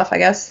this stuff, I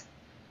guess.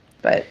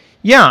 But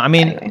yeah, I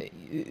mean,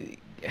 anyway.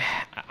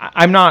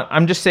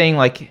 I'm just saying,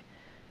 like,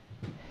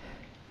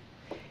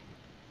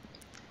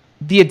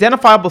 the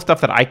identifiable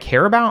stuff that I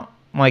care about,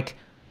 like,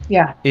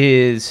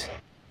 is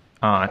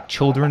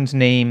children's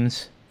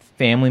names,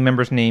 family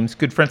members' names,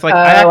 good friends. Like,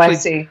 I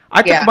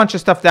took a bunch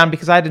of stuff down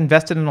because I had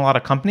invested in a lot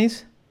of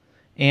companies,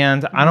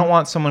 and I don't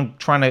want someone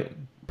trying to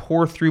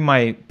pour through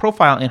my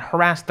profile and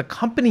harass the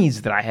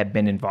companies that I had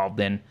been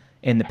involved in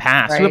the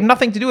past, who have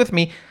nothing to do with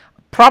me.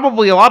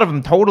 Probably a lot of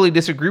them totally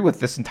disagree with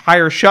this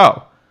entire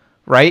show,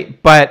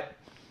 right? But,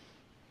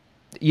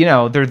 you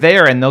know, they're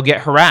there and they'll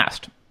get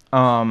harassed.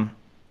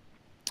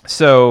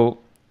 So,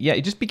 yeah,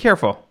 just be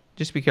careful.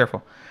 Just be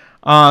careful.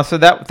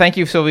 Thank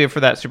you, Sylvia, for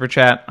that super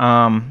chat.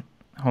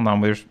 Hold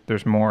on,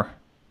 there's more.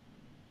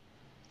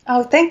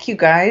 Oh, thank you,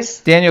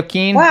 guys. Daniel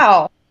Keene.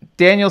 Wow.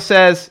 Daniel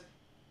says,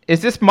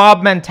 is this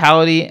mob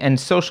mentality and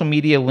social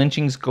media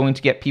lynchings going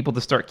to get people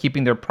to start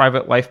keeping their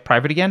private life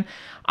private again?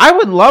 I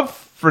would love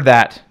for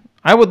that.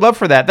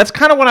 That's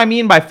kind of what I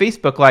mean by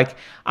Facebook. Like,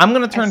 I'm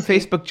going to turn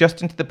Facebook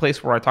just into the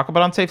place where I talk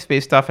about unsafe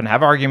space stuff and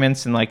have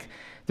arguments, and, like,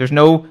 there's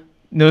no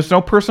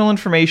personal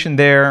information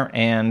there,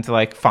 and,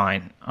 like,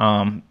 fine.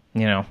 You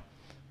know,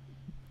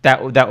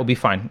 that will be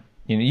fine.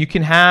 You know, you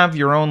can have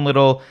your own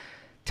little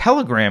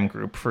Telegram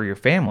group for your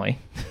family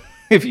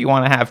if you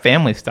want to have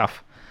family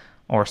stuff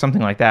or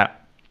something like that.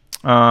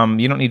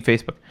 You don't need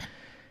Facebook.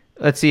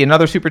 Let's see,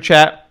 another super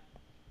chat.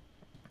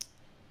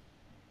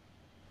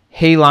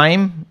 Hey,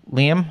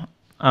 Liam.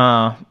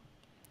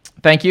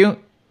 Thank you.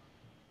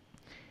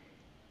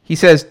 He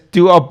says,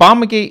 do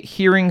Obamagate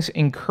hearings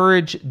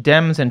encourage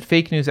Dems and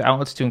fake news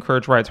outlets to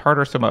encourage riots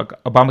harder so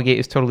Obamagate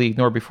is totally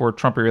ignored before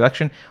Trump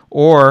re-election?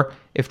 Or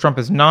if Trump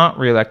is not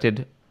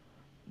re-elected,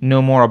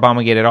 no more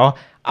Obamagate at all?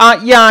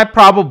 Yeah,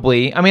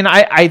 probably. I mean,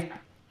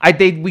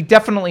 we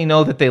definitely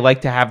know that they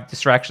like to have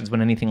distractions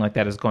when anything like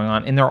that is going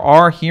on. And there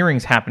are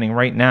hearings happening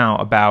right now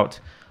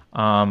about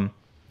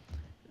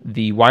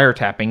the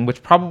wiretapping,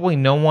 which probably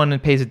no one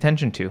pays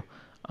attention to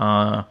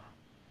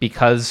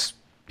because,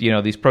 you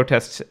know, these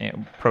protest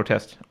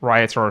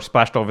riots are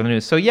splashed over the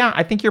news. So yeah,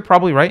 I think you're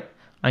probably right.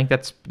 I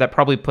think that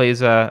probably plays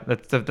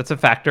that's a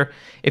factor.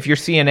 If you're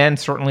CNN,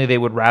 certainly they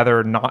would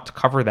rather not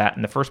cover that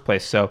in the first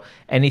place. So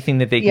anything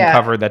that they can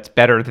cover that's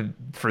better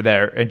for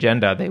their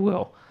agenda, they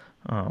will.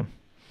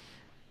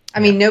 I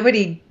mean,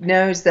 nobody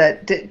knows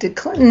that. Did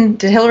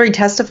Hillary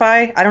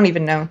testify? I don't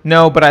even know.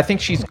 No, but I think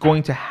she's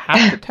going to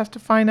have to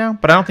testify now.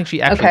 But I don't think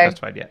she actually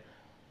testified yet.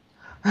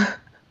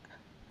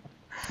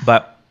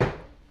 But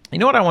you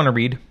know what I want to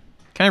read?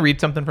 Can I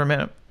read something for a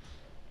minute?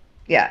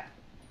 Yeah.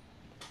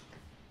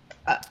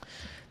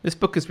 This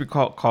book is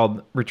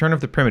called Return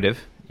of the Primitive.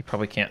 You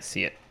probably can't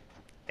see it.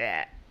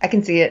 I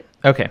can see it.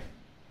 Okay.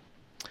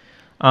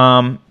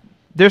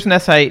 There's an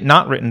essay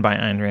not written by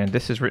Ayn Rand.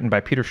 This is written by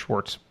Peter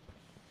Schwartz.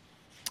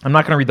 I'm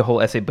not going to read the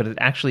whole essay, but it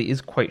actually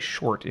is quite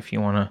short if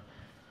you want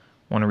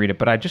to read it.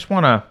 But I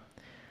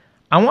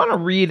want to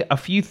read a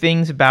few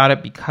things about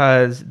it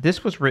because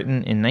this was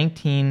written in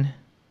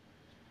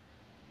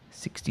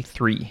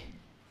 1963.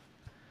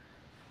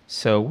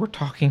 So we're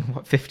talking,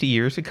 50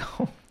 years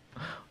ago?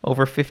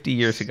 Over 50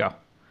 years ago.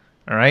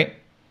 All right?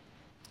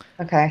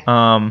 Okay.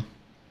 And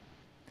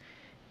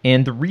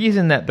the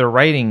reason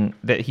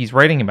that he's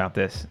writing about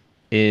this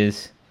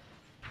is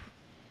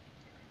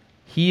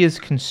he is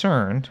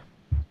concerned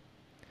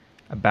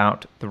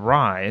about the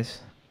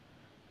rise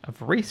of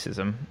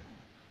racism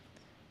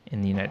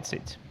in the United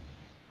States.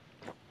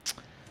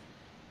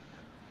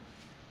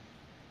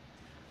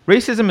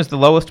 Racism is the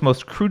lowest,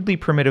 most crudely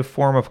primitive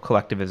form of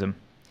collectivism.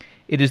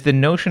 It is the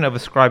notion of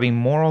ascribing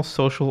moral,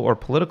 social, or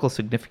political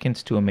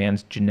significance to a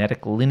man's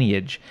genetic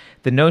lineage,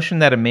 the notion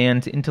that a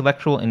man's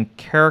intellectual and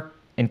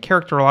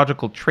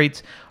characterological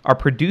traits are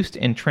produced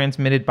and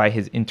transmitted by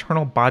his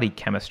internal body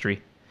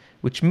chemistry,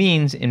 which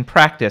means, in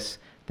practice,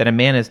 that a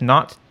man is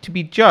not to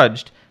be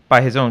judged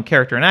by his own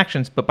character and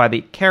actions, but by the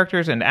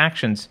characters and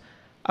actions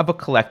of a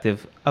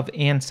collective of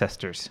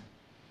ancestors.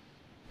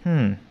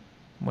 Where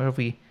have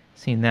we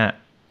seen that?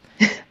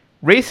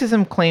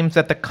 Racism claims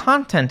that the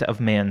content of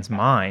man's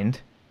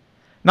mind,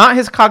 not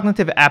his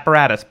cognitive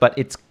apparatus, but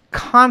its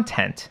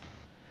content,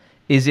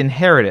 is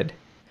inherited,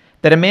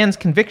 that a man's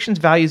convictions,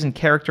 values, and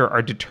character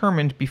are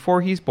determined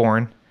before he's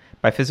born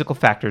by physical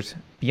factors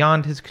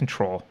beyond his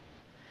control.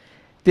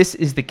 This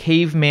is the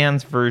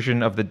caveman's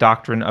version of the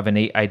doctrine of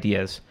innate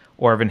ideas,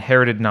 or of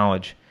inherited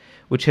knowledge,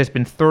 which has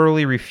been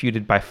thoroughly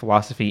refuted by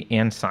philosophy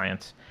and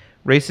science.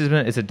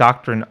 Racism is a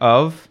doctrine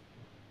of,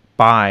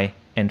 by,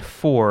 and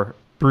for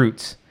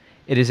brutes.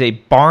 It is a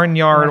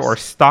barnyard or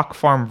stock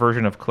farm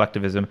version of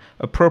collectivism,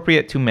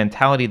 appropriate to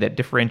mentality that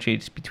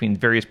differentiates between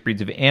various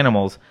breeds of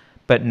animals,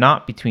 but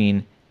not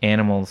between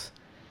animals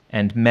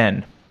and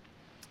men.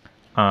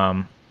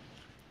 I'm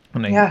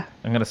going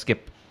to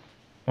skip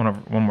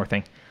one more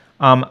thing.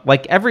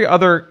 Like every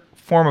other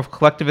form of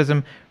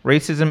collectivism,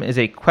 racism is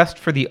a quest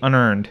for the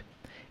unearned.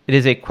 It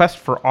is a quest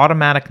for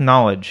automatic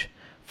knowledge,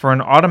 for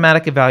an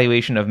automatic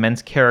evaluation of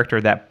men's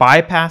character that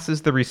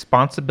bypasses the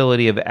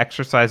responsibility of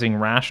exercising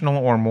rational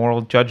or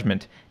moral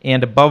judgment,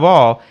 and above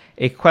all,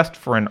 a quest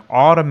for an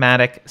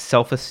automatic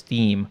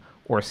self-esteem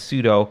or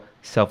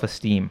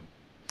pseudo-self-esteem.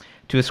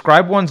 To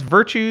ascribe one's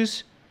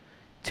virtues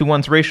to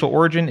one's racial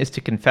origin is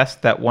to confess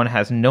that one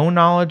has no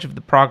knowledge of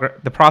the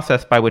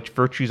process by which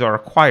virtues are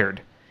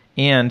acquired,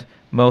 and,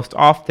 most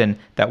often,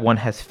 that one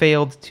has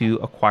failed to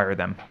acquire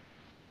them.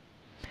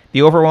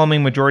 The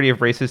overwhelming majority of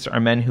racists are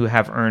men who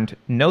have earned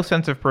no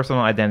sense of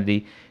personal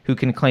identity, who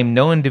can claim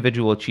no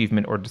individual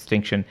achievement or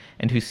distinction,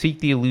 and who seek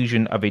the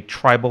illusion of a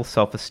tribal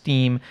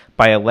self-esteem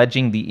by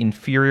alleging the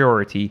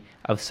inferiority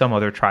of some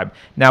other tribe.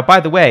 Now, by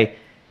the way,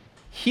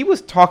 he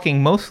was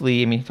talking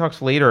mostly, he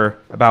talks later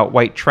about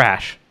white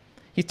trash.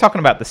 He's talking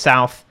about the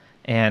South,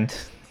 and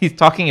he's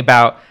talking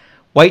about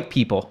white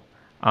people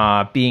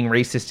being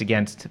racist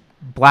against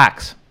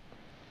blacks.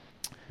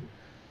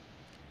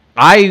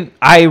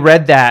 I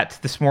read that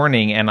this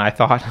morning, and I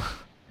thought,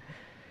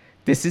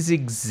 this is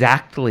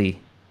exactly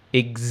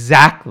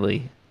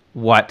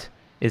what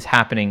is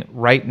happening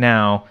right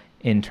now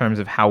in terms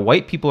of how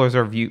white people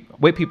are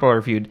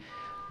viewed,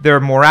 their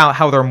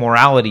how their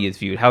morality is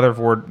viewed, how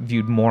they're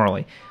viewed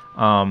morally.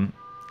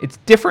 It's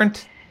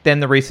different than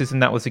the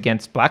racism that was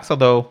against blacks,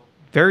 although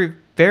very,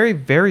 very,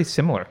 very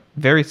similar.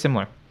 Very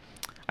similar.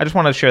 I just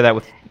wanted to share that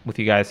with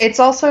you guys. It's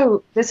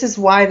also, this is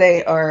why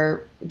they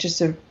are, just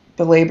to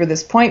belabor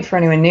this point for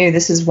anyone new,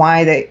 this is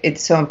why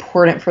it's so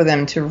important for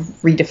them to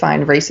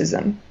redefine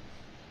racism.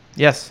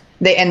 Yes.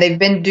 They've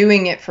been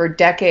doing it for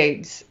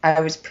decades.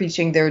 I was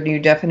preaching their new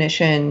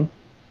definition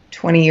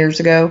 20 years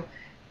ago.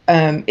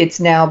 It's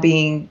now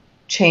being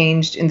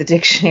changed in the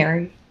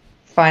dictionary.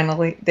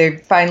 Finally,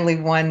 they've finally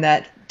won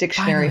that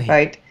dictionary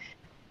fight.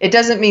 It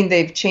doesn't mean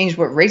they've changed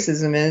what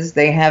racism is.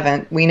 They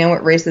haven't. We know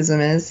what racism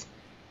is,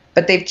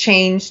 but they've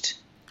changed.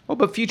 Oh,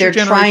 but they're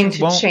trying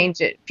to change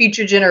it.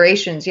 Future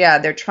generations, yeah,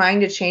 they're trying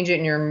to change it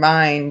in your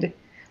mind,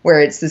 where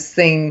it's this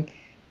thing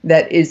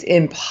that is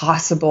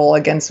impossible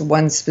against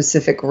one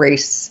specific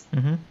race.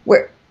 Mm-hmm.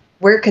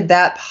 Where could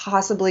that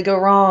possibly go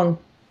wrong?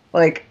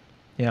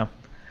 Yeah,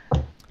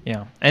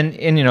 and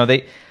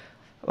they,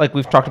 like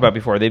we've talked about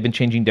before, they've been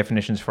changing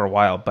definitions for a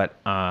while, but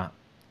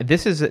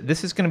this is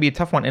going to be a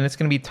tough one, and it's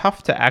going to be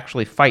tough to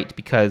actually fight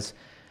because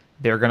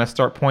they're going to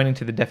start pointing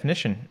to the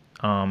definition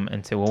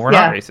and say, well, we're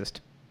not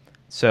racist.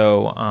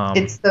 So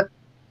it's the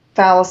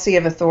fallacy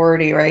of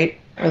authority, right?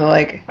 Or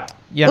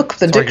look,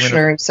 the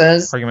dictionary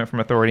says. Argument from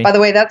authority. By the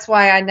way, that's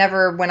why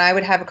when I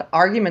would have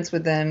arguments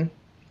with them,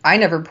 I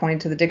never pointed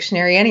to the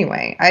dictionary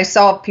anyway. I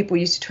saw people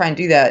used to try and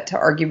do that to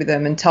argue with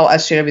them and tell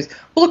SJWs,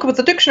 well, look what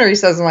the dictionary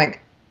says. I'm like,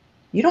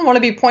 you don't want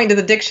to be pointing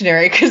to the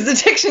dictionary because the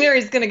dictionary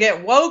is going to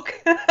get woke.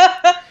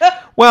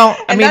 Well,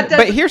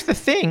 but here's the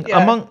thing.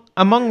 Yeah.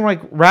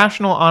 Among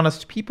rational,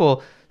 honest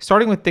people,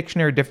 starting with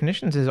dictionary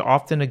definitions is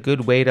often a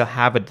good way to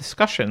have a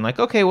discussion. Like,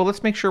 okay, well,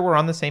 let's make sure we're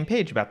on the same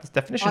page about this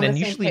definition. And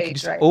usually you can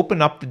just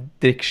open up the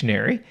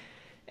dictionary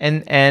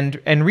and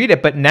read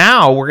it. But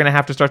now we're going to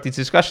have to start these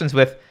discussions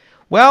with,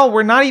 well,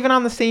 we're not even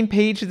on the same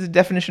page as the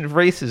definition of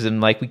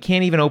racism. We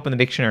can't even open the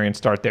dictionary and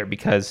start there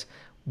because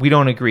we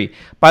don't agree.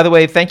 By the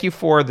way, thank you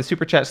for the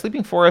super chat.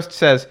 Sleeping Forest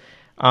says,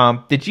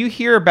 did you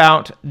hear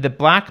about the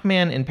black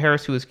man in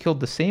Paris who was killed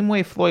the same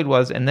way Floyd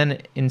was and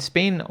then in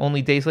Spain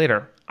only days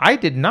later? I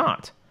did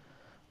not.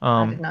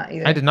 I did not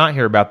either. I did not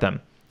hear about them.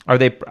 Are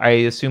they? I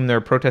assume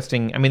they're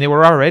protesting. They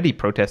were already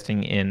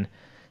protesting in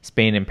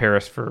Spain and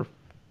Paris for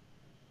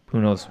who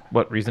knows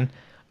what reason,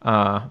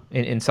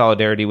 in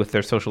solidarity with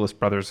their socialist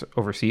brothers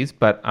overseas.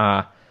 But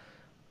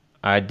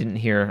I didn't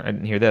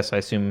hear this. I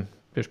assume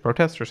there's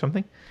protests or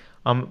something.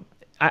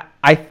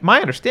 My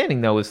understanding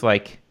though is a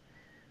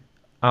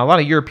lot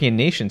of European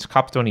nations,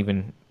 cops don't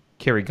even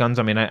carry guns.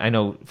 I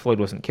know Floyd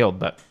wasn't killed,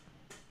 but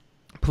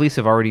police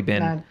have already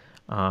been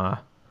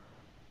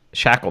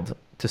shackled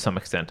to some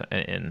extent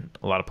in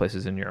a lot of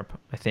places in Europe,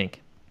 I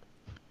think.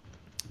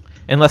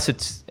 Unless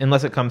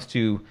it comes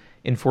to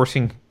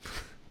enforcing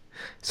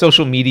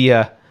social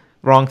media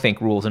wrongthink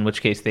rules, in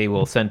which case they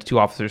will send 2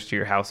 officers to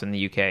your house in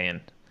the UK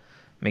and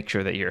make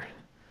sure that you're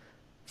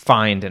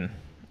fined and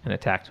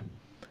attacked.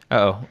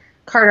 Uh-oh.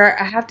 Carter,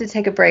 I have to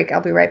take a break. I'll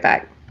be right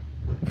back.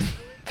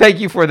 Thank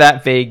you for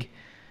that vague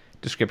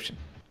description.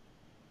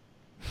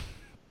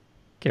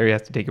 Carrie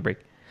has to take a break.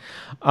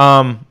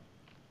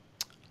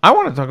 I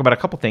want to talk about a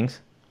couple things.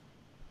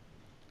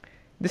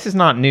 This is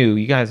not new.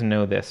 You guys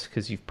know this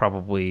because you've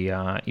probably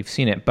you've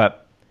seen it.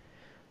 But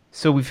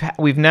So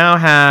we've now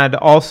had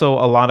also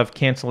a lot of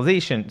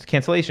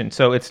cancellation.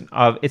 So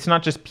it's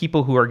not just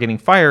people who are getting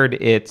fired.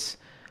 It's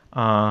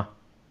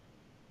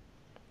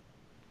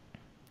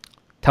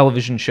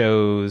television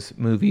shows,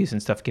 movies, and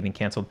stuff getting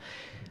canceled.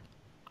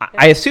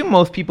 I assume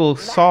most people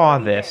saw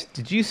this.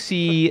 Did you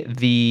see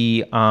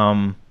the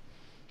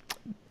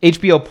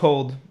HBO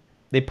pulled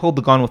the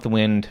Gone with the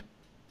Wind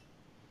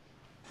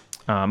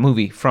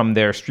movie from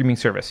their streaming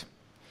service?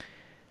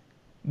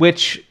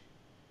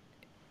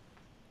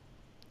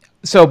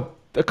 So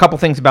a couple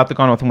things about the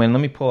Gone with the Wind.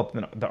 Let me pull up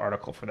the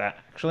article for that,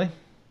 actually.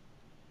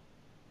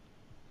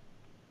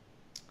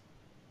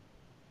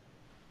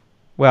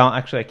 Well,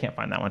 actually, I can't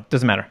find that one.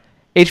 Doesn't matter.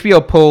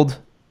 HBO pulled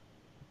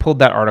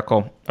that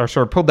article, or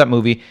sort of pulled that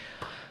movie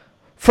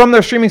from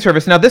their streaming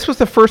service. Now, this was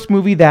the first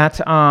movie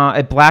that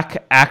a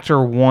black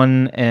actor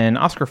won an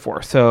Oscar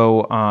for.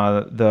 So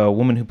the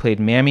woman who played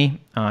Mammy,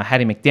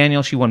 Hattie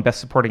McDaniel, she won Best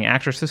Supporting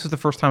Actress. This was the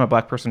first time a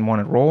black person won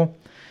a role.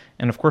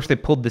 And of course, they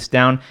pulled this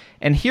down.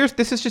 And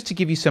this is just to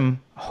give you some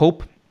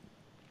hope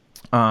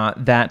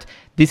that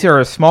these are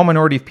a small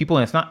minority of people,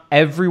 and it's not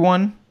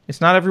everyone. It's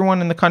not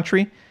everyone in the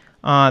country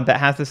that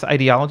has this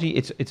ideology.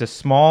 It's a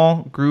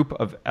small group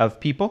of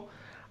people.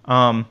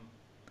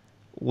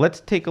 Let's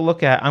take a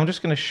look at. I'm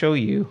just going to show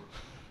you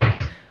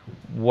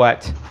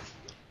what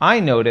I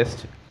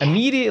noticed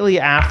immediately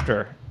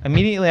after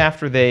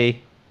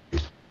they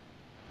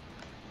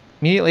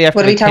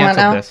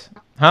canceled this.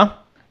 Huh?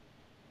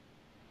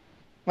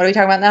 What are we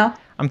talking about now?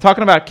 I'm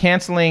talking about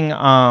canceling.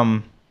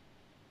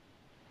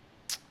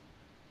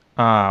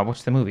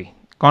 What's the movie?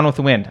 Gone with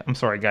the Wind. I'm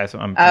sorry, guys.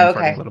 I'm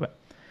farting a little bit.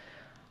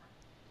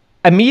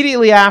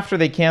 Immediately after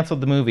they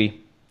canceled the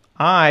movie,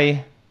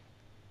 I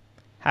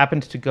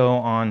happened to go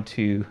on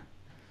to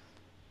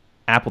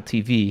Apple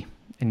TV,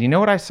 and you know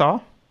what I saw?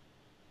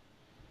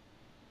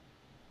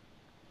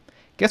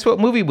 Guess what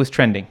movie was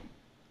trending?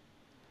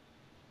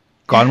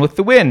 Gone with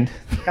the Wind.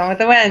 Gone with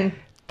the Wind.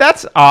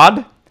 That's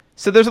odd.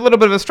 So there's a little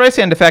bit of a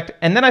Streisand effect.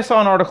 And then I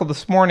saw an article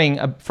this morning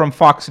from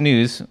Fox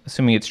News,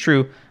 assuming it's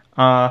true,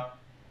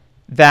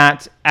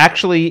 that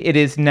actually it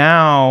is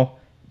now,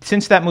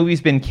 since that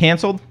movie's been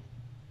canceled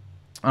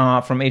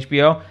from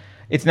HBO,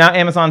 it's now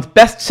Amazon's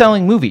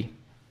best-selling movie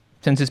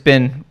since it's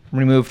been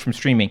removed from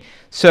streaming.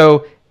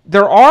 So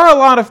there are a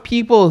lot of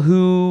people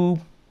who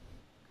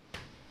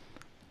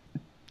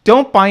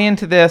don't buy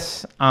into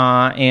this,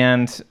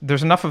 and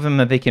there's enough of them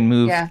that they can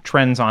move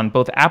trends on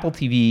both Apple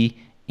TV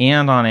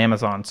and on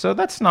Amazon. So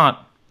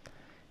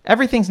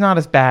everything's not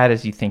as bad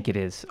as you think it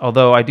is.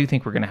 Although I do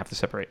think we're going to have to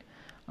separate.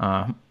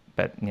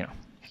 But,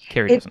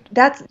 Carrie doesn't.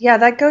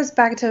 That goes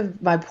back to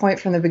my point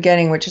from the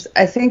beginning, which is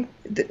I think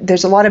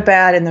there's a lot of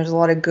bad and there's a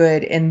lot of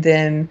good in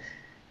them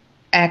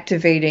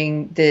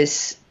activating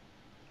this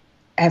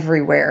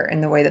everywhere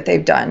in the way that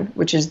they've done,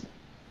 which is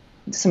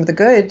some of the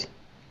good.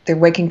 They're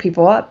waking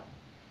people up.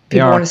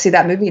 People want to see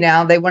that movie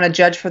now. They want to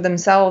judge for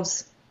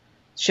themselves.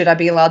 Should I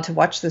be allowed to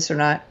watch this or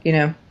not?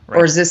 Right.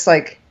 Or is this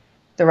like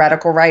the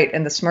radical right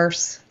and the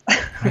Smurfs?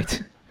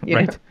 Right.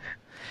 Right.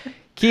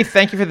 Keith,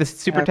 thank you for the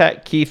super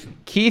chat.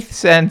 Keith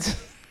sent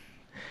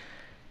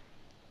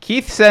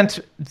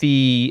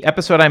the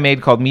episode I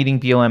made called Meeting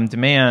BLM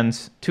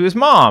Demands to his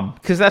mom,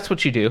 because that's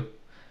what you do.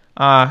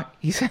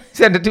 He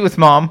sent it to his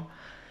mom.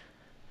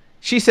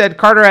 She said,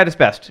 Carter at his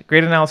best.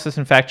 Great analysis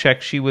and fact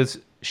check. She was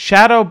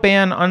shadow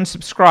ban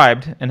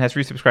unsubscribed and has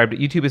resubscribed.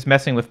 YouTube is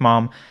messing with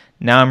mom.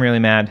 Now I'm really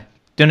mad.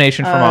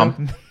 Donation for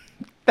mom.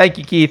 Thank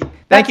you, Keith.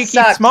 Thank you,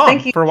 Keith's mom,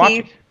 for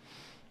watching.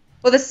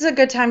 Well, this is a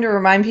good time to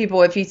remind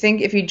people, if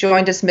you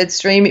joined us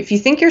midstream, if you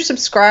think you're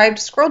subscribed,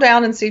 scroll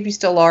down and see if you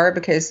still are,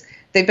 because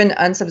they've been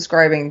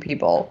unsubscribing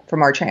people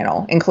from our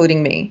channel,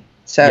 including me.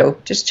 So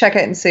just check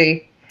it and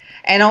see.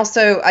 And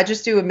also, I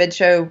just do a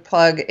mid-show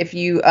plug. If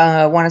you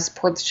want to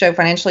support the show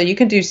financially, you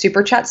can do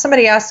Super Chat.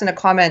 Somebody asked in a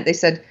comment, they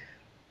said,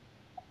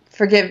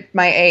 forgive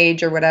my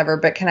age or whatever,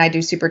 but can I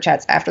do Super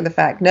Chats after the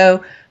fact?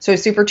 No. So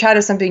Super Chat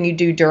is something you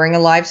do during a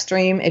live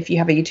stream. If you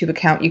have a YouTube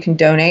account, you can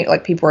donate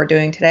like people are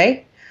doing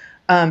today.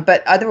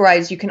 But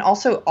otherwise, you can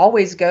also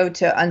always go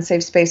to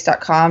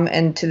unsafespace.com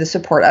and to the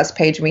Support Us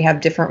page. And we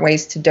have different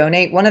ways to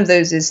donate. One of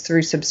those is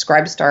through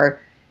Subscribestar,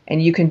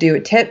 and you can do a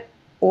tip,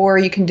 or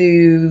you can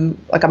do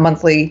like a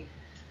monthly,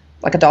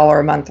 like $1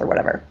 a month or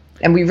whatever.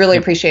 And we really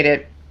appreciate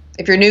it.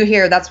 If you're new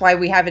here, that's why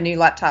we have a new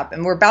laptop,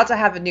 and we're about to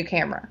have a new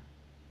camera.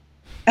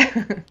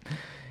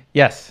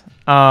 Yes.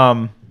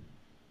 Hold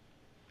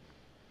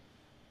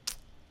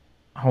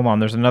on.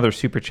 There's another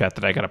super chat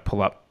that I got to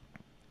pull up.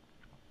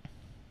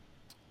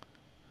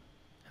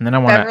 And then I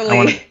want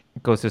to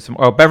go to some.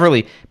 Oh,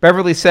 Beverly.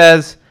 Beverly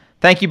says,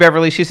 thank you,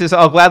 Beverly. She says,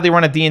 I'll gladly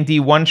run a D&D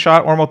one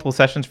shot or multiple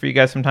sessions for you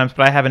guys sometimes,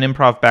 but I have an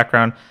improv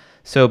background,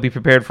 so be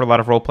prepared for a lot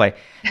of role play.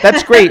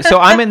 That's great. So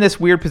I'm in this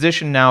weird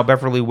position now,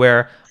 Beverly,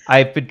 where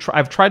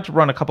I've tried to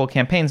run a couple of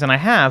campaigns, and I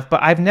have,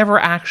 but I've never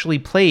actually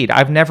played.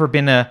 I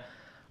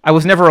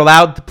was never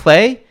allowed to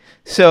play,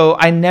 so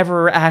I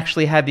never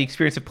actually had the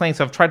experience of playing.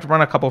 So I've tried to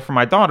run a couple for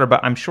my daughter,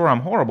 but I'm sure I'm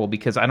horrible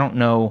because I don't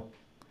know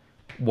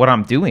what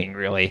I'm doing,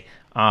 really.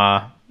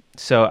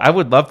 So I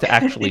would love to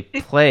actually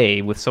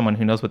play with someone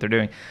who knows what they're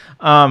doing.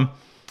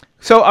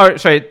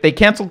 They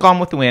canceled Gone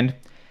with the Wind.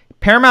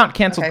 Paramount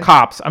canceled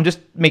Cops. I'm just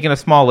making a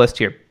small list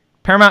here.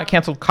 Paramount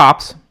canceled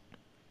Cops.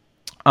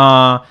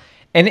 By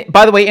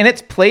the way, in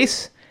its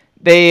place,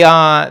 they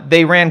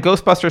ran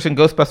Ghostbusters and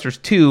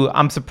Ghostbusters 2.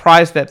 I'm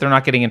surprised that they're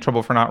not getting in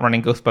trouble for not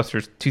running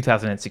Ghostbusters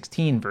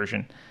 2016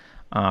 version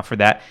for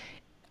that.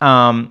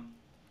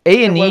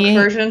 A&E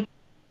version.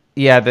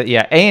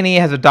 A&E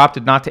has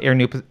adopted not to air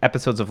new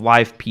episodes of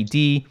Live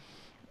PD.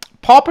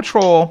 Paw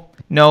Patrol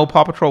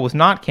was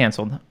not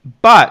canceled,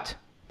 but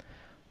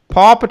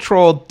Paw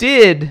Patrol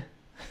did.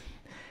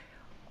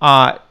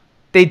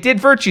 They did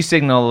virtue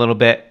signal a little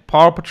bit.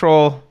 Paw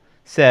Patrol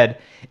said,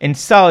 in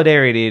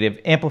solidarity of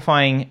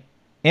amplifying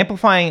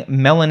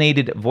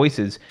melanated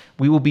voices,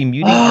 we will be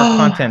muting our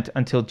content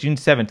until June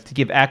 7th to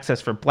give access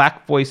for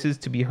Black voices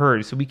to be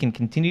heard so we can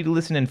continue to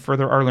listen and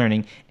further our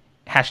learning.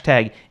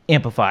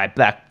 #amplify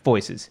Black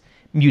voices.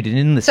 Muted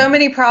and listen. So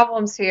many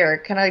problems here.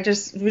 Can I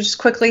just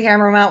quickly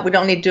hammer them out? We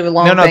don't need to do a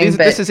long thing. No,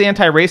 this is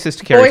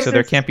anti-racist, Carrie, so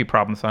there can't be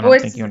problems. So I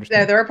don't think you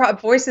understand. No, there are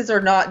voices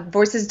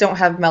don't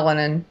have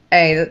melanin.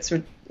 That's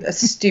a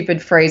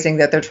stupid phrasing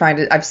that they're trying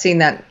to. I've seen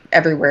that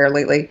everywhere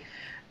lately.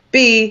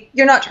 B,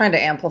 you're not trying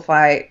to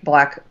amplify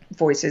Black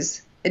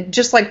voices.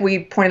 Just like we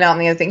pointed out in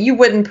the other thing, you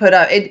wouldn't put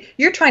up.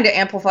 You're trying to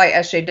amplify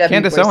SJW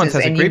Candace voices. Owens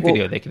has a great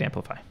video they can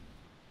amplify.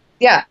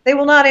 Yeah, they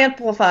will not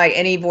amplify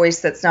any voice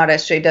that's not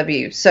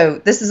SJW.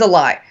 So this is a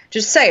lie.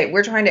 Just say it.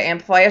 We're trying to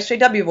amplify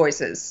SJW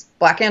voices,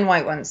 Black and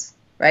white ones,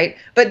 right?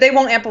 But they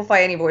won't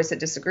amplify any voice that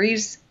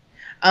disagrees.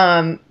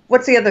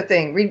 What's the other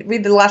thing?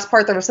 Read the last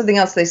part. There was something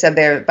else they said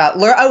there about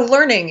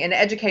learning and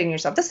educating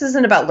yourself. This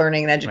isn't about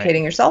learning and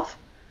educating yourself.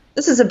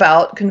 This is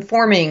about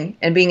conforming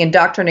and being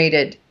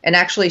indoctrinated and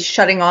actually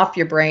shutting off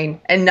your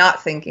brain and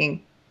not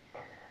thinking.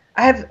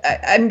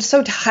 I'm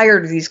so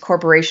tired of these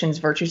corporations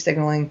virtue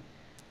signaling.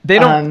 They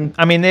don't.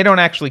 They don't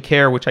actually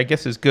care, which I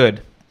guess is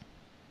good.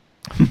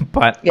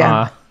 But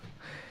a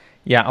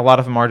lot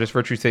of them are just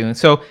virtue signaling.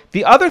 So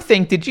the other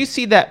thing, did you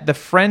see that the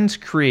Friends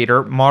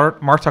creator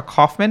Marta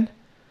Kaufman,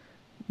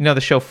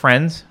 the show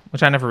Friends,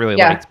 which I never really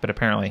liked, but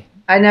apparently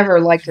I never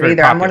liked it either.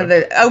 Popular. I'm one of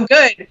the. Oh,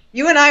 good.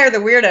 You and I are the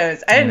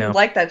weirdos. I didn't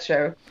like that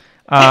show.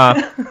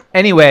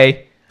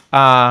 Anyway,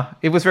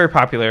 it was very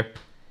popular.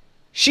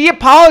 She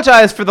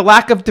apologized for the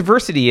lack of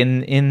diversity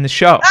in the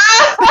show.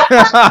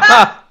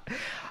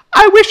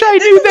 I wish I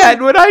knew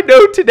that what I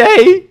know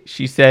today,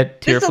 she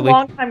said tearfully. This is a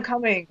long time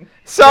coming.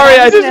 Sorry,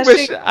 I just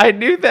wish I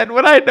knew that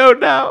what I know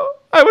now.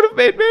 I would have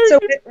made marriage. So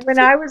when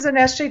I was in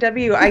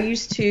SJW,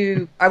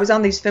 I was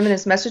on these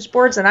feminist message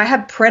boards, and I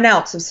had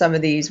printouts of some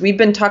of these. We've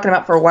been talking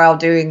about for a while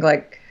doing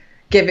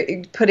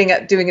doing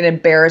an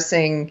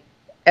embarrassing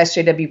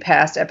SJW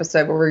past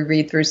episode where we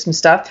read through some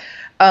stuff.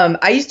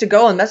 I used to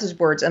go on message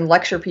boards and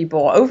lecture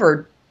people over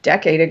a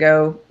decade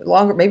ago,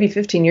 longer, maybe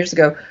 15 years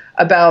ago,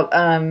 about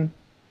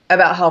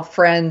how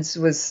Friends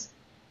was,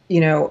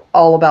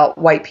 all about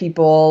white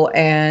people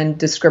and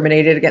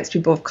discriminated against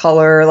people of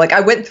color. Like,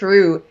 I went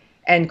through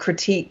and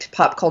critiqued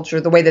pop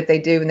culture the way that they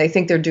do, and they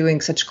think they're doing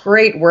such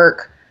great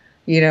work,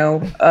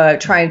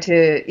 trying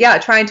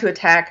to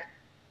attack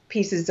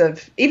pieces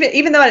of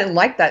even though I didn't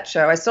like that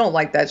show, I still don't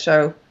like that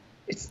show.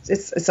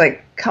 It's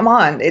like, come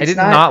on. I did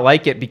not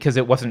like it because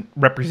it wasn't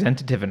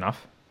representative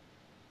enough.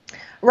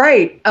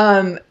 Right.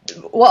 Well,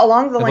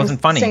 along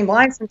the same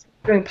lines, since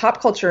we're doing pop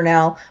culture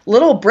now,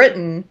 Little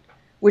Britain,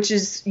 which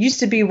used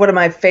to be one of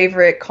my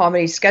favorite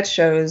comedy sketch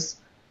shows,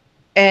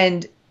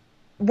 and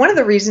one of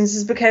the reasons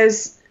is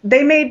because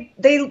they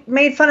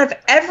made fun of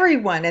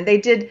everyone, and they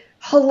did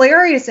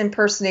hilarious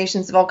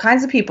impersonations of all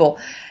kinds of people.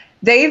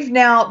 They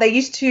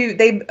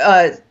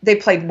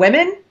played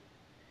women.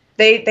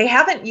 They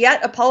haven't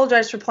yet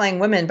apologized for playing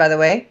women, by the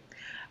way.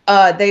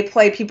 They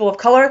play people of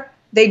color.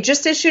 They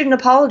just issued an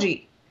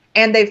apology.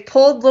 And they've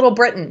pulled Little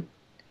Britain,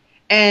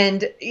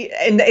 and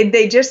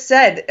they just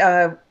said,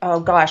 I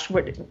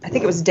think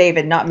it was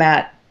David, not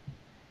Matt.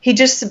 He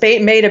just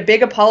made a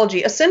big apology,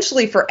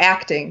 essentially for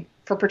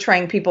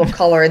portraying people of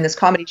color in this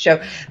comedy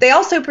show. They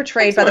also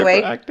portrayed, by the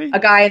way, a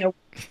guy in a.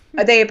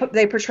 They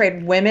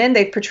portrayed women.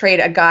 They portrayed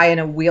a guy in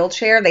a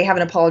wheelchair. They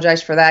haven't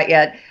apologized for that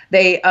yet.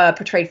 They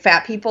portrayed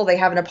fat people. They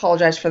haven't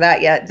apologized for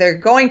that yet. They're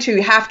going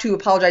to have to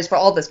apologize for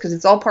all this because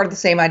it's all part of the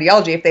same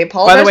ideology. If they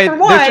apologize for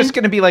one, there's just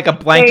going to be like a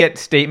blanket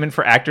statement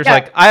for actors,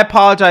 like, I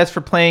apologize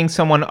for playing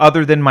someone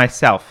other than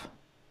myself.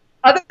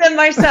 Other than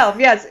myself,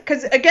 yes.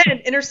 Because,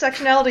 again,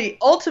 intersectionality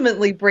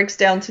ultimately breaks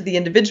down to the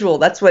individual.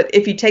 That's what,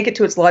 if you take it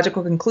to its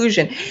logical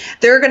conclusion,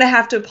 they're going to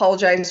have to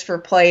apologize for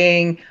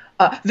playing...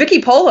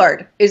 Vicky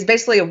Pollard is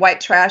basically a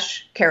white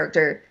trash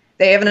character.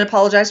 They haven't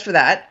apologized for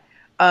that.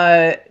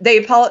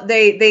 They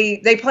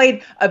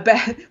played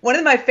one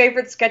of my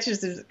favorite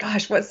sketches is,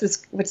 what's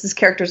this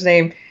character's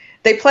name?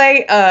 They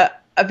play a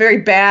very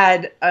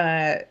bad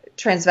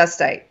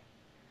transvestite.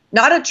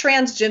 Not a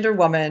transgender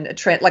woman,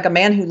 like a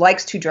man who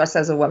likes to dress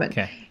as a woman.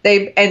 Okay.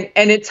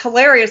 And it's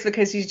hilarious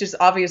because he's just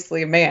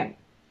obviously a man.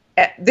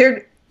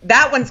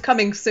 That one's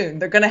coming soon.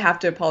 They're going to have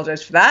to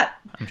apologize for that.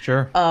 I'm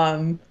sure.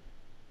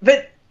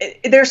 But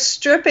they're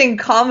stripping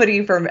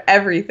comedy from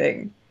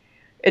everything.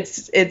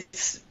 It's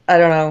I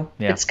don't know.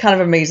 Yeah. It's kind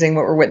of amazing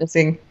what we're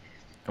witnessing.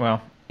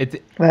 Well,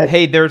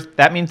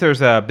 that means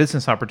there's a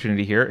business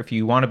opportunity here. If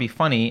you want to be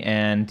funny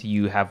and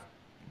you have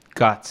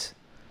guts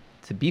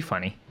to be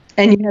funny,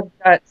 and you have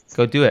guts,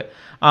 go do it.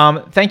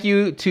 Thank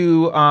you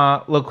to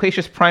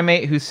Loquacious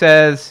Primate, who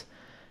says,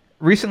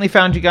 recently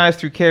found you guys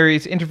through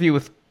Carrie's interview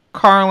with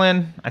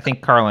Carlin. I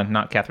think Carlin,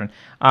 not Catherine,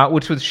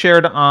 which was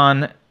shared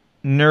on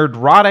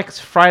Nerdrotic's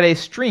Friday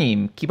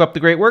stream. Keep up the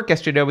great work.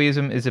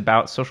 SJWism is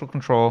about social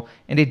control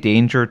and a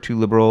danger to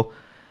liberal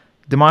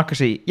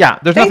democracy. Yeah,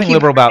 there's nothing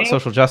liberal about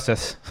social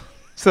justice.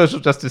 Social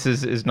justice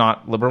is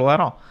not liberal at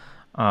all.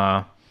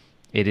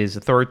 It is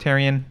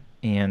authoritarian,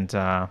 and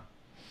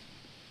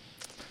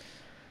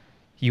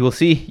you will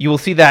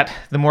see that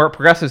the more it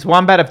progresses.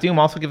 Wombat of Doom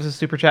also gives us a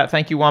super chat.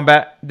 Thank you,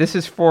 Wombat. This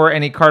is for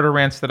any Carter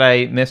rants that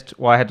I missed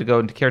while I had to go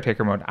into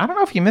caretaker mode. I don't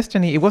know if you missed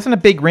any. It wasn't a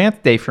big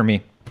rant day for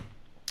me.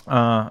 So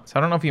I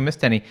don't know if you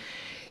missed any.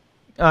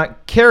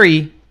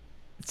 Carrie,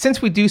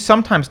 since we do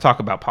sometimes talk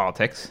about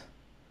politics,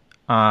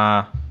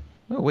 oh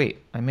wait,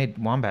 I made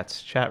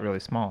Wombat's chat really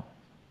small.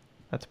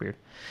 That's weird.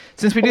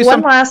 Since we do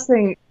last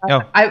thing,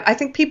 I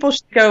think people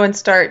should go and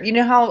start. You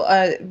know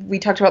how we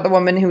talked about the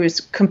woman who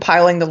was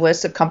compiling the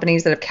list of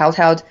companies that have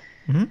kowtowed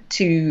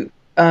to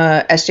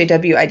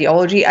SJW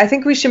ideology? I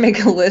think we should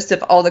make a list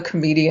of all the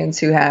comedians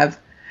who have.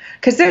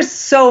 Because there's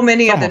so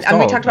many of them. And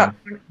we talked about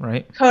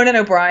Conan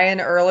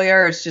O'Brien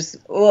earlier. It's just,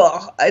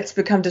 it's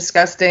become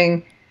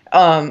disgusting.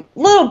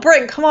 Little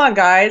Britain, come on,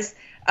 guys.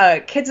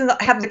 Have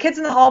the kids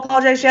in the hall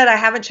apologized yet? I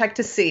haven't checked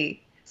to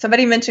see.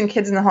 Somebody mentioned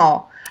Kids in the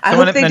Hall. I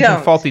hope they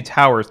don't. Faulty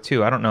Towers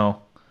too. I don't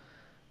know.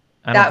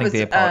 I don't know if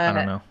they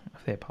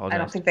apologize. I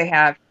don't think they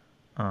have.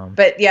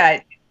 But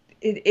yeah,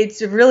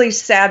 it's a really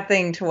sad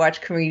thing to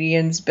watch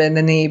comedians bend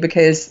the knee,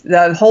 because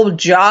the whole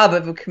job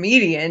of a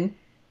comedian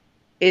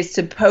is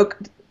to poke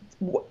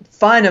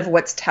fun of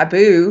what's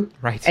taboo,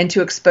 and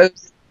to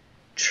expose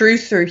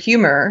truth through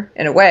humor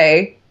in a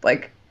way,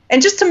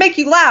 and just to make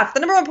you laugh.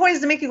 The number one point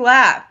is to make you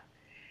laugh.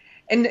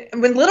 And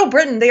when Little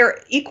Britain, they are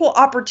equal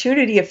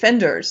opportunity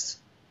offenders.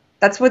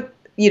 That's what,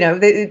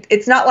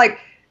 it's not like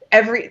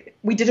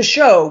we did a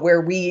show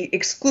where we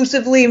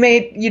exclusively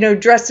made,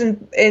 dressed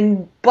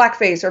in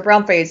blackface or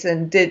brownface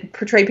and did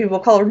portray people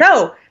of color.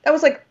 No, that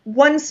was like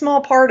one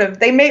small part of,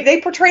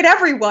 they portrayed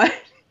everyone.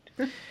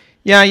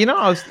 Yeah,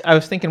 I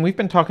was thinking, we've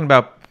been talking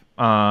about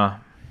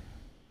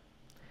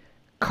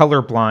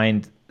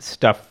colorblind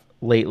stuff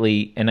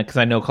lately, and because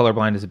I know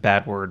colorblind is a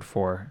bad word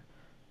for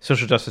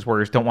social justice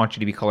warriors. Don't want you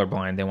to be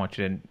colorblind. They want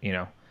you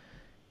to,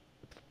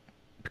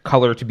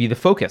 color to be the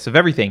focus of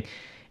everything.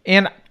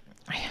 And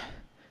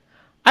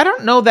I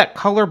don't know that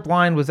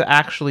colorblind was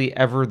actually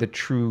ever the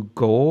true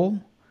goal.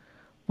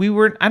 It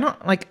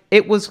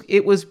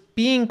was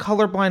being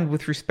colorblind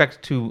with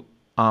respect to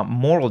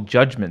moral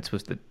judgments.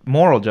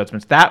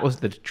 That was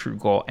the true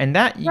goal. And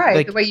that,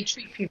 the way you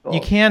treat people.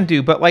 You can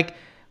do, but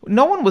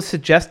no one was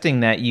suggesting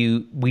that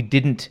we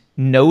didn't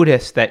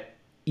notice that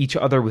each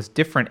other was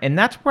different. And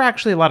that's where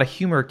actually a lot of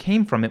humor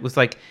came from. It was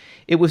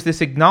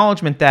this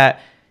acknowledgement that,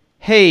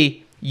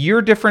 hey,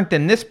 you're different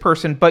than this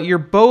person, but you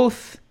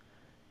both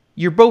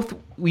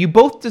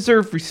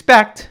deserve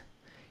respect.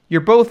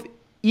 You're both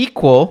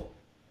equal,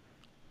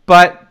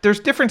 but there's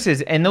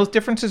differences, and those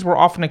differences were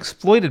often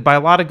exploited by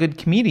a lot of good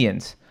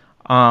comedians.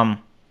 And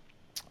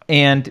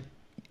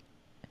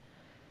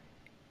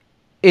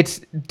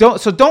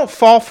don't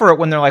fall for it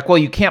when they're like, well,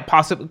 you can't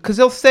possibly, because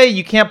they'll say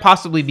you can't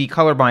possibly be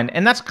colorblind,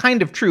 and that's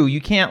kind of true.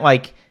 You can't,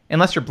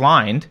 unless you're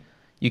blind,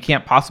 you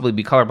can't possibly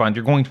be colorblind.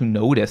 You're going to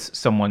notice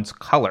someone's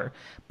color,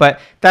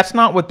 but that's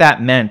not what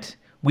that meant.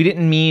 We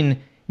didn't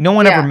mean, no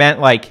one ever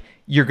meant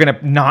you're going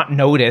to not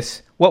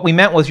notice. What we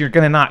meant was you're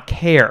going to not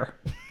care.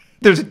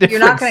 There's a difference. You're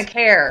not going to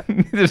care.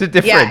 There's a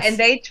difference. Yeah,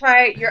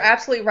 and you're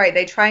absolutely right.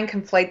 They try and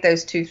conflate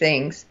those two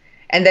things,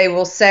 and they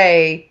will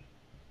say,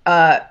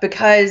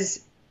 because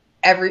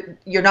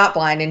you're not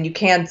blind and you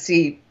can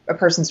see a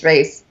person's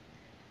face,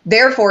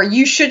 therefore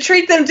you should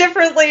treat them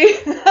differently.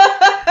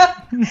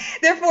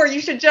 Therefore you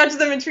should judge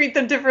them and treat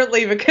them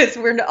differently because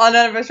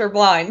none of us are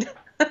blind.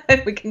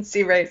 We can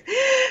see race.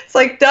 It's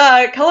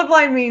duh.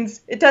 Colorblind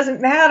means it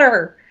doesn't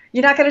matter.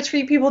 You're not going to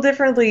treat people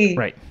differently.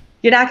 Right.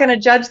 You're not going to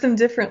judge them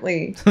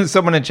differently.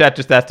 Someone in chat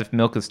just asked if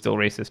milk is still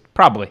racist.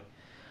 Probably.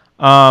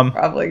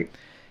 Probably.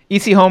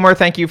 EC Homer,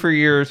 thank you for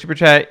your super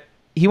chat.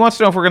 He wants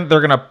to know if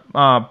they're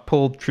gonna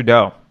pull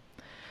Trudeau.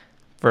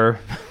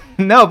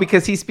 No,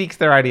 because he speaks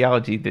their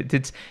ideology.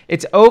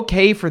 It's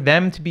okay for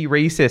them to be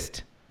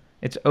racist.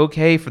 It's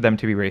okay for them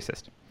to be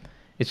racist.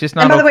 It's just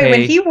not okay. And by the way,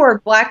 when he wore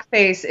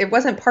blackface, it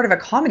wasn't part of a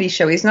comedy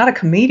show. He's not a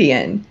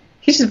comedian.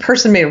 He's just a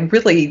person made a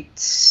really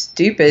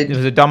stupid... It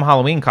was a dumb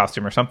Halloween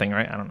costume or something,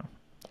 right? I don't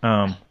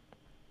know.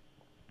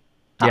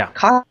 Yeah.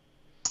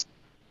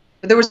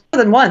 There was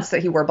more than once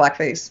that he wore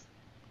blackface.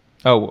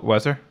 Oh,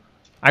 was there?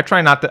 I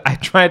tried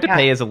to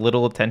pay as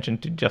little attention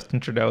to Justin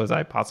Trudeau as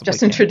I possibly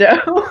can.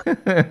 Trudeau.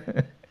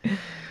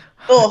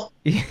 Cool.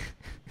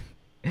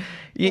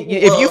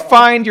 If you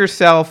find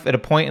yourself at a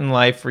point in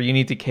life where you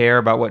need to care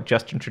about what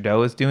Justin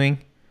Trudeau is doing,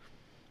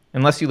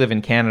 unless you live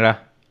in Canada,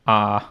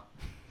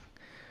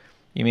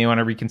 you may want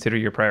to reconsider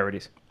your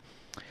priorities.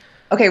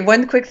 Okay,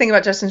 one quick thing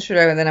about Justin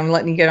Trudeau, and then I'm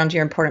letting you get onto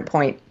your important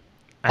point.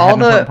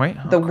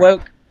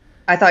 Woke.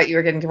 I thought you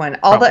were getting to one.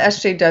 All the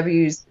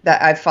SJWs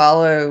that I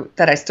follow,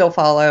 that I still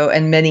follow,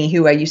 and many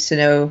who I used to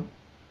know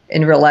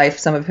in real life,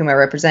 some of whom I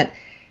represent,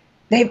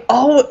 they've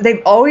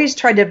always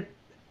tried to.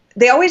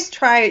 They always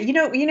try.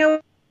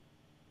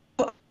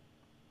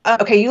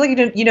 Okay,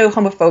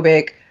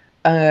 homophobic.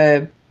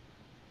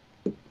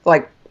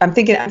 Like I'm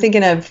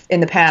thinking of in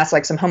the past,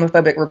 like some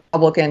homophobic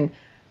Republican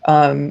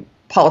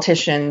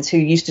politicians who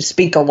used to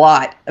speak a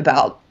lot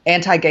about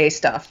anti-gay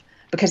stuff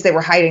because they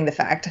were hiding the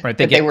fact that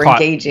they were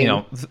caught,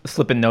 engaging.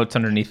 Slipping notes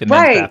underneath the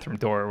men's bathroom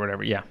door or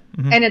whatever. Yeah.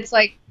 Mm-hmm. And it's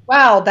like,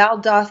 wow, thou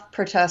doth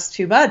protest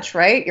too much,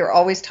 right? You're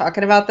always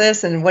talking about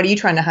this, and what are you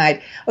trying to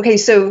hide? Okay,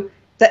 so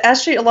a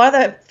lot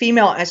of the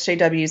female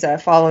SJWs that I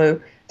follow,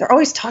 they're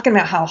always talking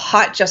about how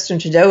hot Justin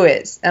Trudeau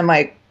is. I'm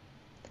like,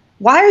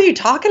 why are you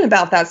talking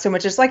about that so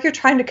much? It's like you're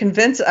trying to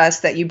convince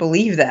us that you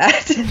believe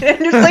that. And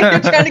it's like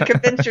you're trying to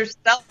convince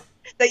yourself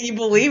that you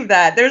believe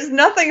that. There's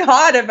nothing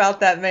hot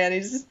about that man.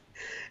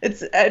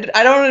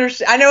 I don't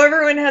understand. I know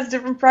everyone has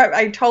different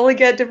I totally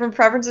get different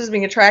preferences,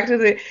 being attracted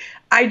to it.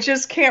 I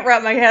just can't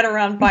wrap my head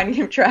around finding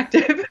him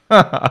attractive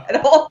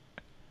at all.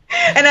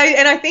 And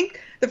I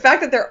think the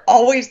fact that they're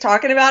always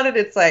talking about it,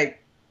 it's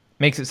like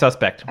makes it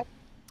suspect.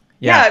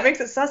 Yeah, it makes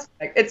it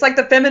suspect. It's like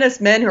the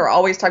feminist men who are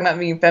always talking about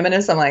being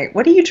feminists. I'm like,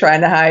 what are you trying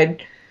to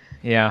hide?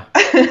 Yeah.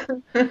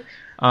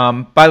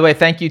 By the way,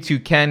 thank you to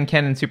Ken.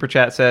 Ken in Super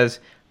Chat says,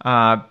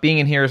 being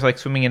in here is like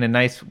swimming in a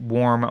nice,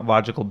 warm,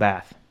 logical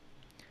bath.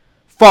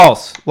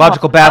 False.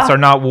 Logical baths are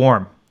not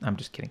warm. I'm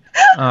just kidding.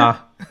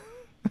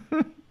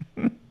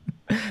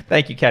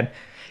 Thank you, Ken.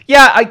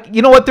 Yeah,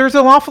 you know what? There's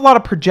an awful lot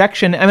of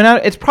projection. I mean,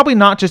 it's probably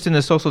not just in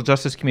the social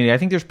justice community. I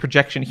think there's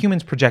projection.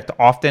 Humans project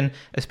often,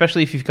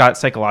 especially if you've got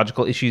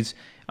psychological issues.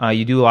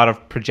 You do a lot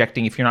of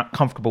projecting. If you're not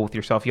comfortable with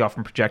yourself, you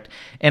often project.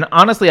 And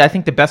honestly, I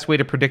think the best way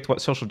to predict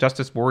what social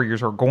justice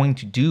warriors are going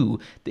to do,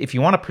 if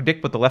you want to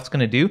predict what the left's going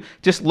to do,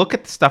 just look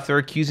at the stuff they're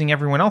accusing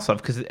everyone else of,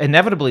 because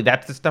inevitably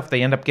that's the stuff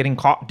they end up getting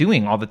caught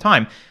doing all the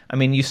time. I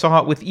mean, you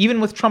saw it even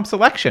with Trump's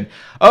election.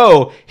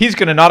 Oh, he's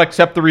going to not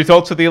accept the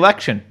results of the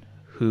election.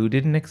 Who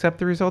didn't accept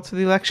the results of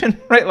the election?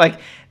 Right?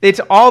 Like,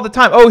 it's all the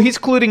time. Oh, he's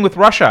colluding with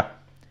Russia.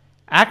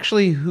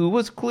 Actually, who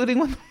was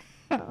colluding with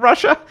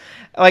Russia?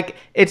 Like,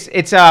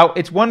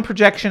 it's one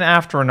projection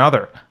after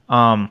another.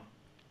 And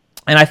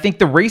I think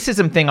the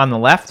racism thing on the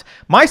left,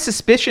 my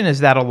suspicion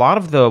is that a lot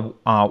of the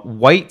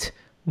white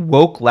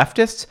woke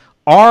leftists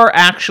are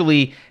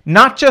actually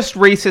not just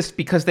racist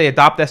because they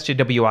adopt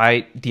SJW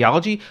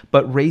ideology,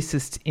 but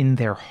racists in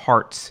their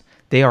hearts.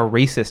 They are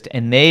racist,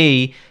 and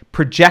they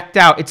project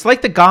out. It's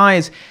like the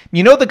guys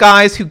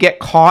who get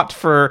caught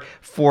for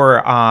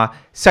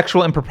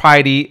sexual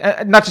impropriety,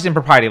 not just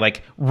impropriety,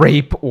 like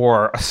rape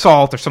or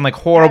assault or some like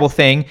horrible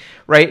thing,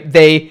 right?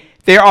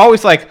 They're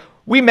always like,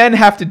 we men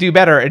have to do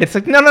better, and it's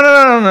like,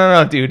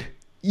 no, dude.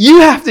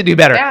 You have to do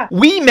better. Yeah.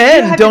 We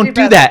men don't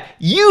do that.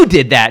 You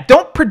did that.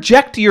 Don't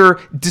project your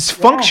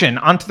dysfunction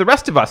onto the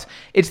rest of us.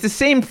 It's the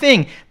same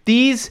thing.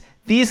 These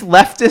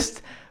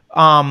leftist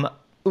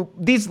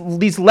these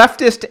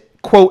leftist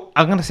quote,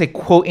 I'm going to say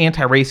quote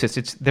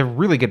anti-racist. They're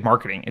really good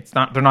marketing.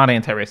 They're not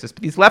anti-racist,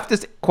 but these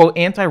leftist quote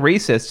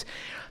anti-racists,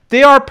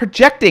 they are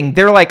projecting.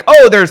 They're like,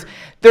 oh, there's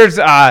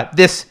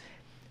this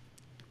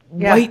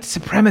white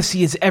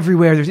supremacy is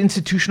everywhere. There's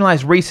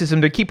institutionalized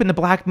racism. They're keeping the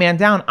black man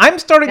down. I'm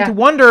starting to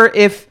wonder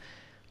is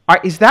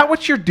that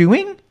what you're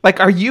doing? Like,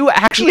 are you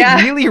actually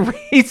really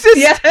racist?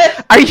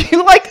 Yes. Are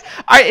you like,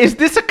 is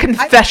this a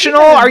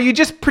confessional? Are you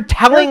just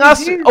telling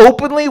us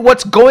openly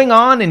what's going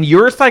on in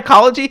your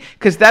psychology?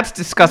 Because that's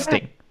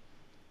disgusting.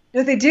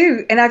 No, they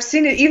do. And I've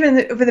seen it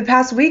even over the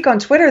past week on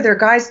Twitter. There are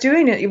guys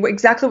doing it.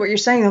 Exactly what you're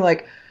saying. They're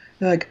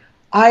like,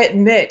 I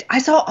admit, I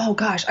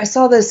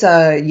saw this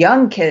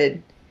young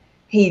kid.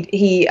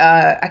 He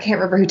I can't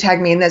remember who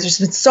tagged me in this. There's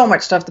been so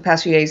much stuff the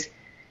past few days.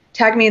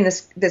 Tagged me in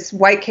this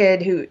white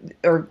kid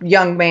or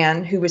young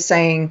man who was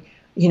saying,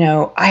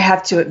 I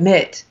have to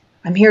admit,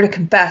 I'm here to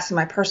confess on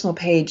my personal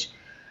page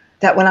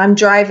that when I'm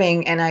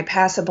driving and I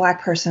pass a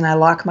black person, I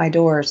lock my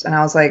doors. And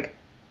I was like,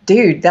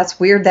 dude, that's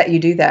weird that you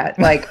do that.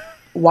 Like,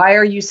 why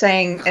are you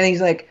saying? And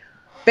he's like,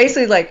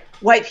 basically like,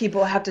 white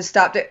people have to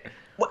stop it.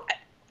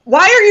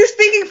 Why are you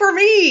speaking for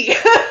me?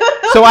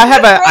 So I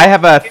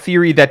have a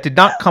theory that did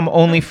not come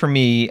only from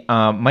me.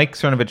 Mike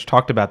Cernovich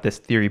talked about this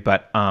theory,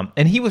 but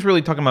and he was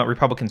really talking about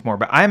Republicans more.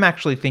 But I'm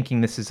actually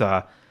thinking this is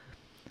I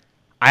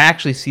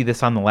actually see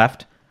this on the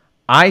left.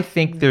 I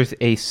think there's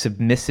a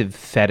submissive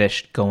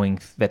fetish going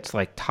that's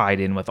like tied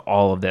in with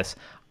all of this.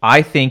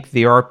 I think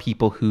there are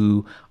people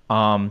who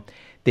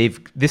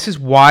this is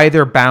why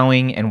they're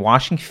bowing and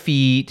washing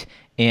feet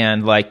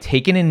and like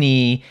taking a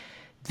knee.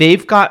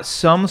 They've got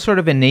some sort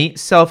of innate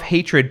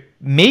self-hatred,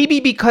 maybe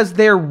because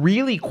they're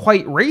really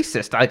quite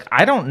racist. Like,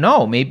 I don't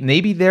know.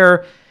 Maybe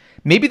they're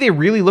maybe they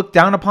really look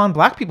down upon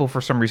black people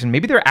for some reason.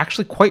 Maybe they're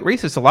actually quite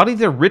racist. A lot of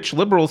these are rich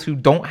liberals who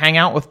don't hang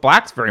out with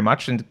blacks very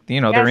much, and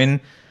they're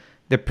in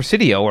the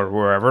Presidio or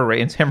wherever, right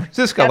in San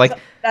Francisco.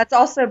 That's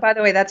also, by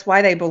the way, that's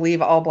why they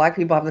believe all black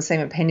people have the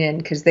same opinion,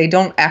 because they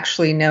don't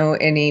actually know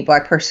any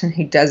black person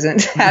who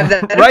doesn't have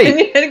that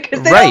opinion,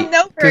 because they don't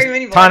know very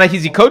many.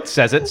 Ta-Nehisi Coates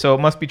says it, so it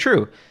must be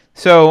true.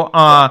 So,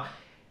 I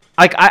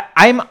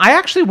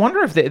actually wonder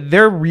if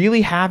they're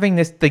really having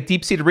this like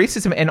deep-seated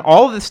racism, and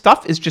all of this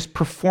stuff is just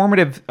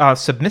performative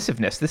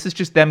submissiveness. This is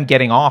just them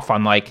getting off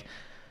on like,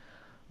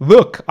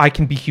 look, I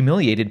can be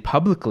humiliated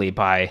publicly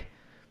by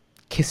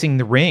kissing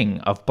the ring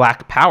of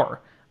black power.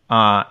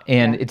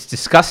 It's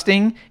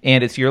disgusting,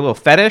 and it's your little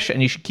fetish,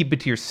 and you should keep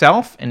it to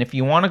yourself. And if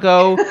you want to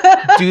go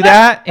do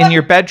that in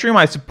your bedroom,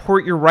 I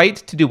support your right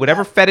to do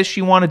whatever fetish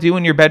you want to do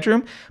in your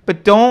bedroom,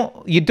 but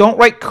don't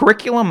write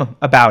curriculum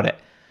about it.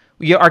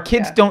 Our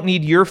kids don't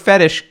need your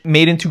fetish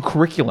made into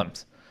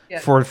curriculums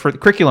for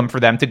curriculum for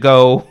them to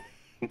go,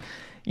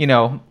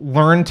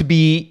 learn to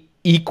be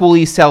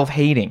equally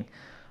self-hating.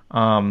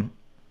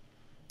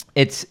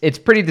 It's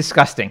pretty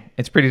disgusting.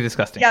 It's pretty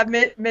disgusting. Yeah,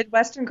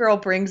 Midwestern Girl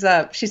brings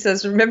up, she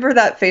says, remember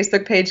that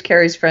Facebook page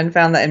Carrie's friend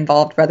found that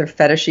involved rather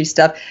fetishy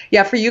stuff?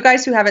 Yeah, for you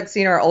guys who haven't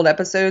seen our old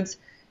episodes,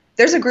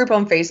 there's a group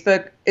on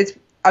Facebook.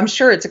 I'm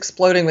sure it's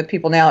exploding with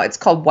people now. It's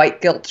called White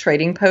Guilt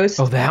Trading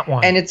Post. Oh, that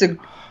one. And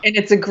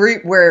it's a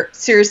group where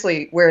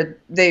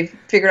they've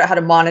figured out how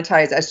to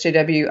monetize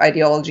SJW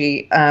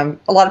ideology. A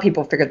lot of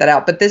people figured that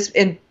out. But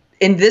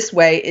in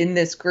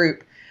this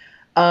group,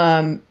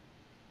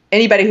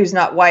 anybody who's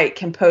not white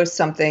can post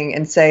something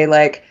and say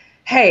like,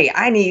 hey,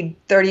 I need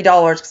 $30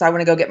 because I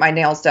want to go get my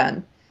nails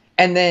done.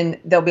 And then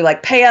they'll be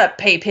like, pay up,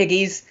 pay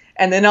piggies.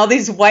 And then all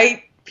these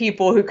white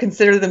people who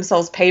consider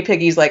themselves pay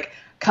piggies like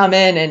come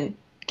in and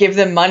give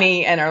them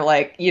money and are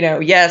like,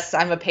 yes,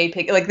 I'm a pay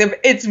pig. Like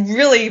it's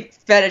really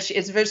fetish.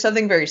 It's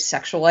something very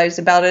sexualized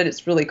about it.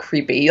 It's really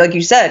creepy. Like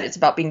you said, it's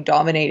about being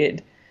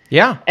dominated.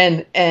 Yeah.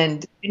 And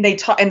they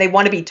talk, and they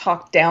want to be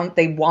talked down.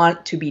 They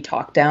want to be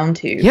talked down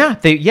to. Yeah.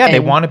 They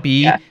want to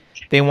be. Yeah.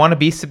 They want to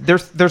be.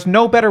 There's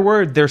no better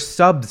word. They're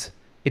subs.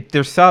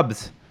 They're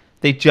subs.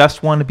 They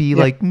just want to be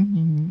like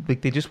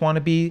they just want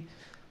to be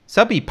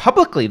subby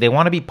publicly. They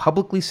want to be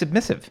publicly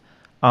submissive.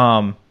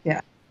 And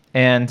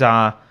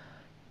I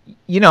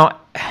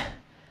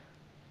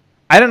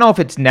don't know if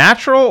it's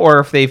natural or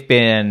if they've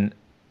been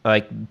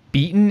like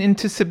beaten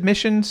into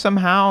submission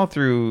somehow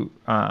through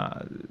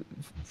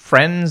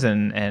friends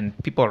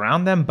and people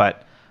around them,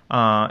 but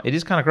it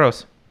is kind of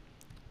gross.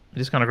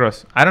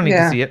 I don't need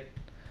to see it.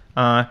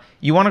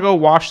 You want to go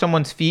wash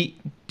someone's feet?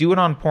 Do it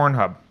on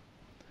Pornhub.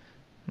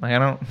 Like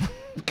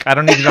I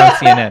don't need it on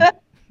CNN.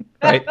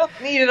 Right? I don't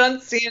need it on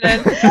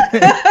CNN.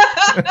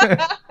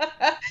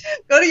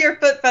 Go to your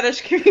foot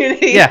fetish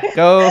community. Yeah,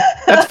 go.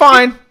 That's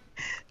fine.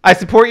 I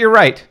support your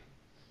right,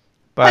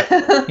 but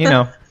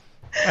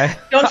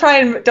don't try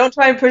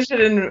and push it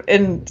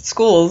in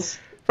schools.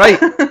 Right.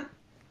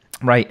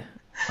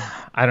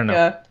 I don't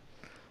know.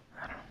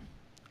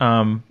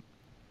 Yeah.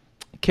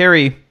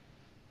 Carrie,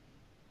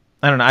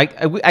 I don't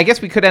know. I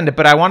guess we could end it,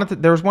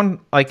 but there was one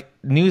like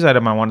news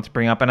item I wanted to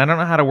bring up, and I don't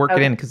know how to work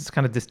it in because it's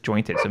kind of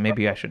disjointed, so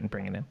maybe I shouldn't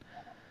bring it in.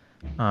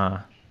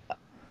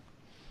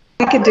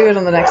 We could do it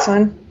on the next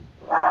one.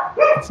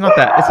 It's not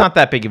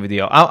that big of a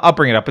deal. I'll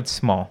bring it up. It's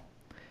small.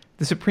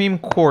 The Supreme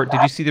Court.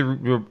 Did you see the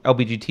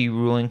LBGT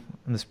ruling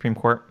in the Supreme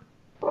Court?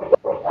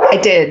 I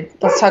did.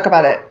 Let's talk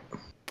about it.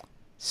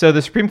 So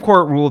the Supreme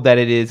Court ruled that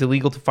it is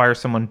illegal to fire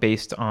someone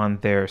based on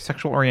their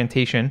sexual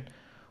orientation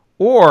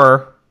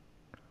or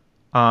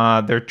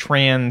their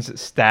trans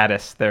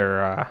status,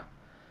 their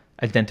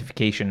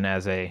identification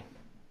as a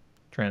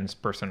trans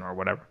person or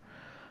whatever.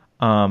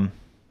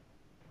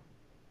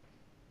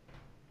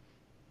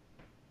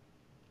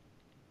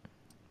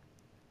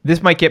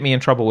 This might get me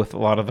in trouble with a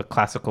lot of the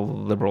classical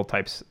liberal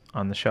types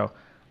on the show.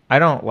 I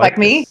don't like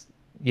me?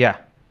 Yeah,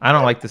 I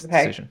don't like this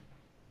decision.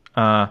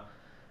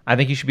 I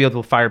think you should be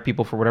able to fire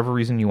people for whatever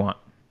reason you want.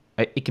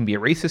 It can be a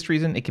racist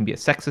reason. It can be a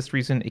sexist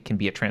reason. It can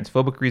be a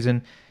transphobic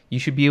reason. You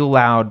should be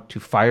allowed to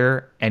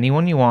fire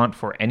anyone you want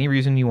for any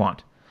reason you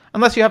want.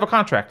 Unless you have a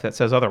contract that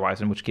says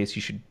otherwise, in which case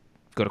you should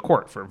go to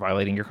court for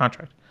violating your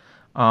contract.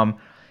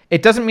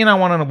 It doesn't mean I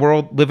want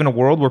to live in a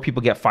world where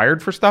people get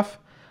fired for stuff.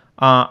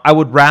 I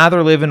would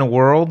rather live in a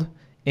world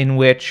in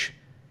which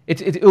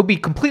it would be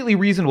completely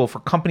reasonable for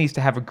companies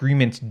to have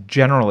agreements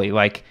generally,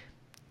 like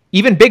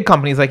even big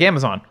companies like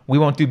Amazon. We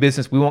won't do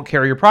business. We won't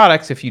carry your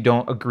products if you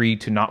don't agree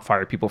to not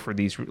fire people for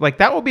these. Like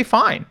that will be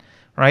fine,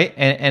 right?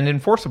 And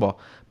enforceable.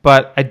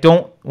 But I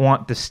don't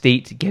want the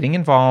state getting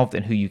involved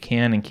in who you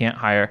can and can't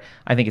hire.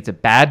 I think it's a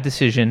bad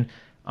decision.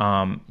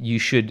 You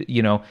should,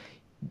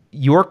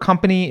 your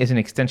company is an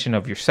extension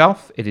of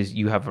yourself.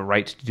 You have a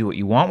right to do what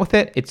you want with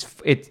it.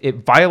 It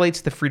violates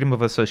the freedom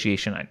of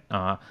association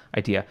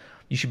idea.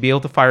 You should be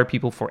able to fire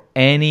people for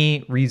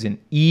any reason,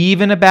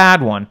 even a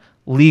bad one,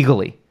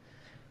 legally.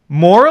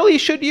 Morally,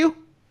 should you?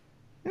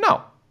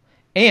 No.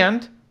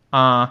 And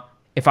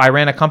if I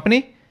ran a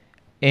company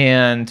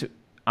and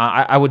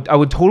I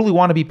would totally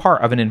want to be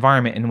part of an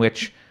environment in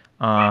which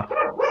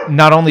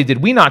not only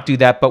did we not do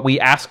that, but we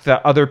asked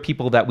that other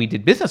people that we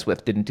did business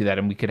with didn't do that,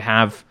 and we could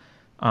have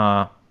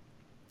our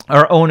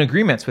own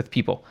agreements with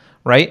people,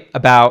 right,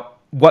 about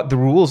what the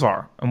rules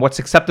are and what's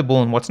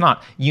acceptable and what's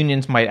not.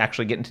 Unions might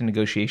actually get into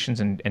negotiations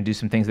and do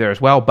some things there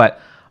as well,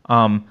 but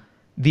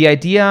the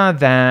idea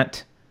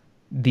that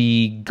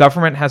the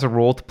government has a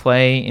role to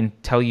play and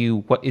tell you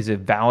what is a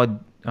valid,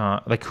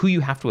 like who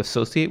you have to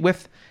associate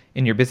with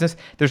in your business,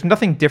 there's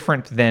nothing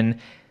different than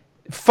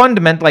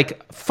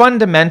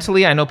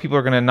fundamentally, I know people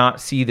are going to not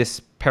see this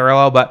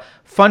parallel, but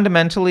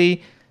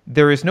fundamentally,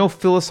 there is no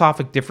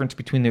philosophic difference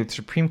between the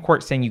Supreme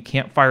Court saying you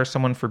can't fire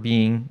someone for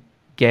being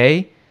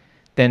gay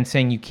than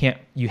saying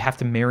you have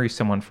to marry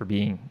someone for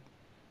being,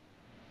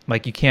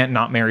 like, you can't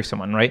not marry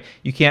someone, right?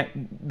 You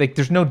can't, like,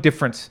 there's no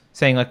difference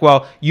saying, like,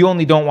 well, you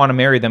only don't want to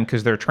marry them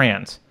because they're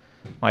trans.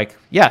 Like,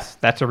 yes,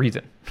 that's a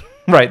reason,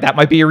 right? That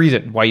might be a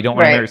reason why you don't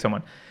want to marry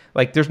someone.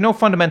 Like, there's no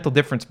fundamental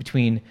difference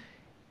between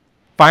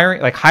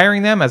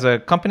hiring them as a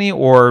company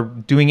or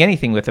doing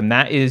anything with them.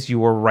 That is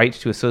your right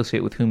to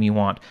associate with whom you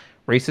want.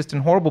 Racist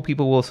and horrible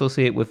people will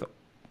associate with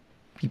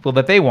people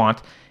that they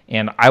want.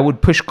 And I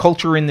would push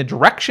culture in the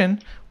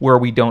direction where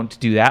we don't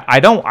do that.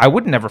 I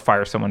would never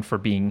fire someone for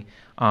being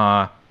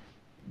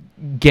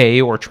gay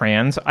or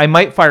trans. I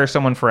might fire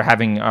someone for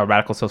having a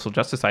radical social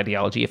justice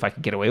ideology if I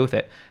could get away with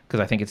it,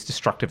 because I think it's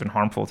destructive and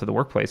harmful to the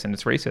workplace and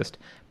it's racist.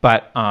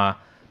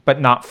 But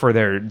not for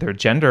their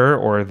gender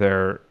or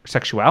their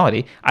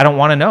sexuality. I don't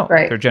want to know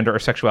their gender or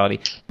sexuality.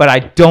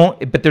 But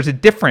there's a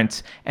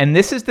difference. And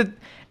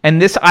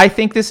I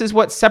think this is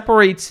what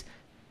separates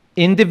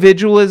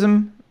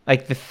individualism,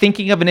 like the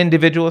thinking of an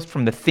individualist,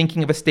 from the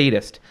thinking of a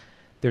statist.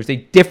 There's a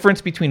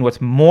difference between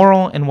what's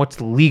moral and what's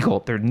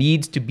legal. There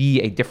needs to be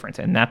a difference.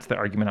 And that's the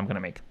argument I'm going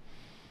to make.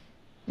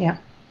 Yeah.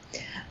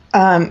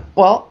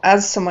 Well,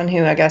 as someone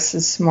who I guess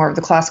is more of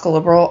the classical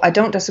liberal, I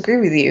don't disagree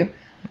with you.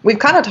 We've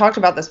kind of talked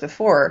about this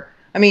before.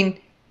 I mean,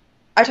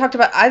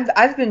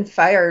 I've been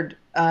fired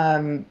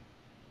from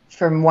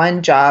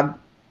one job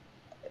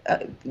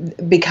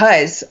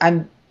because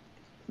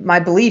my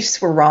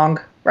beliefs were wrong,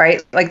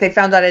 right? Like, they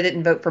found out I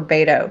didn't vote for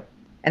Beto,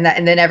 and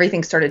then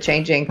everything started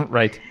changing.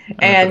 Right.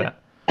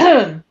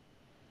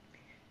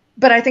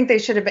 But I think they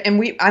should have been,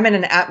 and I'm in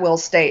an at-will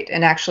state,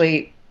 and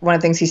actually one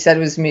of the things he said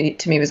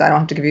to me was, I don't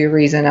have to give you a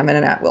reason, I'm in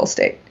an at-will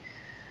state.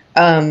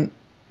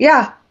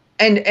 Yeah.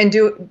 And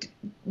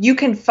you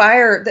can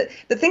fire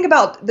the thing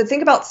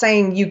about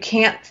saying you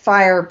can't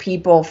fire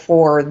people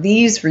for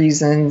these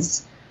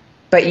reasons,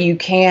 but you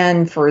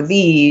can for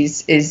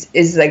these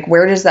is like,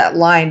 where does that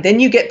line? Then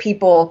you get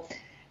people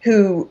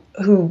who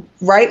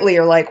rightly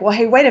are like, well,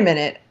 hey, wait a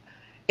minute.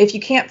 If you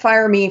can't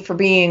fire me for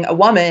being a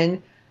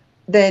woman,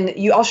 then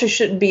you also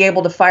shouldn't be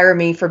able to fire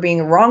me for being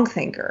a wrong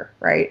thinker,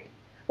 right?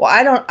 Well,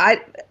 I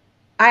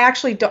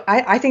actually don't.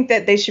 I think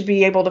that they should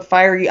be able to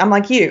fire you. I'm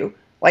like you,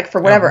 like, for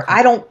whatever.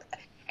 I don't.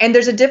 And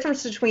there's a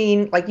difference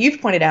between, like you've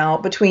pointed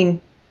out,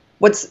 between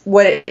what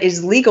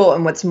is legal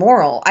and what's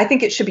moral. I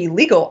think it should be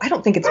legal. I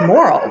don't think it's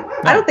moral.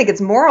 I don't think it's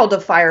moral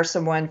to fire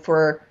someone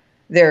for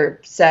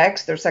their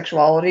sex, their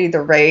sexuality,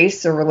 their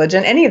race, or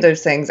religion, any of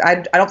those things. I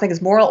don't think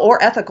it's moral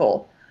or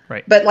ethical.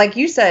 Right. But like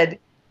you said,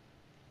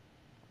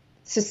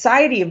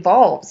 society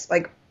evolves.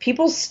 Like,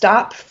 people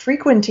stop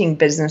frequenting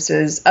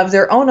businesses of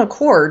their own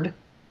accord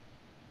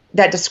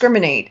that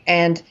discriminate.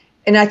 And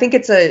I think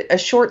it's a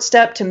short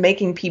step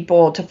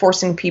to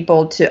forcing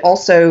people to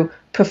also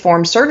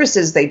perform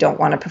services they don't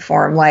want to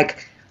perform,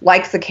 like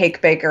the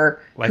cake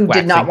baker who waxing.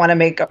 Did not want to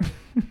make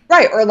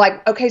right. Or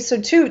like, okay, so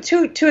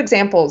two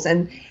examples.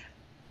 And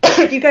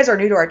if you guys are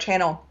new to our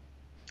channel,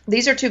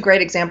 these are two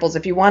great examples.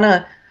 If you want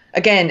to,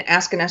 again,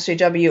 ask an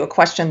SJW a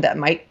question that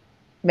might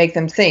make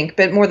them think,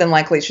 but more than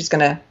likely it's just going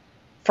to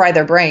fry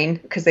their brain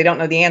because they don't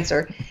know the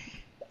answer.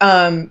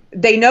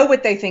 They know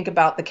what they think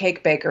about the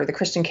cake baker, the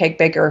Christian cake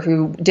baker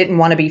who didn't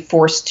want to be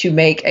forced to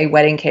make a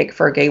wedding cake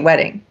for a gay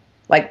wedding.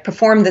 Like,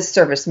 perform this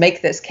service,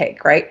 make this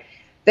cake, right?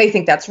 They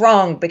think that's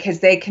wrong because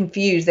they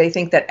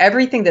think that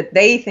everything that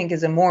they think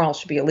is immoral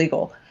should be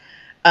illegal.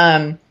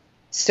 So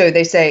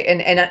they say,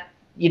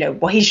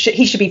 well, he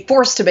should be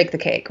forced to bake the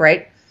cake,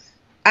 right?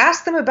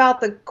 Ask them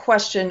about the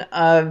question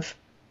of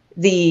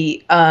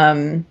the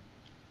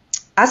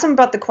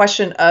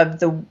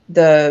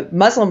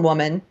Muslim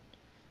woman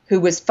who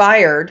was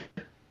fired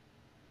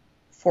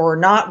for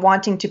not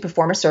wanting to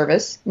perform a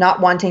service, not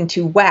wanting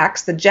to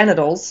wax the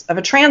genitals of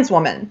a trans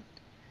woman,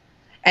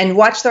 and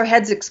watch their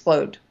heads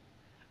explode.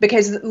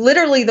 Because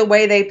literally the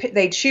way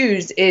they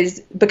choose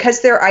is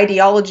because their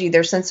ideology,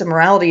 their sense of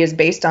morality is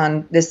based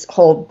on this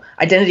whole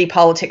identity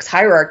politics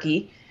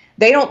hierarchy.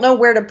 They don't know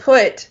where to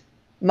put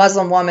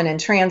Muslim woman and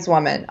trans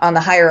woman on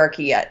the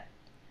hierarchy yet.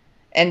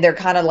 And they're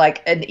kind of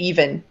like an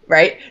even,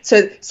 right?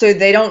 So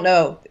they don't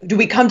know. Do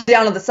we come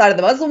down on the side of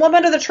the Muslim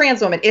woman or the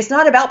trans woman? It's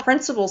not about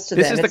principles to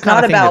them. This is the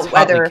kind of thing that's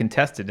hotly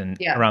contested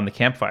around the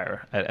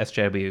campfire at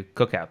SJW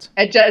cookouts.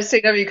 At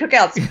SJW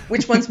cookouts,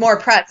 which one's more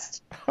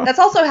oppressed? That's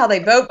also how they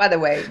vote, by the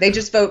way. They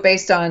just vote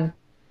based on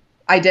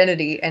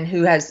identity and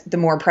who has the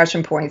more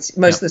oppression points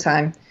most of the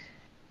time.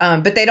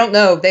 But they don't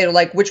know. They're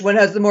like, which one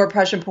has the more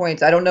oppression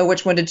points? I don't know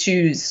which one to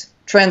choose,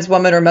 trans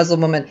woman or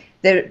Muslim woman.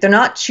 They're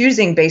not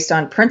choosing based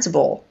on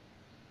principle.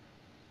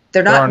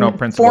 There are no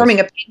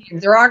forming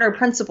opinions. There are no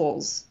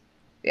principles.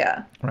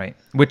 Yeah. Right.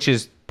 Which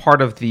is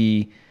part of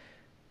to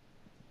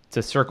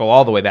circle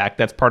all the way back,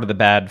 that's part of the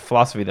bad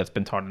philosophy that's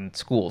been taught in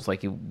schools.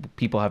 Like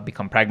people have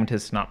become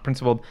pragmatists, not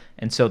principled.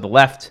 And so the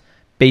left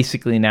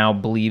basically now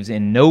believes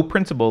in no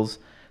principles.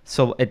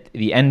 So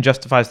the end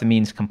justifies the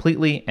means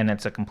completely. And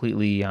it's a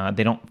completely,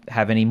 they don't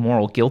have any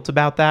moral guilt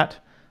about that.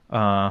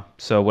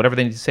 So whatever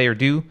they need to say or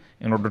do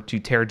in order to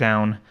tear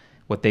down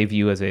what they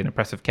view as an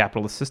oppressive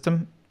capitalist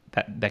system,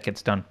 that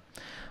gets done.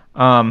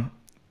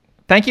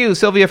 Thank you,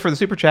 Sylvia, for the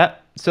super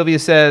chat. Sylvia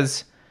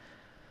says,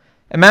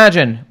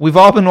 imagine we've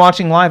all been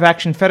watching live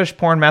action fetish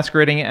porn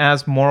masquerading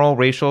as moral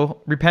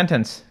racial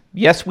repentance.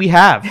 Yes, we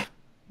have.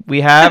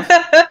 We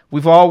have.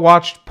 We've all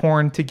watched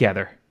porn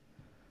together.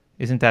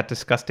 Isn't that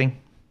disgusting?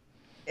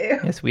 Ew.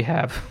 Yes, we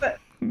have.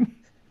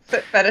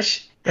 Foot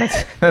fetish.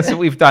 That's what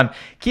we've done.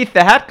 Keith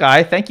the Hat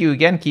Guy, thank you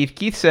again, Keith.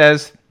 Keith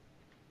says,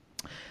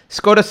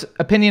 SCOTUS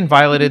opinion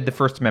violated the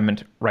First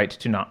Amendment right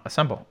to not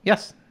assemble.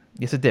 Yes,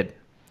 it did.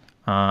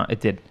 It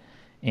did.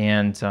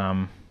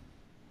 And,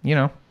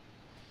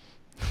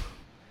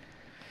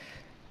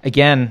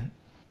 again,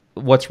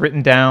 what's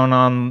written down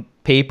on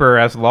paper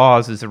as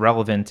laws is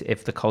irrelevant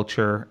if the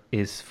culture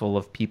is full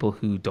of people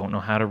who don't know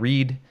how to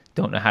read,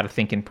 don't know how to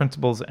think in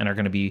principles, and are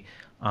going to be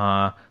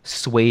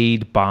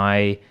swayed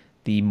by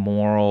the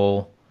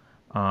moral,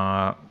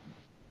 the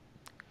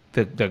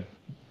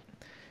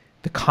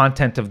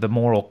content of the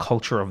moral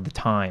culture of the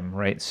time,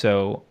 right?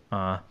 So,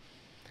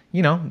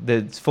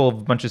 it's full of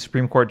a bunch of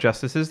Supreme Court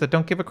justices that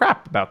don't give a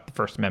crap about the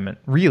First Amendment,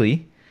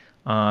 really.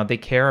 They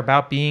care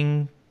about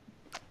being,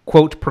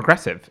 quote,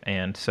 progressive.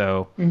 And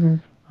so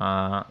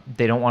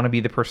they don't want to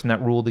be the person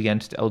that ruled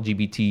against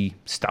LGBT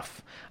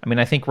stuff. I mean,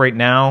 I think right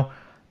now,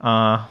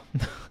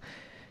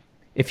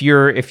 if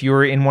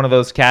you're in one of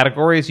those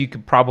categories, you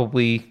could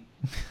probably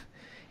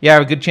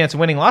have a good chance of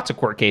winning lots of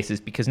court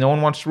cases because no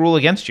one wants to rule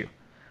against you.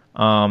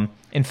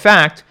 In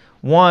fact,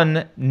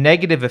 one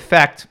negative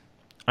effect,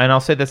 and I'll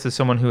say this as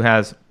someone who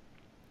has,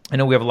 I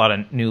know we have a lot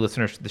of new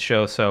listeners to the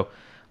show, so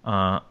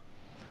I'll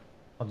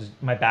just,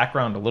 my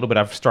background a little bit,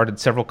 I've started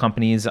several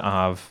companies,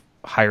 I've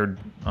hired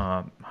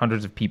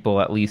hundreds of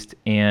people at least,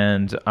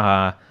 and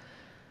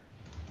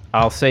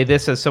I'll say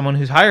this as someone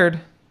who's hired,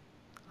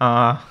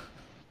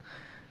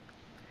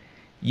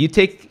 you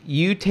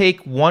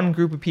take one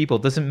group of people,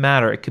 it doesn't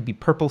matter, it could be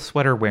purple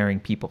sweater wearing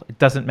people, it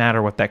doesn't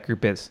matter what that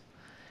group is,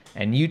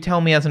 and you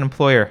tell me as an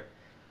employer,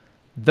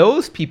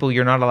 those people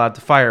you're not allowed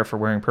to fire for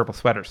wearing purple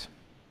sweaters.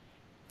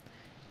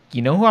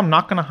 You know who I'm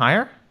not going to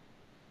hire?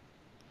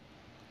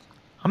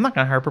 I'm not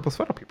going to hire purple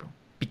sweater people.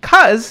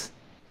 Because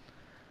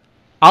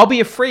I'll be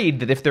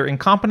afraid that if they're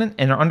incompetent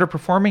and are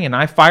underperforming and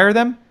I fire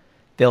them,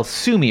 they'll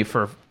sue me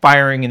for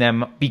firing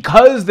them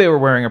because they were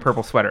wearing a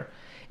purple sweater.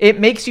 It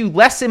makes you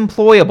less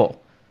employable.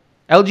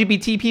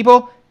 LGBT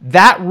people,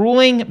 that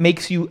ruling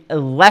makes you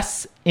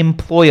less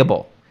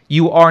employable.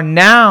 You are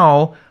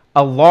now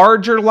a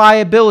larger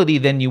liability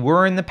than you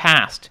were in the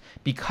past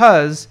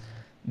because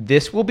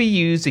this will be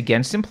used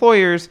against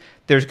employers.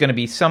 There's going to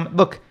be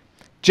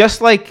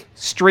just like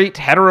straight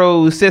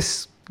hetero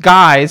cis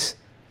guys,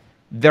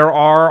 there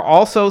are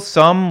also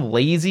some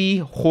lazy,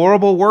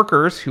 horrible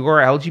workers who are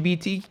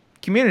LGBT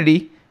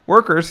community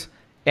workers,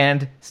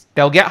 and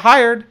they'll get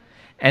hired.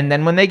 And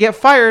then when they get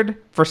fired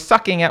for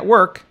sucking at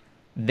work,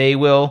 they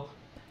will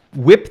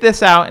whip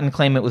this out and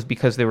claim it was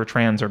because they were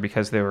trans or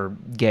because they were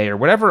gay or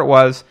whatever it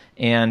was,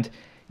 and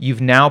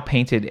you've now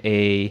painted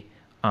it's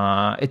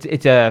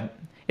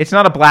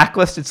not a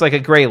blacklist, it's like a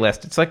gray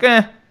list. It's like,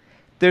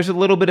 there's a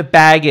little bit of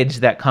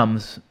baggage that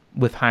comes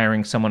with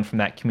hiring someone from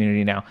that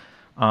community now.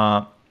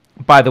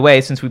 By the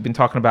way, since we've been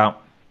talking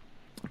about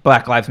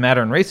Black Lives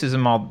Matter and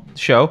racism all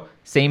show,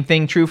 same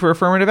thing true for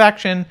affirmative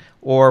action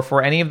or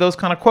for any of those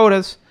kind of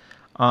quotas.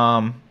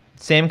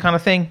 Same kind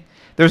of thing.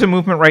 There's a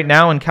movement right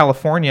now in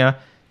California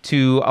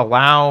to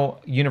allow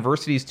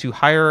universities to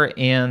hire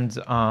and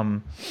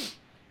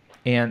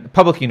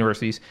public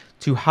universities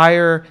to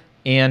hire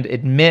and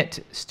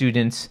admit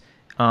students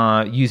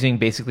using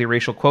basically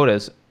racial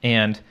quotas.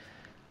 And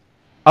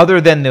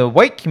other than the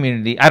white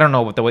community, I don't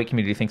know what the white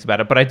community thinks about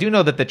it, but I do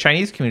know that the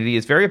Chinese community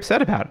is very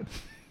upset about it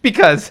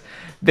because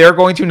they're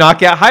going to not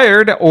get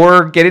hired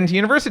or get into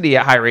university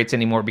at high rates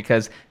anymore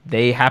because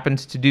they happened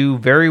to do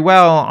very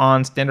well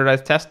on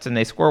standardized tests and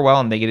they score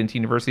well and they get into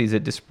universities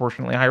at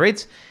disproportionately high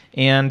rates.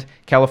 And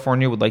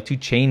California would like to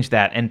change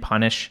that and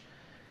punish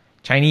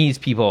Chinese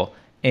people.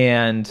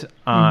 And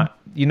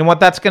you know what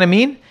that's going to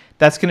mean?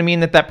 That's going to mean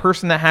that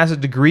person that has a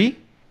degree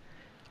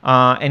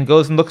and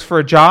goes and looks for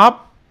a job,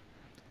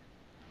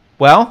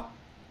 well,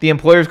 the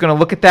employer is going to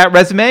look at that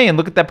resume and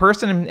look at that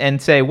person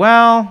and say,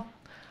 well,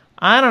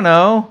 I don't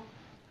know.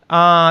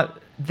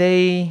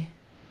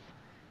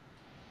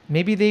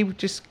 Maybe they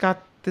just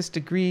got this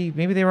degree.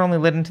 Maybe they were only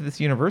let into this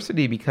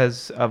university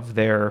because of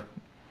their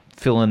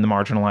fill in the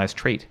marginalized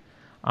trait.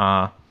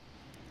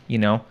 You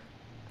know,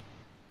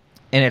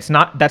 and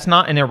that's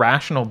not an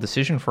irrational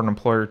decision for an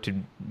employer to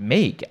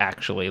make.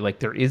 Actually, like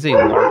there's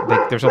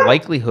a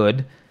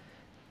likelihood.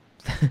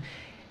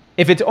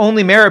 If it's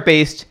only merit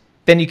based,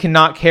 then you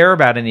cannot care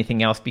about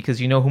anything else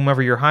because you know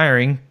whomever you're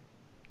hiring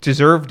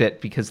deserved it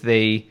because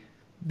they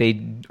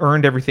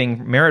earned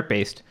everything merit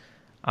based.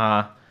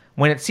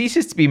 When it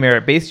ceases to be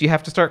merit based, you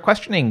have to start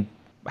questioning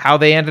how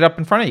they ended up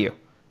in front of you,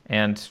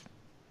 and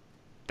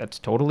that's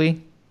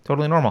totally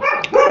normal.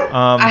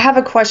 I have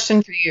a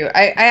question for you.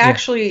 I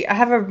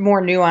have a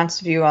more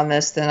nuanced view on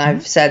this than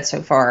I've said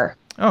so far.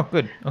 Oh,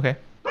 good. Okay.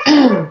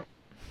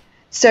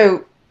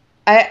 So,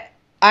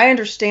 I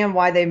understand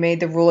why they made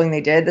the ruling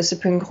they did, the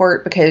Supreme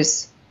Court,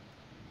 because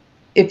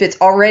if it's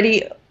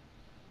already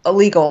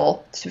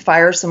illegal to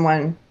fire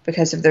someone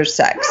because of their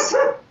sex,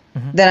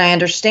 then I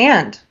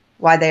understand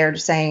why they are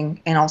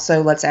saying, and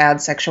also let's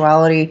add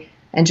sexuality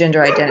and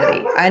gender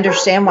identity. I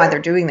understand why they're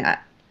doing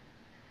that.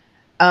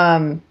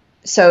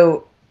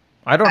 So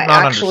I don't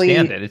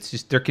understand it. It's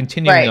just they're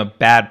continuing a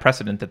bad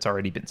precedent that's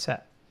already been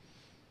set.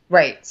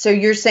 Right. So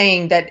you're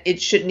saying that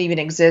it shouldn't even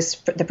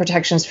exist, the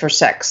protections for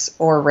sex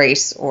or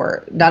race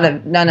or none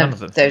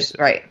of those.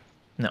 Right.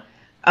 No.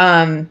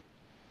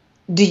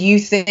 Do you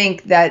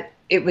think that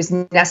it was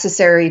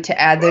necessary to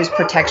add those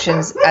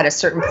protections at a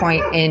certain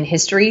point in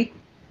history?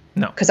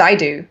 No. Because I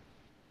do.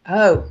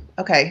 Oh,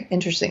 okay.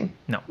 Interesting.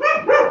 No.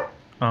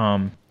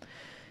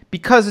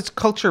 Because it's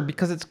culture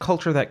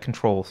that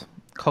controls.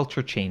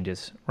 Culture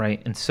changes,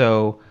 right? And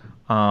so,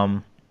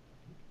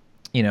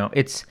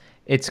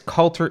 it's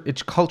culture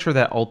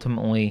that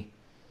ultimately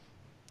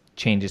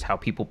changes how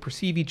people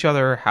perceive each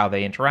other, how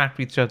they interact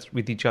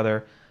with each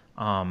other.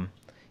 I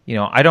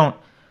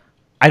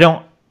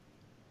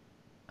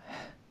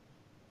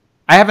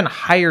haven't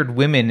hired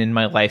women in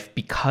my life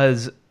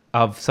because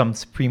of some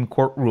Supreme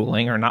Court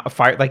ruling or not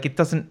fired. Like, it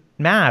doesn't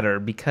matter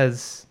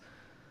because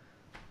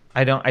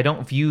I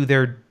don't view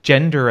their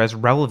gender as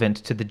relevant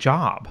to the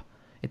job.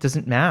 It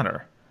doesn't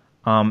matter.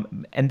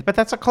 But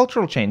that's a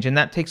cultural change, and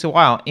that takes a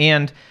while.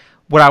 And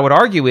what I would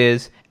argue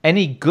is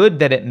any good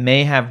that it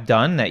may have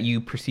done, that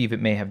you perceive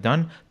it may have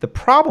done, the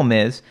problem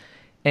is,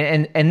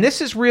 and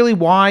this is really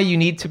why you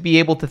need to be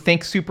able to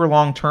think super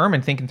long term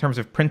and think in terms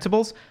of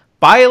principles.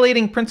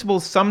 Violating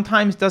principles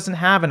sometimes doesn't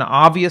have an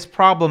obvious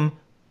problem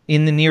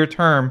in the near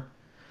term,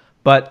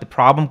 but the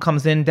problem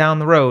comes in down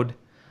the road.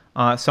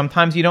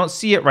 Sometimes you don't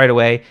see it right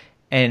away,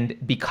 and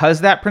because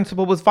that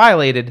principle was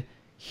violated,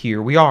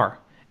 here we are.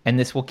 And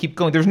this will keep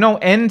going. There's no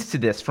end to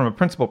this from a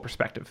principle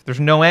perspective. There's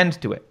no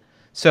end to it.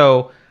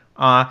 So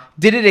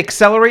did it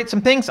accelerate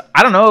some things?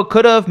 I don't know. It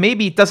could have.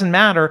 Maybe. It doesn't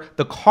matter.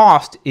 The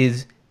cost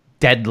is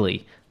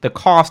deadly. The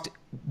cost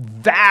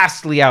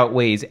vastly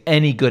outweighs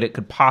any good it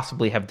could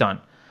possibly have done.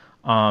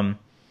 And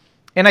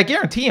I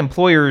guarantee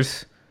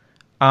employers,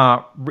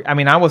 I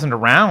wasn't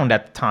around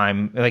at the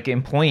time, like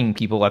employing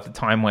people at the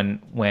time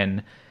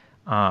when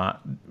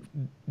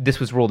this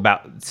was ruled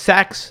about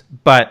sex,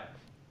 but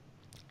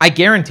I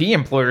guarantee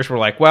employers were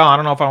like, well, I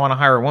don't know if I want to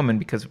hire a woman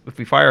because if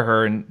we fire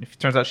her and if it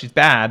turns out she's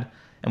bad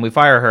and we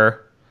fire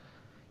her,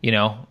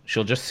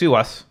 she'll just sue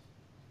us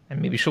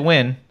and maybe she'll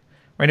win.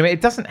 Right? I mean,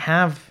 it doesn't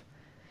have,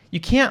 you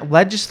can't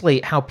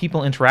legislate how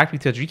people interact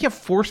with each other. You can't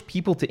force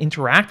people to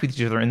interact with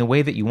each other in the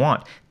way that you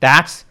want.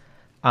 That's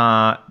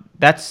a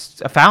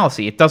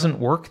fallacy. It doesn't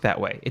work that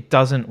way. It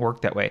doesn't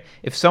work that way.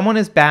 If someone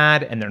is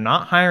bad and they're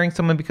not hiring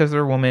someone because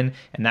they're a woman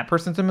and that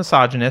person's a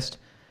misogynist,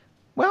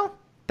 well,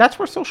 that's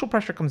where social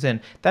pressure comes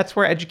in. That's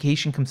where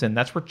education comes in.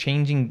 That's where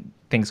changing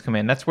things come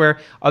in. That's where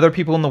other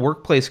people in the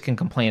workplace can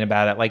complain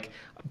about it. Like,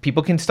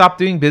 people can stop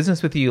doing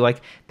business with you.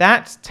 Like,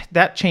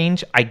 that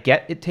change, I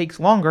get it takes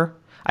longer.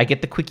 I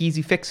get the quick,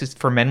 easy fixes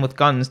for men with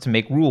guns to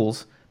make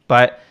rules.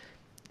 But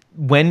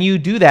when you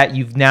do that,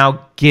 you've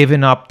now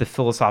given up the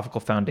philosophical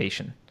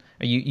foundation.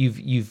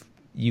 You've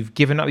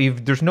given up.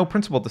 There's no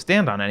principle to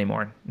stand on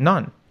anymore.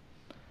 None.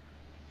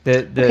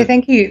 Okay,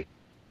 thank you.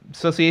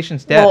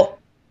 Association's dead. Well,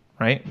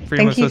 right?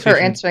 Thank you for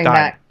answering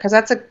that, because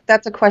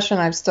that's a question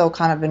I've still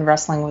kind of been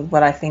wrestling with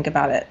what I think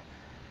about it.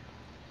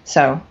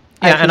 So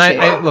yeah,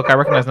 I look, I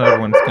recognize not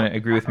everyone's going to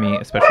agree with me,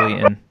 especially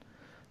in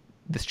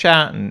this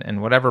chat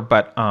and whatever.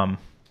 But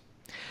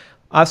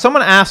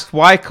someone asked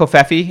why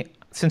Covfefe.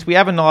 Since we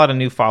have a lot of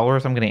new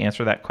followers, I'm going to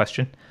answer that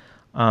question.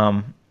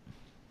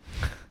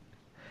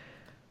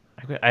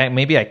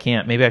 Maybe I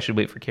can't. Maybe I should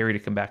wait for Carrie to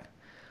come back.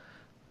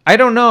 I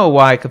don't know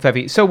why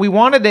Covfefe. So we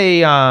wanted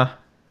a.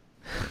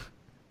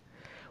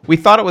 We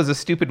thought it was a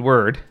stupid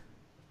word,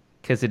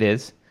 because it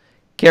is.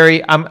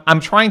 Carrie, I'm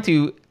trying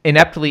to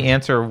ineptly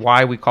answer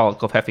why we call it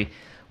Covfefe.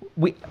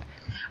 Can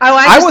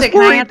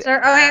I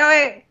answer? Oh,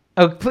 wait.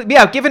 Oh,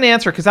 yeah, give an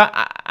answer, because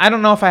I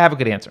don't know if I have a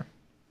good answer.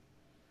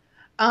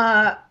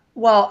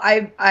 Well,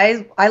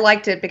 I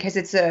liked it because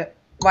it's I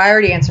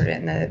already answered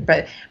it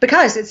but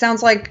because it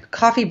sounds like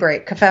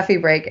Covfefe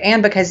break,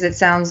 and because it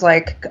sounds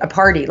like a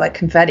party, like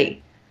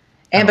confetti,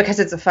 and because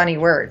it's a funny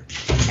word,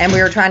 and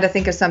we were trying to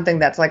think of something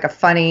that's like a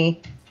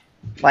funny,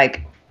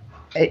 like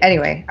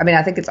Anyway, I mean,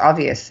 I think it's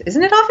obvious.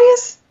 Isn't it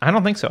obvious? I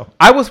don't think so.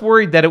 I was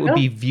worried that it would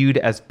be viewed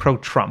as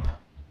pro-Trump.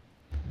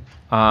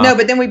 No,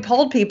 but then we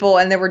polled people,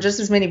 and there were just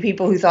as many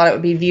people who thought it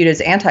would be viewed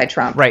as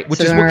anti-Trump. Right, which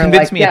is what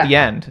convinced me at the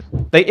end.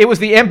 It was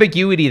the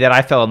ambiguity that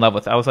I fell in love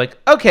with. I was like,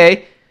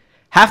 okay,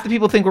 half the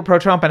people think we're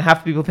pro-Trump, and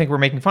half the people think we're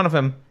making fun of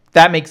him.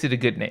 That makes it a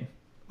good name.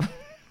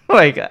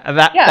 Like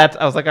that. Yeah.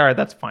 I was like, all right,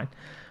 that's fine.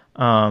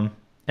 And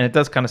it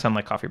does kind of sound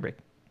like Coffee Break.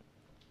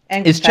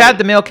 And is Chad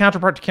the male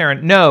counterpart to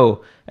Karen?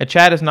 No,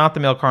 Chad is not the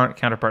male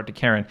counterpart to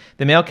Karen.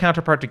 The male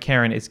counterpart to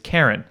Karen is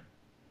Karen.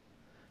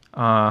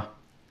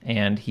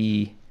 And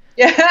he.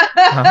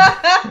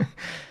 Yeah.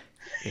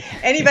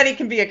 Anybody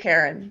can be a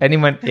Karen.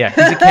 Anyone? Yeah,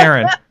 he's a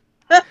Karen.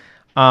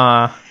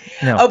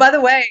 No. Oh, by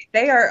the way,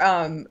 they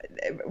are.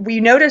 We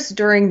noticed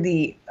during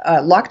the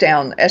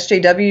lockdown,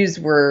 SJWs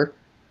were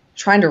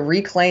trying to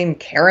reclaim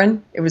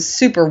Karen. It was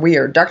super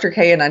weird. Dr.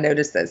 K and I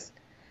noticed this.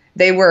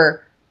 They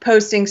were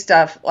posting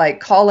stuff like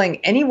calling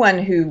anyone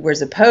who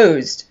was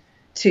opposed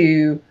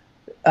to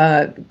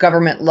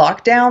government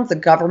lockdowns, the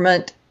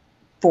government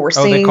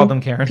forcing they called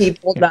them Karens.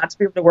 People not to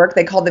be able to work.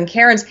 They called them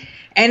Karens.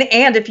 And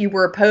if you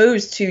were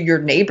opposed to your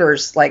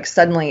neighbors, like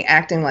suddenly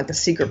acting like the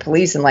secret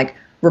police and like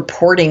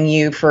reporting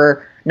you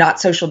for not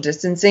social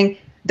distancing,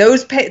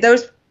 those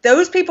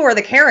people are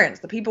the Karens.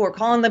 The people who are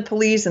calling the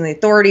police and the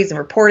authorities and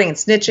reporting and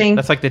snitching.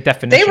 That's like the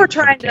definition.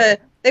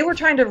 They were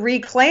trying to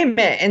reclaim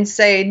it and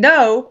say,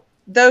 no,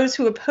 those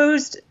who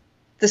opposed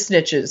the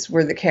snitches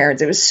were the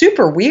Karens. It was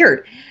super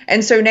weird.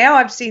 And so now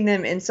I've seen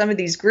them in some of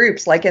these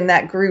groups, like in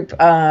that group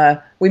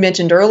we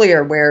mentioned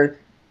earlier where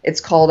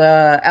it's called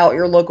Out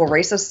Your Local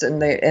Racist,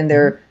 and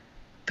they're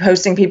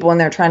posting people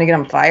and they're trying to get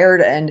them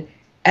fired. And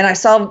I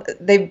saw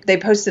they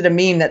posted a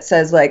meme that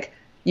says, like,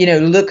 you know,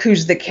 look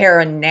who's the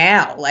Karen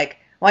now. Like,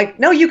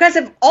 no, you guys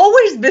have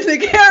always been the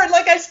Karen.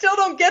 Like, I still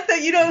don't get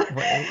that. You know,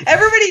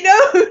 everybody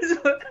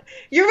knows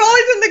you've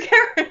always been the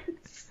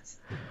Karens.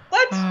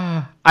 What?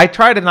 I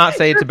try to not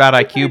say it's about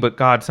IQ, but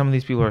God, some of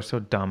these people are so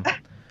dumb.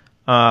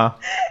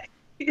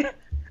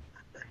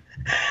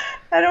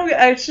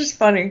 It's just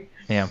funny.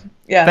 Yeah.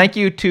 Thank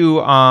you to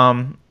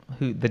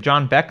the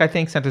John Beck, I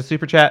think, sent a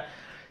super chat.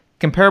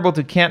 Comparable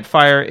to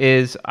Campfire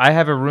is I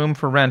have a room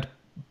for rent,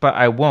 but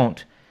I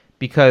won't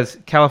because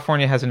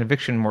California has an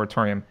eviction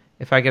moratorium.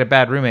 If I get a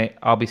bad roommate,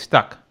 I'll be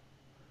stuck.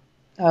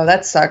 Oh,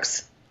 that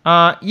sucks.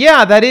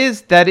 Yeah, that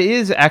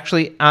is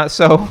actually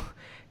so.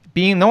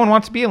 No one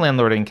wants to be a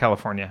landlord in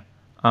California.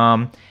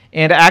 And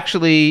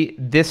actually,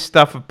 this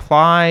stuff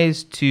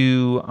applies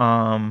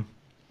to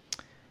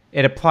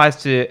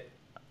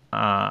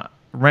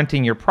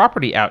renting your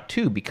property out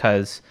too,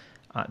 because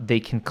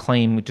they can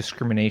claim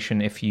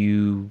discrimination if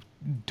you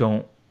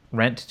don't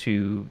rent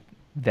to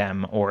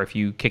them or if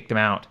you kick them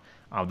out.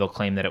 They'll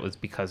claim that it was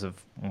because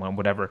of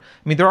whatever.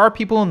 I mean, there are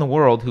people in the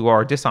world who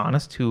are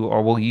dishonest, who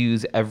will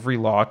use every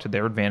law to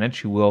their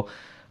advantage, who will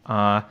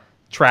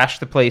trash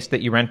the place that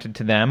you rented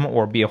to them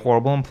or be a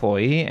horrible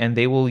employee, and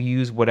they will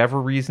use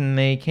whatever reason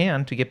they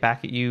can to get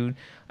back at you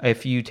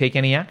if you take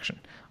any action.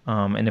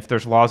 And if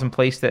there's laws in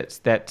place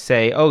that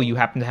say, oh, you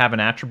happen to have an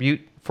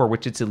attribute for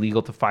which it's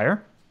illegal to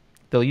fire,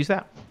 they'll use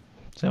that.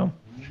 So,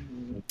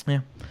 yeah.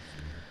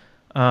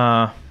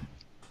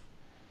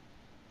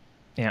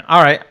 Yeah.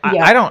 All right.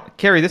 Yeah.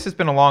 Carrie, this has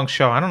been a long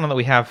show. I don't know that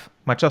we have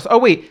much else. Oh,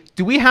 wait.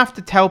 Do we have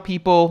to tell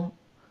people?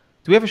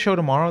 Do we have a show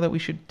tomorrow that we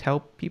should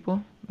tell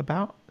people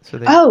about?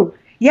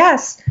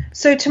 Yes.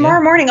 So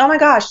tomorrow morning, oh my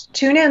gosh,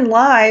 tune in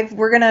live.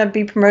 We're going to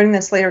be promoting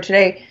this later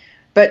today.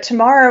 But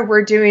tomorrow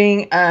we're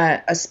doing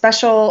a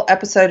special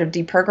episode of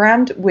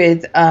Deprogrammed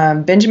with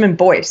Benjamin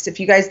Boyce. If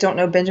you guys don't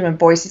know Benjamin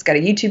Boyce, he's got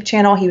a YouTube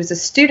channel. He was a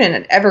student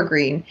at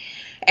Evergreen.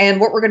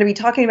 And what we're going to be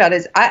talking about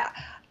is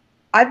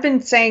I've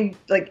been saying,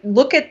 like,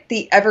 look at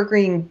the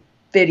Evergreen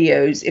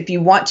videos if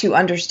you want to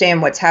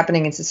understand what's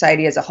happening in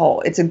society as a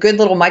whole. It's a good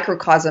little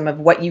microcosm of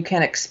what you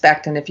can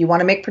expect and if you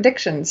want to make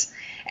predictions.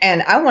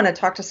 And I want to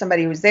talk to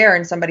somebody who's there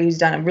and somebody who's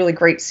done a really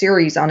great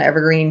series on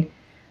Evergreen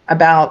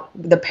about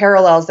the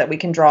parallels that we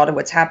can draw to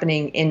what's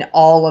happening in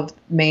all of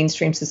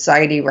mainstream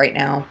society right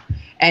now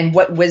and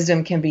what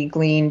wisdom can be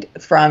gleaned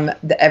from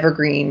the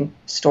Evergreen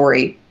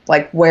story.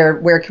 Like,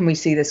 where can we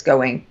see this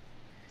going?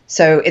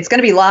 So it's going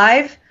to be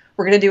live.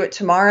 We're going to do it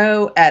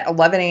tomorrow at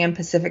 11 a.m.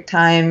 Pacific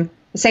time,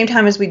 the same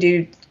time as we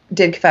did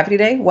Covfefe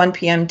Day, 1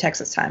 p.m.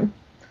 Texas time.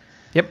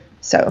 Yep.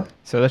 So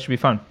that should be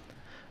fun.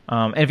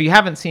 And if you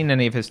haven't seen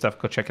any of his stuff,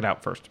 go check it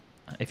out first,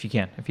 if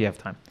you have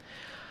time.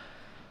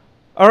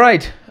 All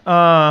right.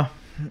 I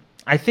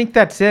think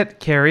that's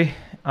it, Carrie.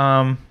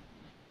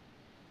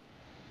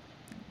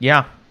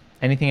 Yeah.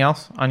 Anything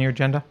else on your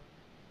agenda?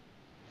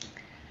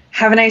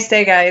 Have a nice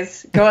day,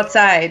 guys. Go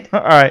outside. All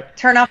right.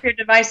 Turn off your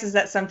devices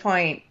at some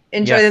point.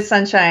 Enjoy the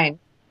sunshine.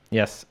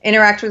 Yes.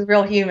 Interact with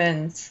real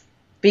humans.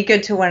 Be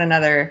good to one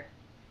another.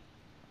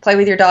 Play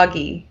with your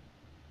doggy.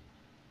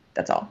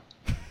 That's all.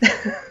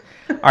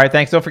 All right,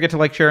 thanks. Don't forget to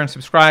like, share, and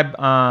subscribe.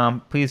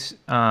 Please,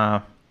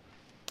 tell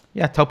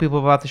people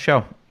about the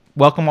show.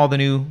 Welcome all the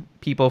new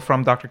people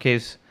from Dr.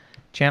 K's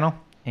channel.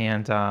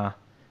 And,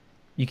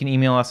 You can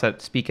email us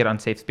at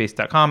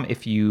speak@unsafespace.com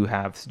if you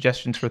have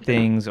suggestions for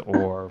things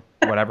or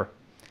whatever.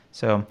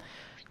 So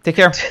take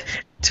care.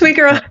 Tweet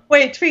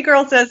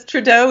Girl says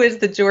Trudeau is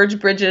the George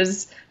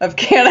Bridges of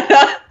Canada.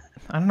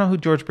 I don't know who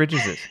George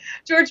Bridges is.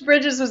 George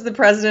Bridges was the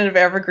president of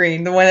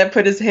Evergreen, the one that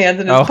put his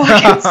hands in his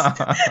pockets.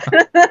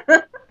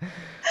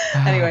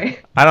 Anyway.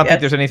 I don't think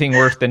there's anything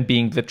worse than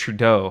being the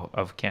Trudeau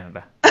of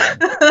Canada.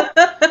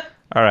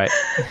 All right.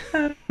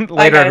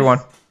 Later, everyone.